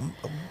 yeah.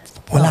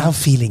 Wala kang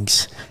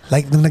feelings.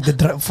 Like nung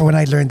when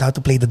I learned how to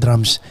play the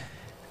drums,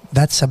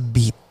 that's a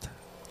beat.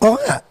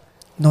 Oo nga.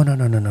 No.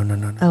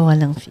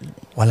 Walang feelings.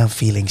 Walang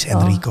feelings,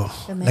 Enrico.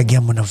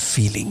 Lagyan mo ng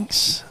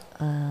feelings.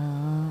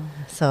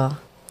 So.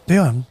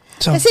 Yun.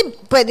 So, kasi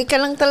pwede ka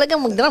lang talaga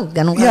mag-drum.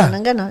 Ganon ka lang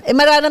ng ganon.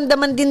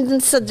 Mararamdaman din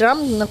sa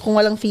drum na kung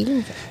walang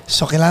feelings.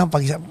 So, kailangan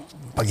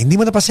pag hindi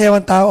mo napasayaw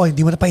ang tao,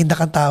 hindi mo napaindak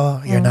ang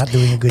tao, you're not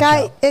doing a good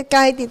job.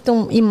 Kahit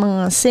itong yung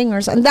mga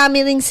singers, ang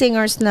dami ring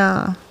singers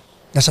na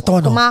nasa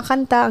tono.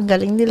 Kumakanta, ang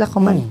galing nila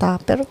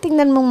kumanta. Pero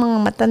tingnan mo mga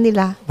mata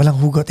nila. Walang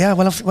hugot. Yeah,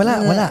 wala.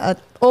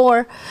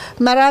 Or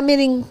marami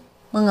ring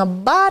mga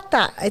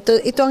bata.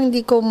 Ito ang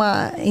hindi ko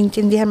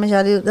maintindihan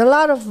masyado. A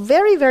lot of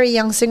very, very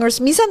young singers.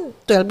 Minsan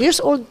 12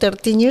 years old,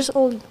 13 years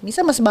old.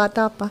 Minsan mas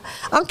bata pa.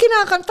 Ang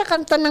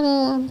kinakanta-kanta ng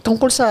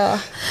tungkol sa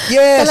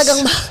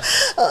talagang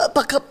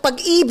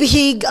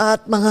pag-ibig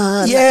at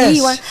mga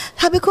naiwan.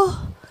 Sabi ko,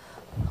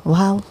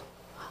 wow.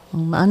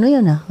 Ano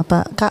yun na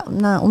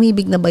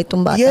umibig na ba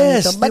itong bata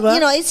nito? But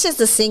diba? It's just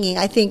the singing,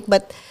 I think.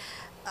 But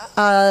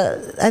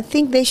I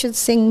think people should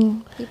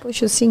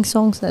sing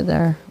songs that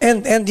are...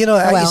 And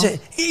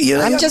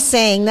I'm just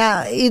saying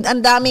na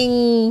ang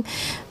daming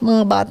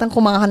mga batang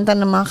kumakanta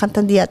na mga kanta,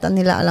 di yata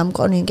nila alam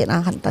ko ano yung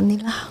kinakanta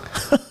nila.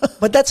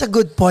 But that's a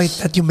good point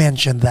that you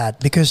mentioned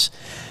that, because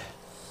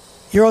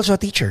you're also a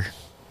teacher.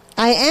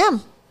 I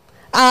am.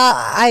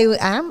 I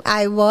am.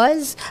 I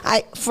was.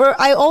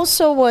 I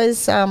also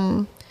was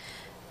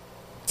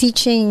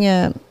teaching.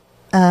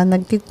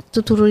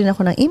 Nagtuturo rin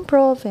ako ng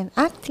improv and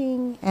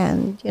acting,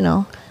 and when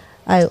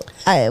I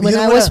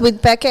was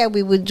with Paco,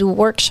 we would do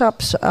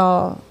workshops.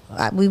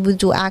 We would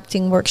do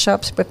acting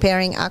workshops,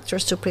 preparing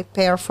actors to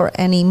prepare for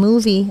any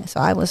movie. So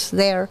I was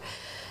there,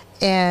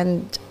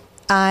 and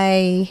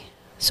I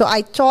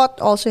taught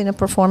also in a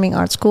performing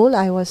arts school.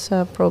 I was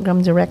a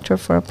program director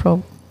for a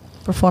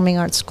performing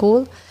arts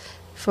school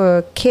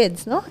for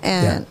kids,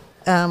 and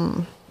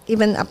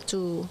even up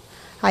to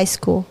high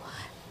school.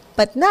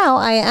 But now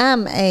I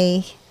am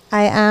a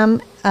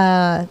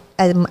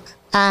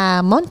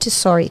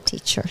Montessori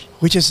teacher,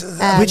 which is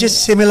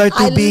similar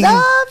to being. I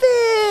love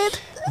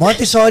it.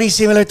 Montessori is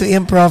similar to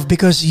improv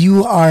because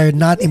you are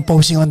not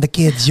imposing on the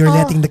kids. You're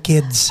letting the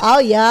kids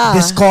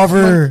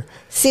discover.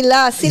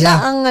 Sila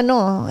ang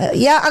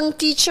ang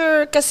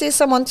teacher kasi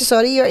sa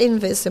Montessori, you're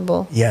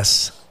invisible.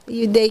 Yes.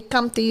 They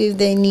come to you,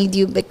 they need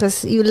you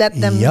because you let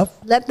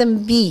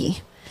them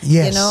be.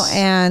 Yes.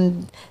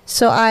 And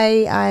so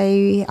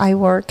I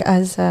work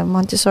as a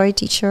Montessori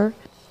teacher,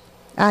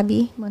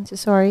 Abby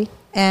Montessori,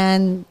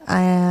 and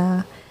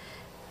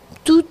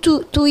 2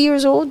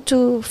 years old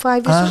to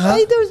 5 years old.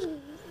 Ay, there's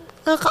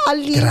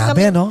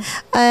grabe, no?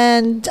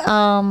 And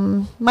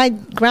my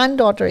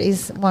granddaughter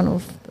is one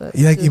of the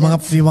yung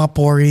mga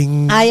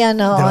pouring.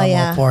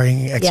 Mga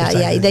pouring exercises.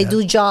 Yeah, they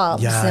do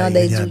jobs.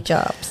 They do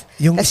jobs.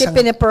 Kasi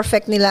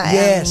pine-perfect nila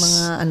ang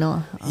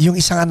mga Yung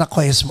isang anak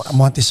ko is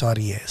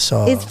Montessori.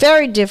 So it's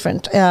very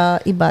different.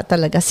 Iba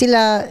talaga.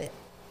 Sila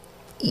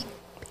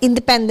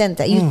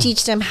independent. You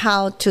teach them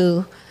how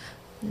to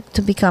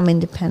become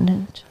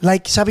independent.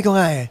 Like sabi ko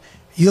nga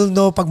you'll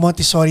know pag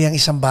Montessori ang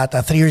isang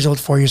bata, 3 years old,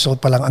 4 years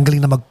old pa lang, ang galing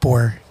na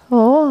mag-pour.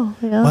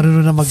 Yeah.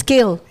 Marunong na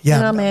skill.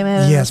 Yeah.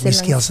 May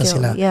skills na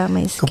sila. Yeah,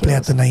 may skills.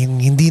 Kompleto na yung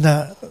hindi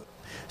na.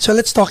 So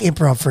let's talk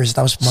improv first.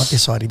 That was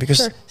Montessori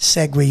because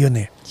segue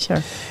yun Sure.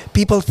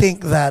 People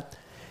think that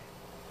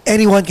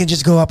anyone can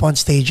just go up on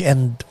stage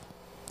and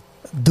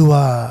do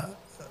a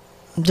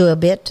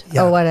bit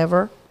or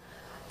whatever.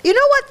 You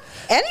know what?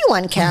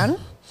 Anyone can,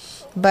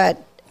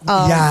 but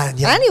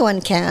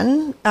anyone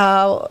can.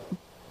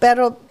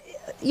 Pero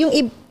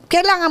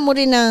kailangan mo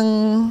rin ng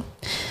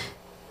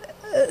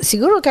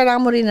siguro kailangan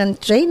mo rin ng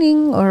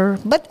training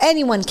but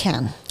anyone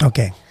can.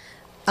 Okay.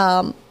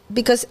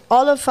 Because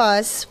all of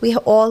us, we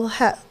all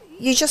have,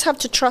 you just have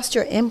to trust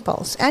your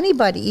impulse.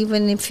 Anybody,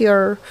 even if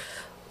you're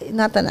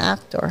not an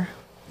actor.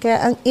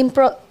 Kaya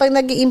pag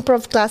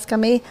nag-improv class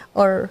kami,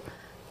 or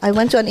I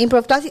went to an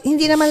improv class,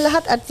 hindi naman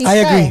lahat artista.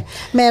 I agree.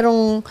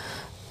 Merong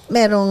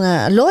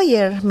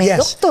lawyer, may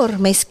doctor,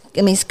 may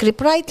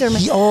scriptwriter.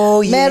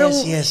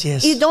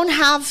 Yes. You don't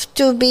have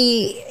to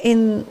be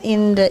in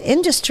the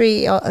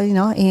industry,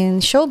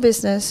 in show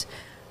business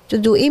to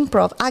do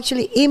improv.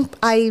 Actually,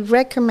 I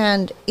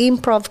recommend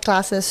improv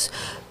classes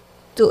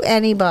to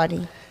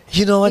anybody.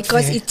 You know what?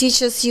 Because it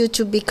teaches you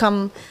to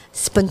become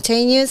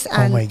spontaneous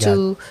and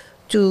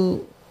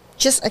to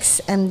just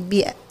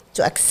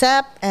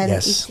accept, and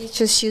it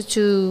teaches you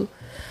to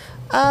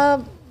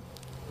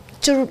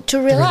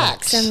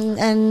relax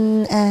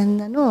and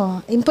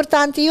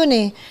importante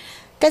yun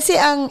kasi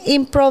ang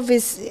improv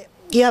is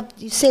you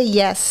say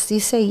yes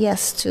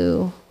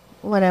to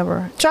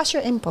whatever, trust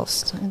your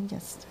impulse and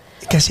just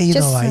kasi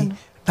know why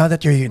now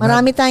that you're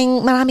marami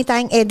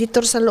tayong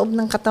editor sa loob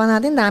ng katawan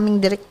natin, daming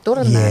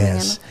director,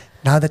 daming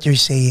now that you're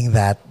saying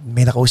that,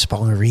 may nakausap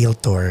akong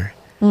realtor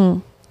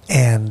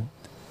and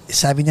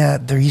sabi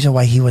niya the reason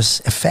why he was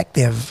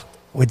effective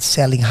with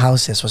selling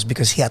houses was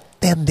because he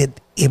attended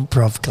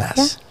improv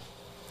class.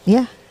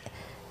 Yeah.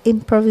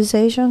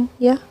 Improvisation.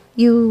 Yeah.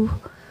 You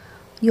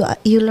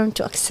learn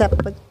to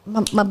accept.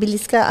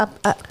 Mabilis ka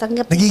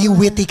tanggap. Nagiging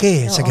witty ka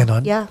sa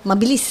ganon. Yeah,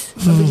 mabilis.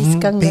 Mabilis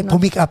kang ganon.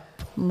 Pumick up.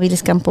 Mabilis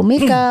kang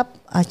pumick up.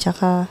 At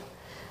saka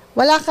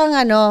wala kang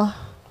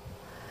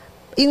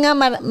yun nga,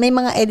 may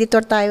mga editor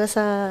tayo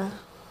sa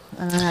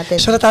natin.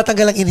 So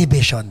natatanggal ang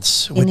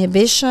inhibitions.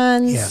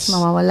 Inhibitions,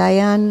 mawawala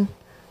yan.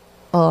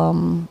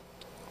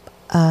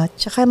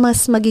 Tsaka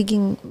mas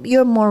magiging,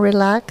 you're more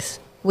relaxed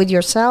with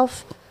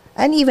yourself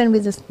and even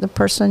with the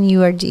person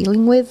you are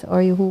dealing with or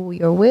who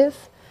you're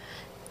with.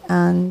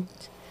 And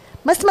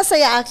mas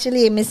masaya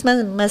actually, mas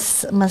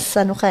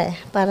ano ka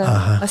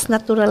parang mas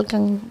natural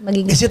kang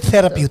magiging. Is it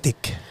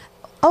therapeutic?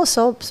 Oh,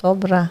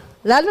 sobra.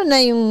 Lalo na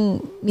yung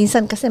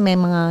minsan kasi may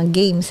mga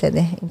games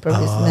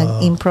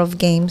improv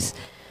games.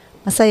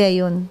 Masaya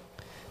yun.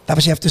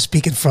 Tapos you have to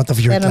speak in front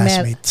of your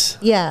classmates.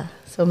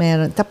 So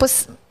meron.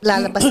 Tapos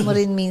lalabas mo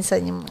rin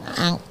minsan yung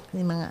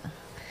mga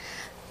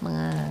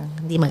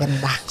hindi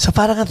maganda. So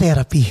parang a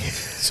therapy.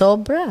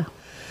 Sobra.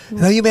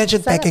 Now you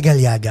mentioned Peque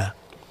Galiaga.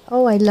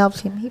 Oh, I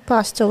loved him. He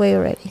passed away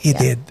already. He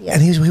did. Yeah.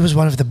 And he was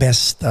one of the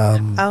best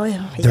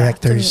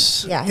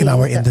directors in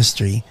our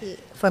industry.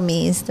 For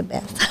me, he's the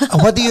best.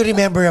 What do you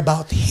remember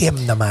about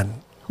him naman?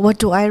 What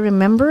do I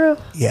remember?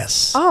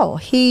 Yes. Oh,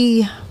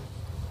 he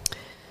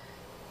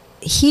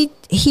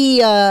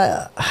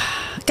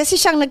kasi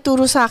siyang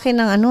nagturo sa akin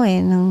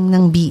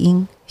ng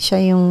being.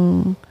 Siya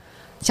yung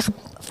tsaka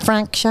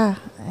frank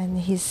siya, and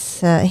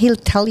he'll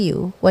tell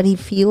you what he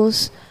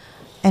feels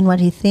and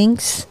what he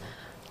thinks,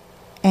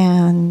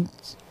 and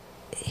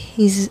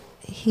he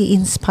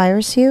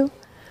inspires you.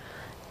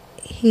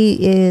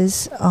 He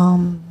is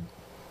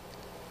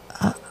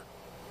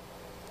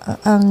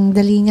ang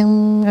dali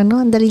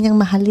niyang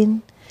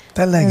mahalin.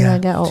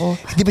 Talaga, oo.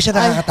 Hindi ba siya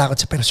nakakatakot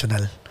sa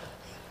personal?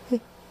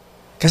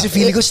 Kasi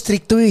feeling ko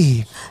strict to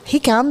eh. He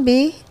can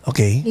be.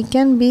 Okay. He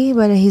can be,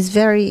 but he's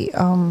very,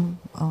 ang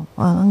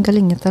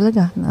galing niya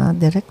talaga na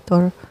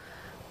director.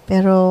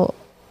 Pero,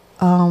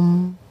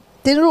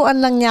 tinuruan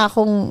lang niya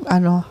akong,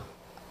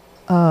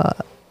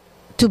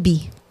 to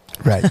be.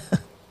 Right.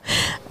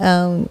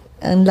 Ang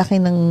laki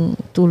ng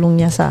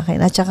tulong niya sa akin.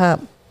 At saka,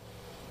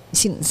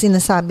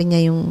 sinasabi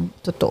niya yung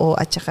totoo.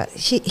 At saka,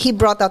 he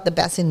brought out the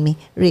best in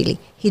me. Really.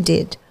 He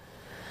did.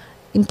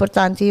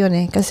 Importante yun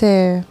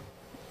kasi,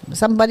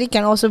 somebody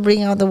can also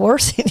bring out the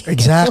worst in you.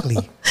 Exactly.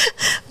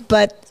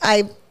 But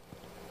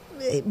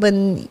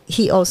when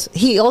he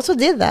also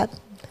did that.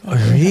 Oh,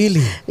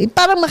 really?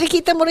 Parang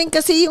makikita mo rin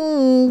kasi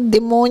yung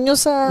demonyo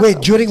sa... Wait,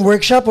 during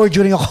workshop or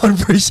during a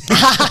conversation?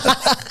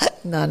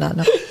 No.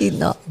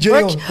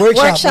 During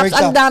workshops.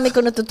 Ang dami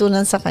ko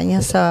natutunan sa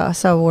kanya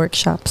sa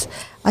workshops.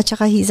 At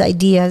saka his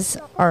ideas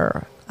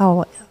are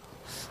out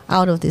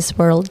of this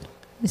world.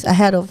 He's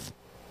ahead of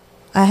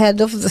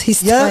his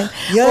time.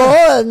 Yeah.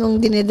 Oo,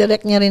 nung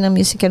dinidirect niya rin ng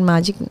Music and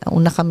Magic,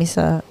 una kami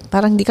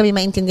parang hindi kami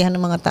maintindihan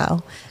ng mga tao.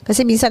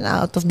 Kasi minsan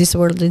out of this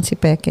world din si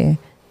Peque.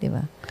 Di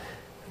ba?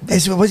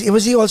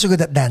 Was he also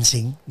good at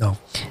dancing? No.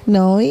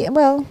 No,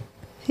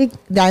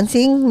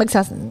 dancing,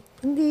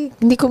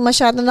 hindi ko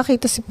masyado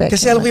nakita si Peque.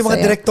 Kasi alam ko yung mga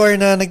director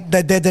na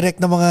nagde-direct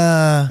ng mga...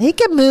 He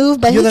can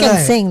move, but he can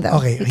sing though.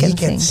 Okay, he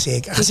can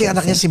sing. Kasi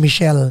anak niya si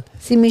Michelle.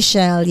 Si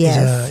Michelle, yes.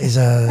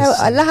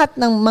 Lahat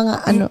ng mga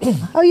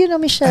you know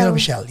Michelle. I know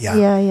Michelle, yeah.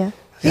 Yeah.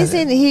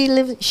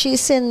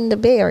 She's in the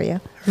Bay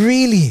Area.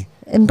 Really?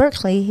 In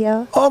Berkeley,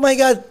 yeah. Oh my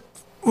God.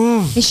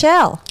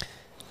 Michelle.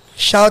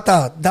 Shout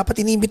out.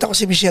 Dapat inimbita ko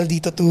si Michelle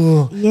dito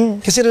to...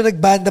 Yes. Kasi nung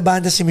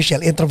nagbanda si Michelle,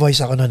 intro voice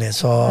ako noon eh.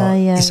 So,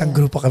 isang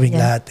grupo kaming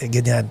lahat.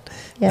 Ganyan.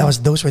 Yeah.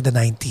 Those were the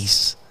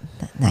 90s.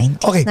 90s.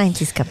 Okay.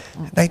 90s ka.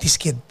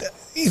 90s kid.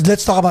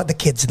 Let's talk about the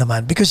kids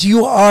naman. Because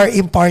you are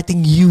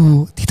imparting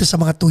you dito sa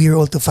mga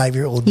 2-year-old to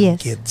 5-year-old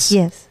kids.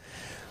 Yes.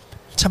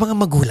 Sa mga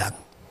magulang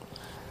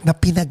na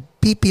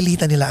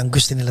pinagpipilitan nila ang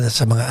gusto nila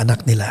sa mga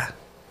anak nila.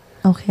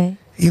 Okay.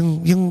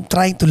 Yung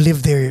trying to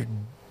live their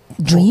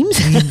dreams.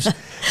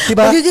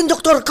 Diba? Magiging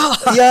doktor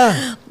ka.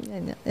 Yeah.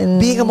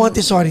 Being a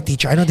Montessori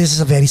teacher, I know this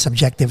is a very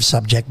subjective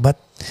subject, but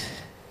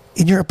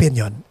in your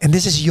opinion, and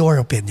this is your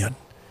opinion,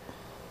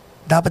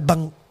 dapat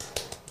bang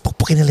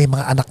pukpukin nila yung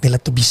mga anak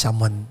nila to be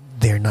someone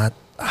they're not?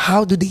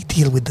 How do they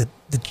deal with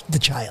the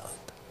child?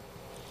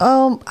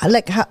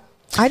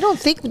 I don't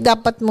think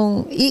dapat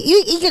mong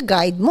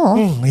i-guide mo.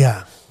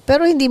 Yeah.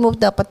 Pero hindi mo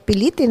dapat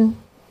pilitin.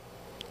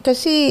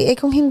 Kasi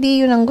kung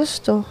hindi yun ang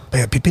gusto.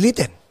 Pero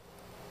pipilitin.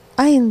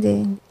 Ay,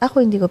 hindi.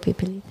 Ako hindi ko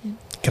pipilitin.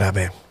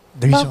 Grabe.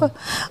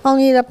 Ang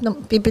hirap na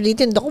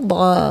pipilitin.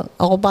 Baka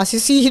ako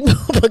pasisihin mo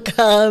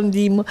pagka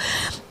hindi mo.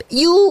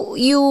 You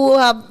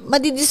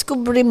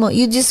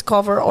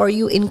discover or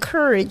you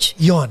encourage.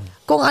 Yon.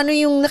 Kung ano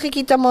yung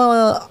nakikita mo,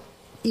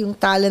 yung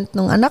talent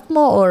ng anak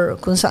mo or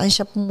kung saan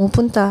siya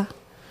pumupunta,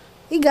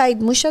 i-guide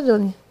mo siya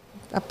doon.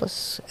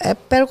 Tapos,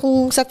 pero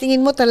kung sa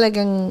tingin mo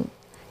talagang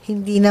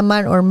hindi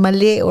naman or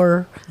mali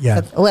or,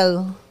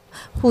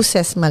 who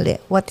says mali?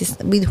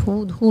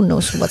 Who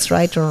knows what's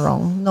right or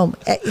wrong? No,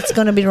 it's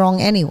gonna be wrong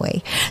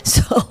anyway.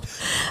 So,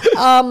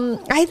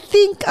 I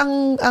think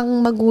ang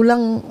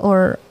magulang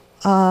or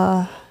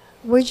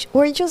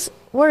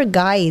we're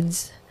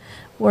guides.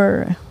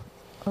 We're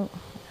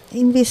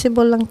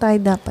invisible lang tayo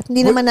dapat.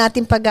 Hindi naman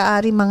natin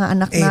pag-aari mga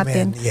anak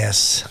natin. Amen.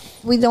 Yes.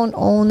 We don't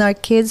own our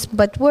kids,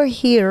 but we're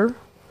here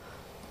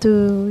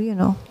to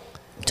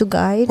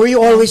guide. Were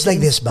you always like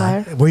this,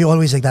 ba? Were you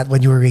always like that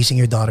when you were raising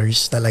your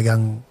daughters?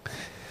 Talagang,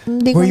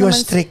 were you a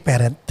strict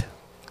parent?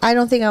 I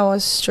don't think I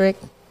was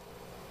strict.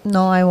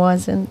 No, I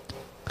wasn't.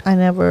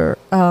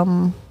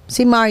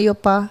 Si Mario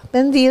pa.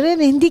 Hindi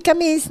rin eh. Hindi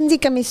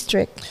kami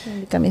strict.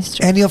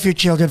 Any of your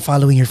children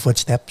following your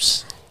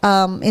footsteps?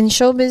 In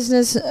show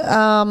business,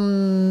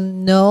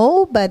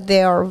 no, but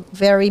they are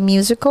very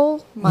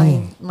musical.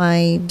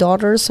 My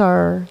daughters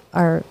are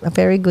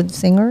very good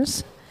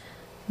singers,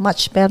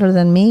 much better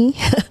than me.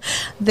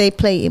 They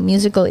play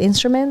musical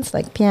instruments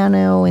like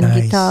piano and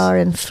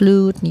guitar and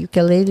flute and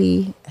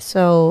ukulele.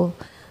 So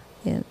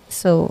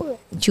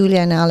Julia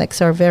and Alex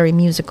are very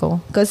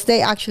musical because they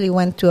actually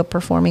went to a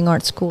performing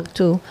arts school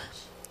too,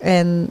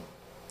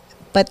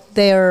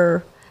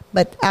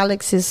 But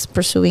Alex is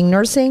pursuing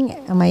nursing,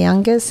 my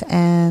youngest,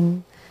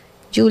 and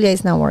Julia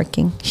is now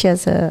working. She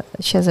has a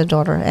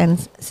daughter, and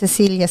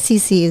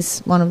Cici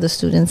is one of the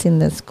students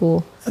in the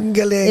school. Ang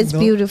galing, it's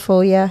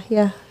beautiful, yeah.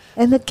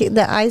 And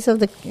the eyes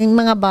of yung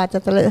mga bata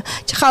talaga.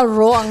 Tsaka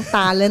raw ang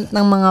talent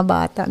ng mga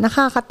bata.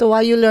 Nakakatuwa,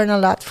 you learn a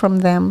lot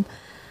from them.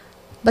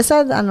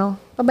 Basta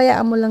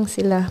pabayaan mo lang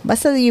sila.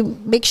 Basta you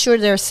make sure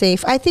they're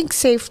safe. I think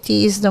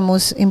safety is the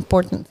most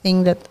important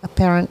thing that a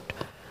parent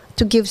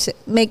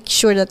make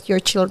sure that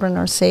your children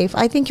are safe.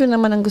 I think yun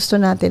naman ang gusto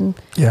natin.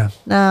 Yeah.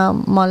 Na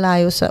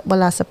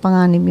wala sa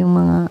panganib yung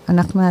mga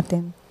anak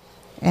natin.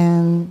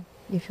 And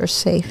if you're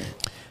safe,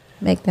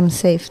 make them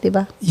safe, di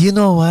ba? You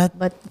know what?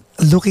 But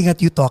looking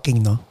at you talking,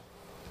 no?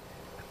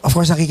 Of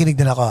course, nakikinig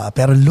din ako.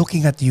 Pero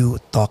looking at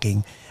you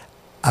talking,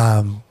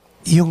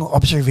 yung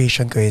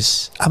observation ko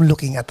is, I'm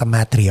looking at a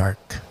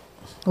matriarch.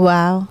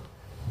 Wow.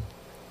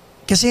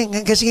 Kasi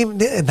next,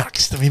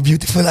 may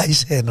beautiful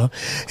eyes no?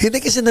 Hindi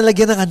kasi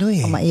nalagyan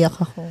ng maiyak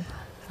ako.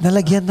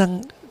 Nalagyan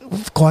ng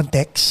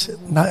context.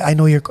 I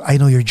know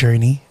your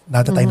journey.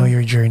 Now that I know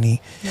your journey.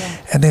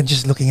 Yeah. And then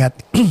just looking at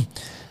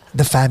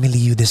the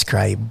family you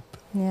describe.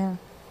 Yeah.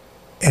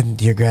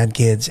 And your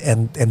grandkids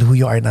and who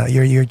you are now.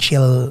 You're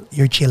chill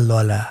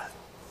lola.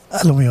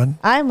 Alam mo yun?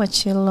 I'm a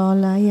chill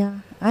lola,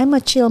 yeah. I'm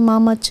a chill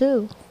mama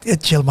too. A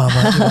chill mama,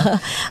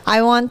 diba? I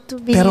want to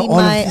be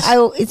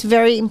it's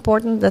very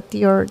important that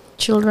your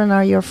children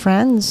are your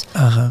friends.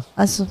 Uh-huh.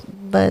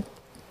 But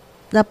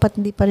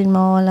dapat hindi pa rin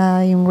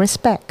mawala yung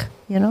respect,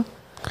 you know?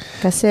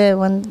 Kasi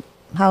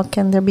how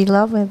can there be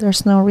love when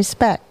there's no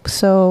respect?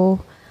 So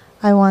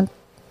I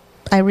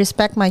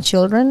respect my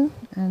children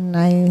and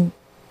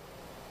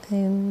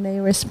they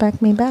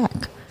respect me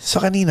back.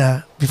 So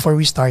kanina, before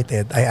we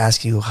started, I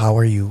asked you, how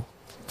are you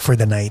for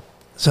the night?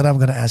 So now I'm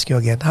gonna ask you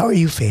again, how are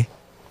you, Faye?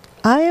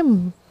 I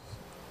am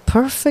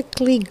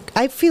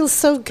I feel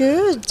so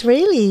good,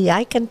 really.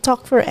 I can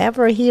talk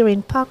forever here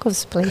in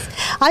Paco's place.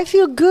 I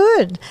feel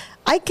good.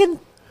 I can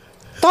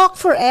talk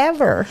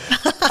forever.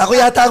 Ako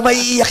yata ang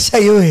maiiyak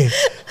sa'yo eh.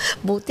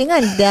 Buti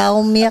nga, hindi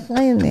ako umiyak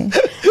ngayon eh.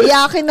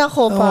 Iyakin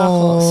ako,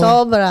 Paco.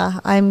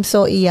 Sobra. I'm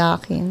so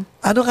iyakin.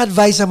 Anong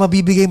advice ang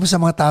mabibigay mo sa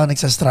mga tao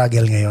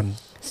nagsa-struggle ngayon?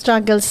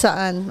 Struggle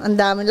saan? Ang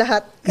dami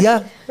lahat.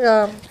 Yeah.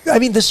 I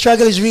mean, the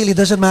struggle is really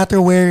doesn't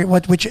matter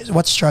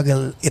what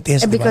struggle it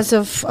is. Because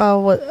of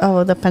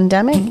the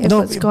pandemic.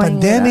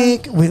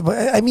 Pandemic.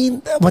 I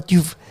mean,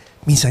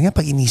 minsan nga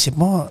pag inisip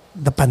mo,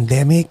 the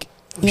pandemic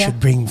should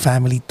bring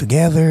family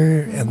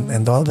together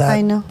and all that.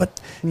 I know. But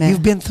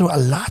you've been through a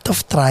lot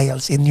of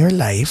trials in your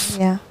life.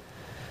 Yeah.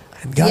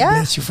 And God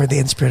bless you for the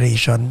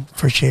inspiration,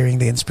 for sharing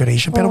the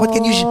inspiration. Pero what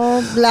can you...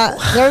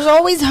 There's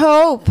always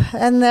hope.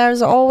 And there's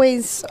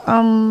always...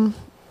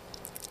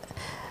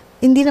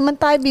 hindi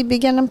naman tayo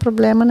bibigyan ng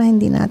problema na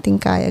hindi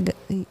natin kaya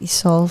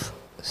i-solve.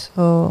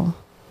 So,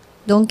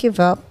 don't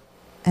give up.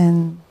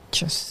 And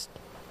just...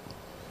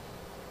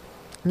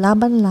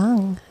 laban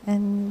lang.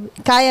 And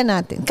kaya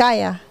natin.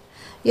 Kaya.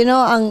 You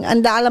know,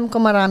 alam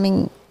ko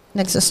maraming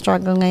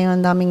nagsa-struggle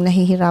ngayon. Ang daming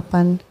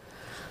nahihirapan.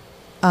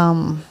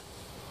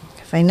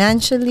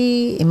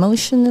 Financially,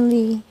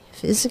 emotionally,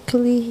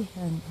 physically,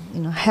 and,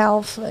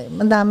 health.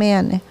 Madami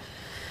yan eh.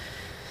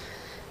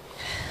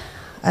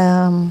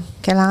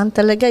 Kailangan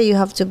talaga, you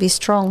have to be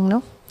strong, no?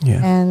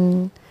 Yeah.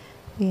 And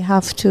you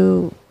have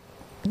to,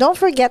 don't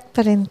forget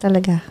pa rin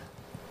talaga.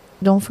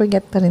 Don't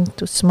forget pa rin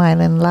to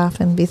smile and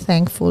laugh and be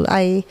thankful.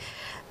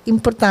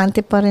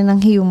 Importante pa rin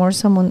ang humor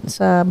sa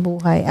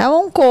buhay.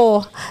 Ewan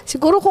ko,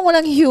 siguro kung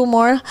walang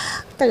humor,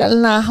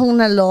 tagal na akong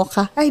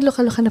naloka. Ay,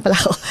 loka na pala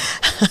ako.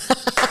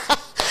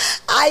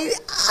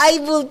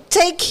 I will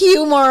take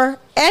humor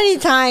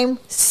anytime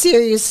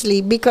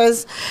seriously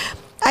because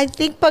I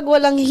think pag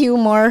walang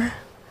humor,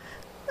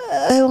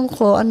 ewan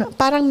ko,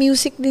 parang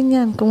music din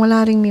yan. Kung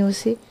wala ring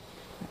music,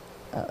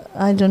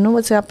 I don't know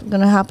what's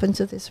gonna happen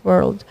to this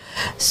world.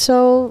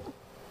 So,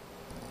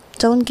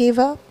 don't give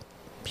up.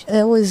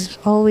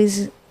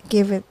 Always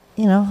give it,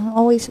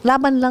 always,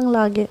 laban lang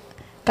lagi.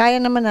 Kaya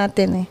naman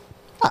natin eh.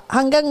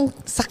 Hanggang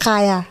sa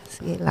kaya,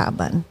 sige,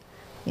 laban.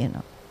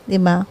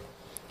 Diba?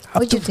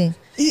 What do you think?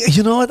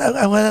 You know what?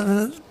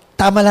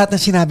 Tama lahat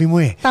ng sinabi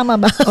mo eh. Tama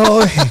ba?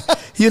 Oo eh.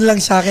 Yun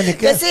lang sa akin eh.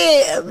 Kasi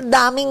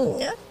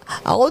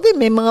ako din,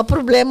 may mga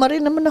problema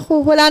rin naman ako.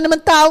 Wala naman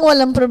taong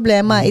walang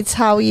problema. It's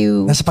how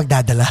you... Nasa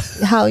pagdadala.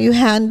 How you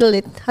handle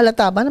it.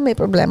 Halata ba na may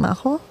problema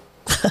ako?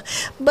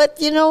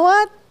 But you know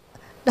what?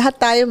 Lahat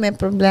tayo may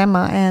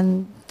problema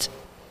and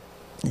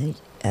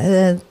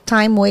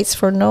time waits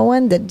for no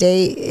one. The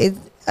day,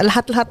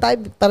 lahat-lahat tayo,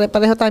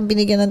 pare-pareho tayong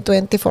binigyan ng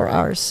 24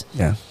 hours.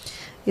 Yeah.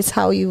 It's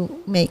how you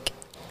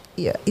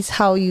it's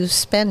how you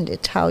spend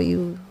it, how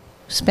you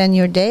spend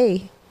your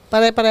day.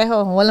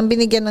 Pare-pareho. Walang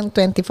binigyan ng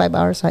 25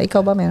 hours. Ha?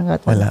 Ikaw ba meron ka?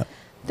 Wala.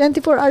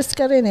 24 hours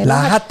ka rin eh.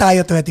 Lahat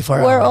tayo 24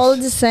 hours. We're all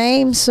the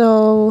same.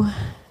 So,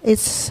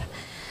 it's,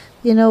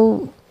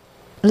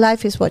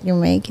 life is what you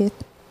make it.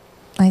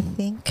 I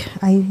think.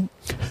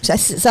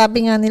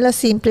 Sabi nga nila,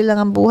 simple lang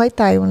ang buhay.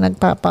 Tayo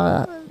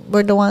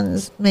we're the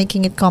ones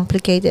making it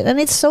complicated. And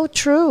it's so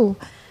true.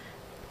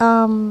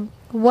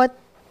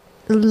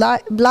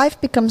 Life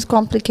becomes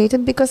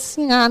complicated because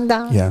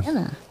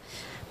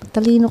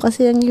matalino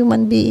kasi ang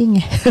human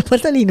being.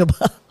 Matalino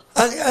ba?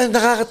 Ang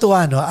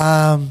nakakatuwa, no?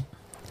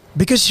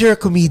 Because you're a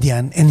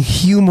comedian and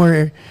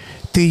humor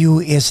to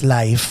you is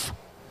life,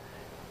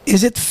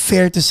 is it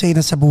fair to say na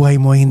sa buhay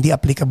mo hindi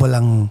applicable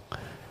ang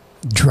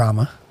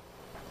drama?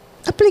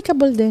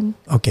 Applicable din.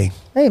 Okay.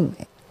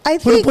 I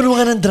think... Puno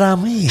ka ng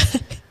drama eh.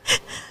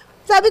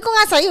 Sabi ko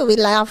nga sa'yo, we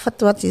laugh at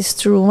what is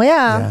true.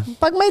 Yeah.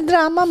 Pag may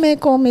drama, may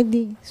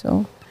comedy.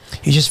 So...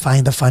 You just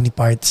find the funny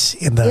parts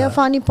in the... Yeah,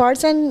 funny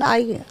parts and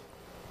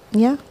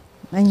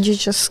and you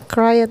just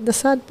cry at the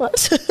sad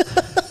parts.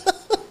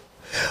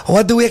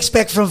 What do we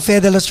expect from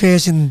Fede Los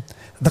Reyes in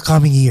the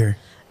coming year?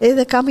 In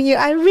the coming year,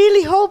 I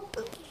really hope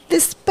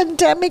this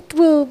pandemic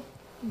will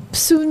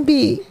soon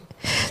be.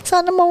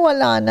 Sana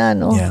mawala na,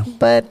 no? Yeah.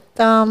 But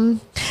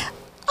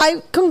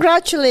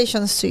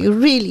congratulations to you,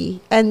 really,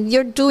 and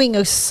you're doing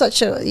a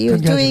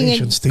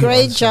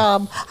great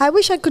job. I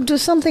wish I could do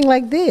something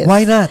like this.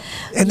 Why not?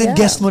 And then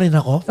guest mo rin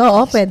ako.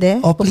 Oo, pwede.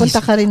 Oh, please.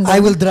 Pupunta ka rin doon.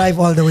 I will drive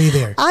all the way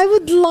there. I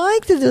would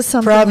like to do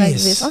something like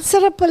this. Ang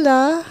sarap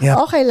pala. Yep.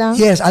 Okay lang.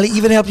 Yes, I'll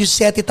even help you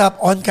set it up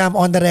on cam,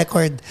 on the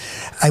record.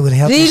 I will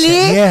help you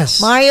Really?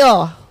 Yes.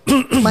 Mario.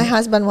 My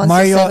husband wants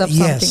to set up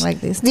something like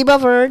this. Di ba,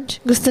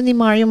 Verge? Gusto ni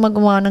Mario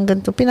magawa ng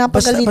ganito.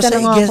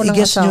 Pinapagalitan na nga ako ng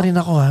i-guess nyo rin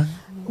ako, ha?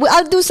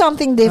 I'll do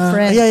something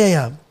different.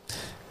 Yeah.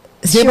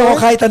 Game Sure?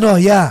 ako kahit ano.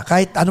 Yeah,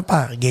 kahit ano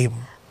pa. Game.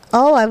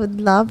 Oh, I would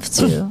love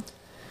to.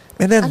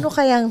 And then, Ano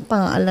kaya ang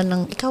pangalan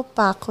ng... Ikaw,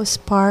 Paco's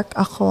Park.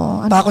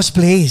 Ako. Ano? Paco's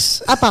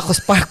Place.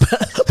 Paco's Park.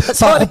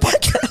 Sorry.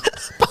 Paco.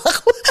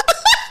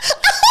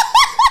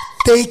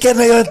 Taken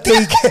na yun,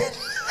 taken.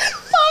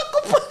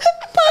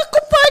 Paco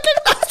Park ang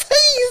nasa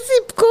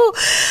isip ko.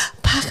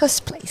 Paco's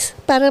Place.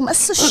 Para mas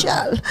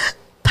social.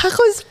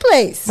 Paco's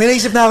Place. May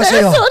naisip na ako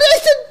sa'yo. Sorry, I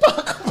said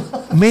Paco.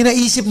 May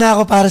naisip na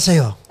ako para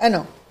sa'yo.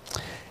 Ano?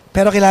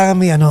 Pero kailangan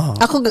may ano.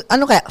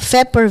 Ano kaya?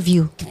 Pepper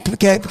view.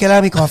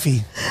 Kailangan may coffee.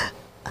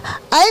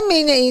 Ay,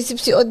 may naisip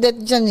si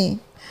Odette dyan eh.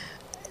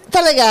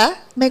 Talaga?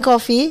 May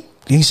coffee?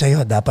 Yung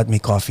sa'yo, dapat may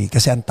coffee.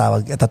 Kasi ang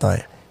tawag, ito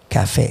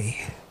cafe.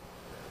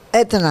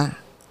 Eto na.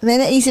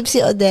 May naisip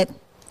si Odette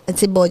at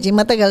si Boji.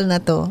 Matagal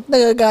na to.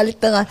 Nagagalit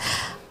na nga.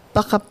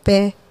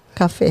 Pakape,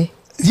 cafe.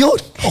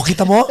 Yun! O,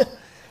 kita mo?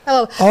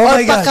 Oh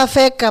my God.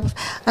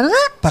 Ano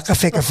nga?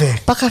 Pakafe.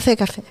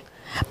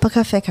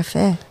 Pakafe,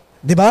 cafe.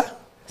 Di ba?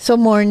 So,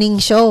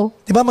 morning show.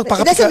 Di ba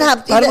magpakape It doesn't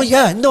have...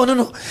 No.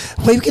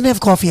 Well, you can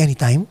have coffee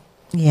anytime.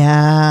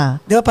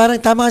 Yeah. Di ba?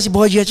 Parang tama si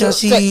Boji at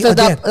si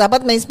Odette.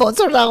 Dapat may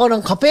sponsor na ako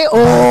ng kape.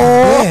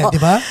 Di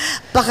ba?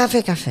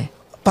 Pakafe.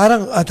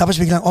 Parang, tapos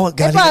biglang,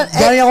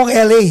 galing akong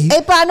LA.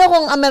 Paano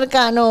kung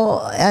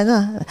Amerikano,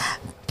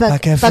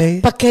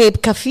 Pakafe?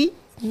 Cafe?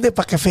 Hindi,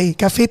 pakafe.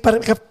 Kafe,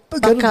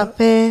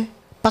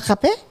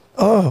 Pakape?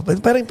 Oo,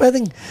 parang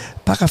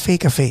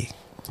pakafe.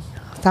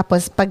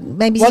 Tapos, pag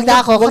may bisita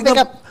ako,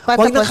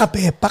 wag na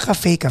kape,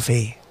 pakafe.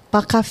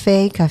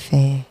 Pakafe.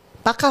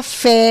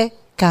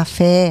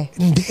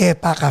 Hindi,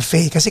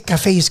 pakafe. Kasi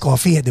cafe is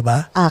coffee, di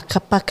ba?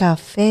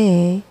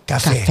 Pakafe.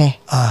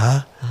 Cafe.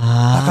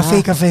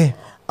 Pakafe.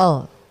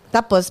 Oh,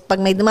 tapos,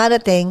 pag may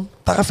dumarating,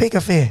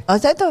 Pakafe. oh,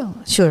 ito,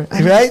 sure.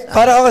 Right?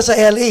 Para ako sa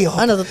LA.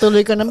 Oh. Ano,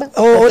 tutuloy ko naman?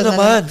 Oo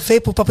naman.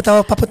 Fe,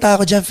 papunta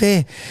ako dyan,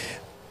 Fe.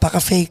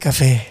 Pakafe.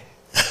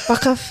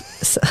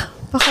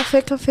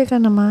 Pakafe ka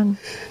naman.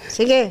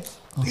 Sige,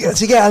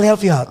 I'll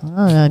help you out.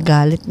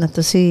 Galit na to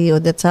si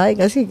Odette Say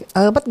kasi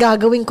ba't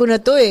gagawin ko na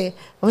to eh?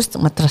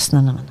 Matras na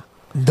naman.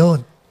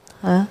 Don't.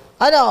 Ha?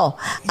 Ano?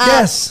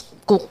 Yes.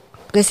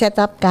 Set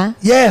up ka?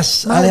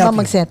 Yes, I'll Mahal help ba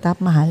you. mag-set up?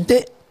 Mahal?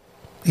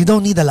 You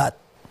don't need a lot.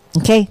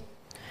 Okay.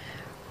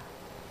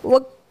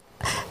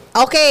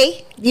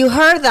 Okay, you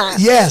heard that.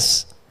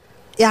 Yes.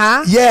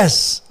 Yeah?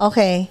 Yes.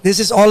 Okay. This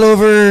is all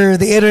over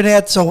the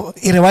internet, so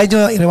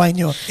i-rewind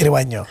nyo.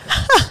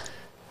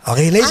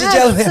 Okay, ladies and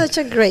gentlemen.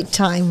 Such a great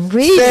time,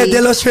 really.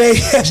 Fede Los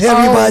Reyes,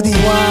 everybody.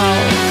 Oh, wow.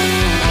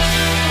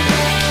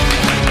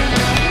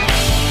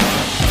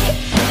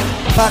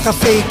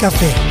 Pakafe.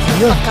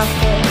 Yun.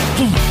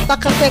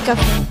 Pakafe.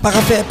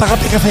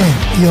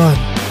 Yun.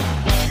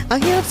 Ang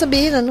hirap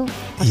sabihin, ano?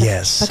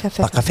 Yes. Pakafe.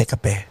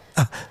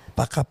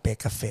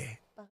 Pakafe.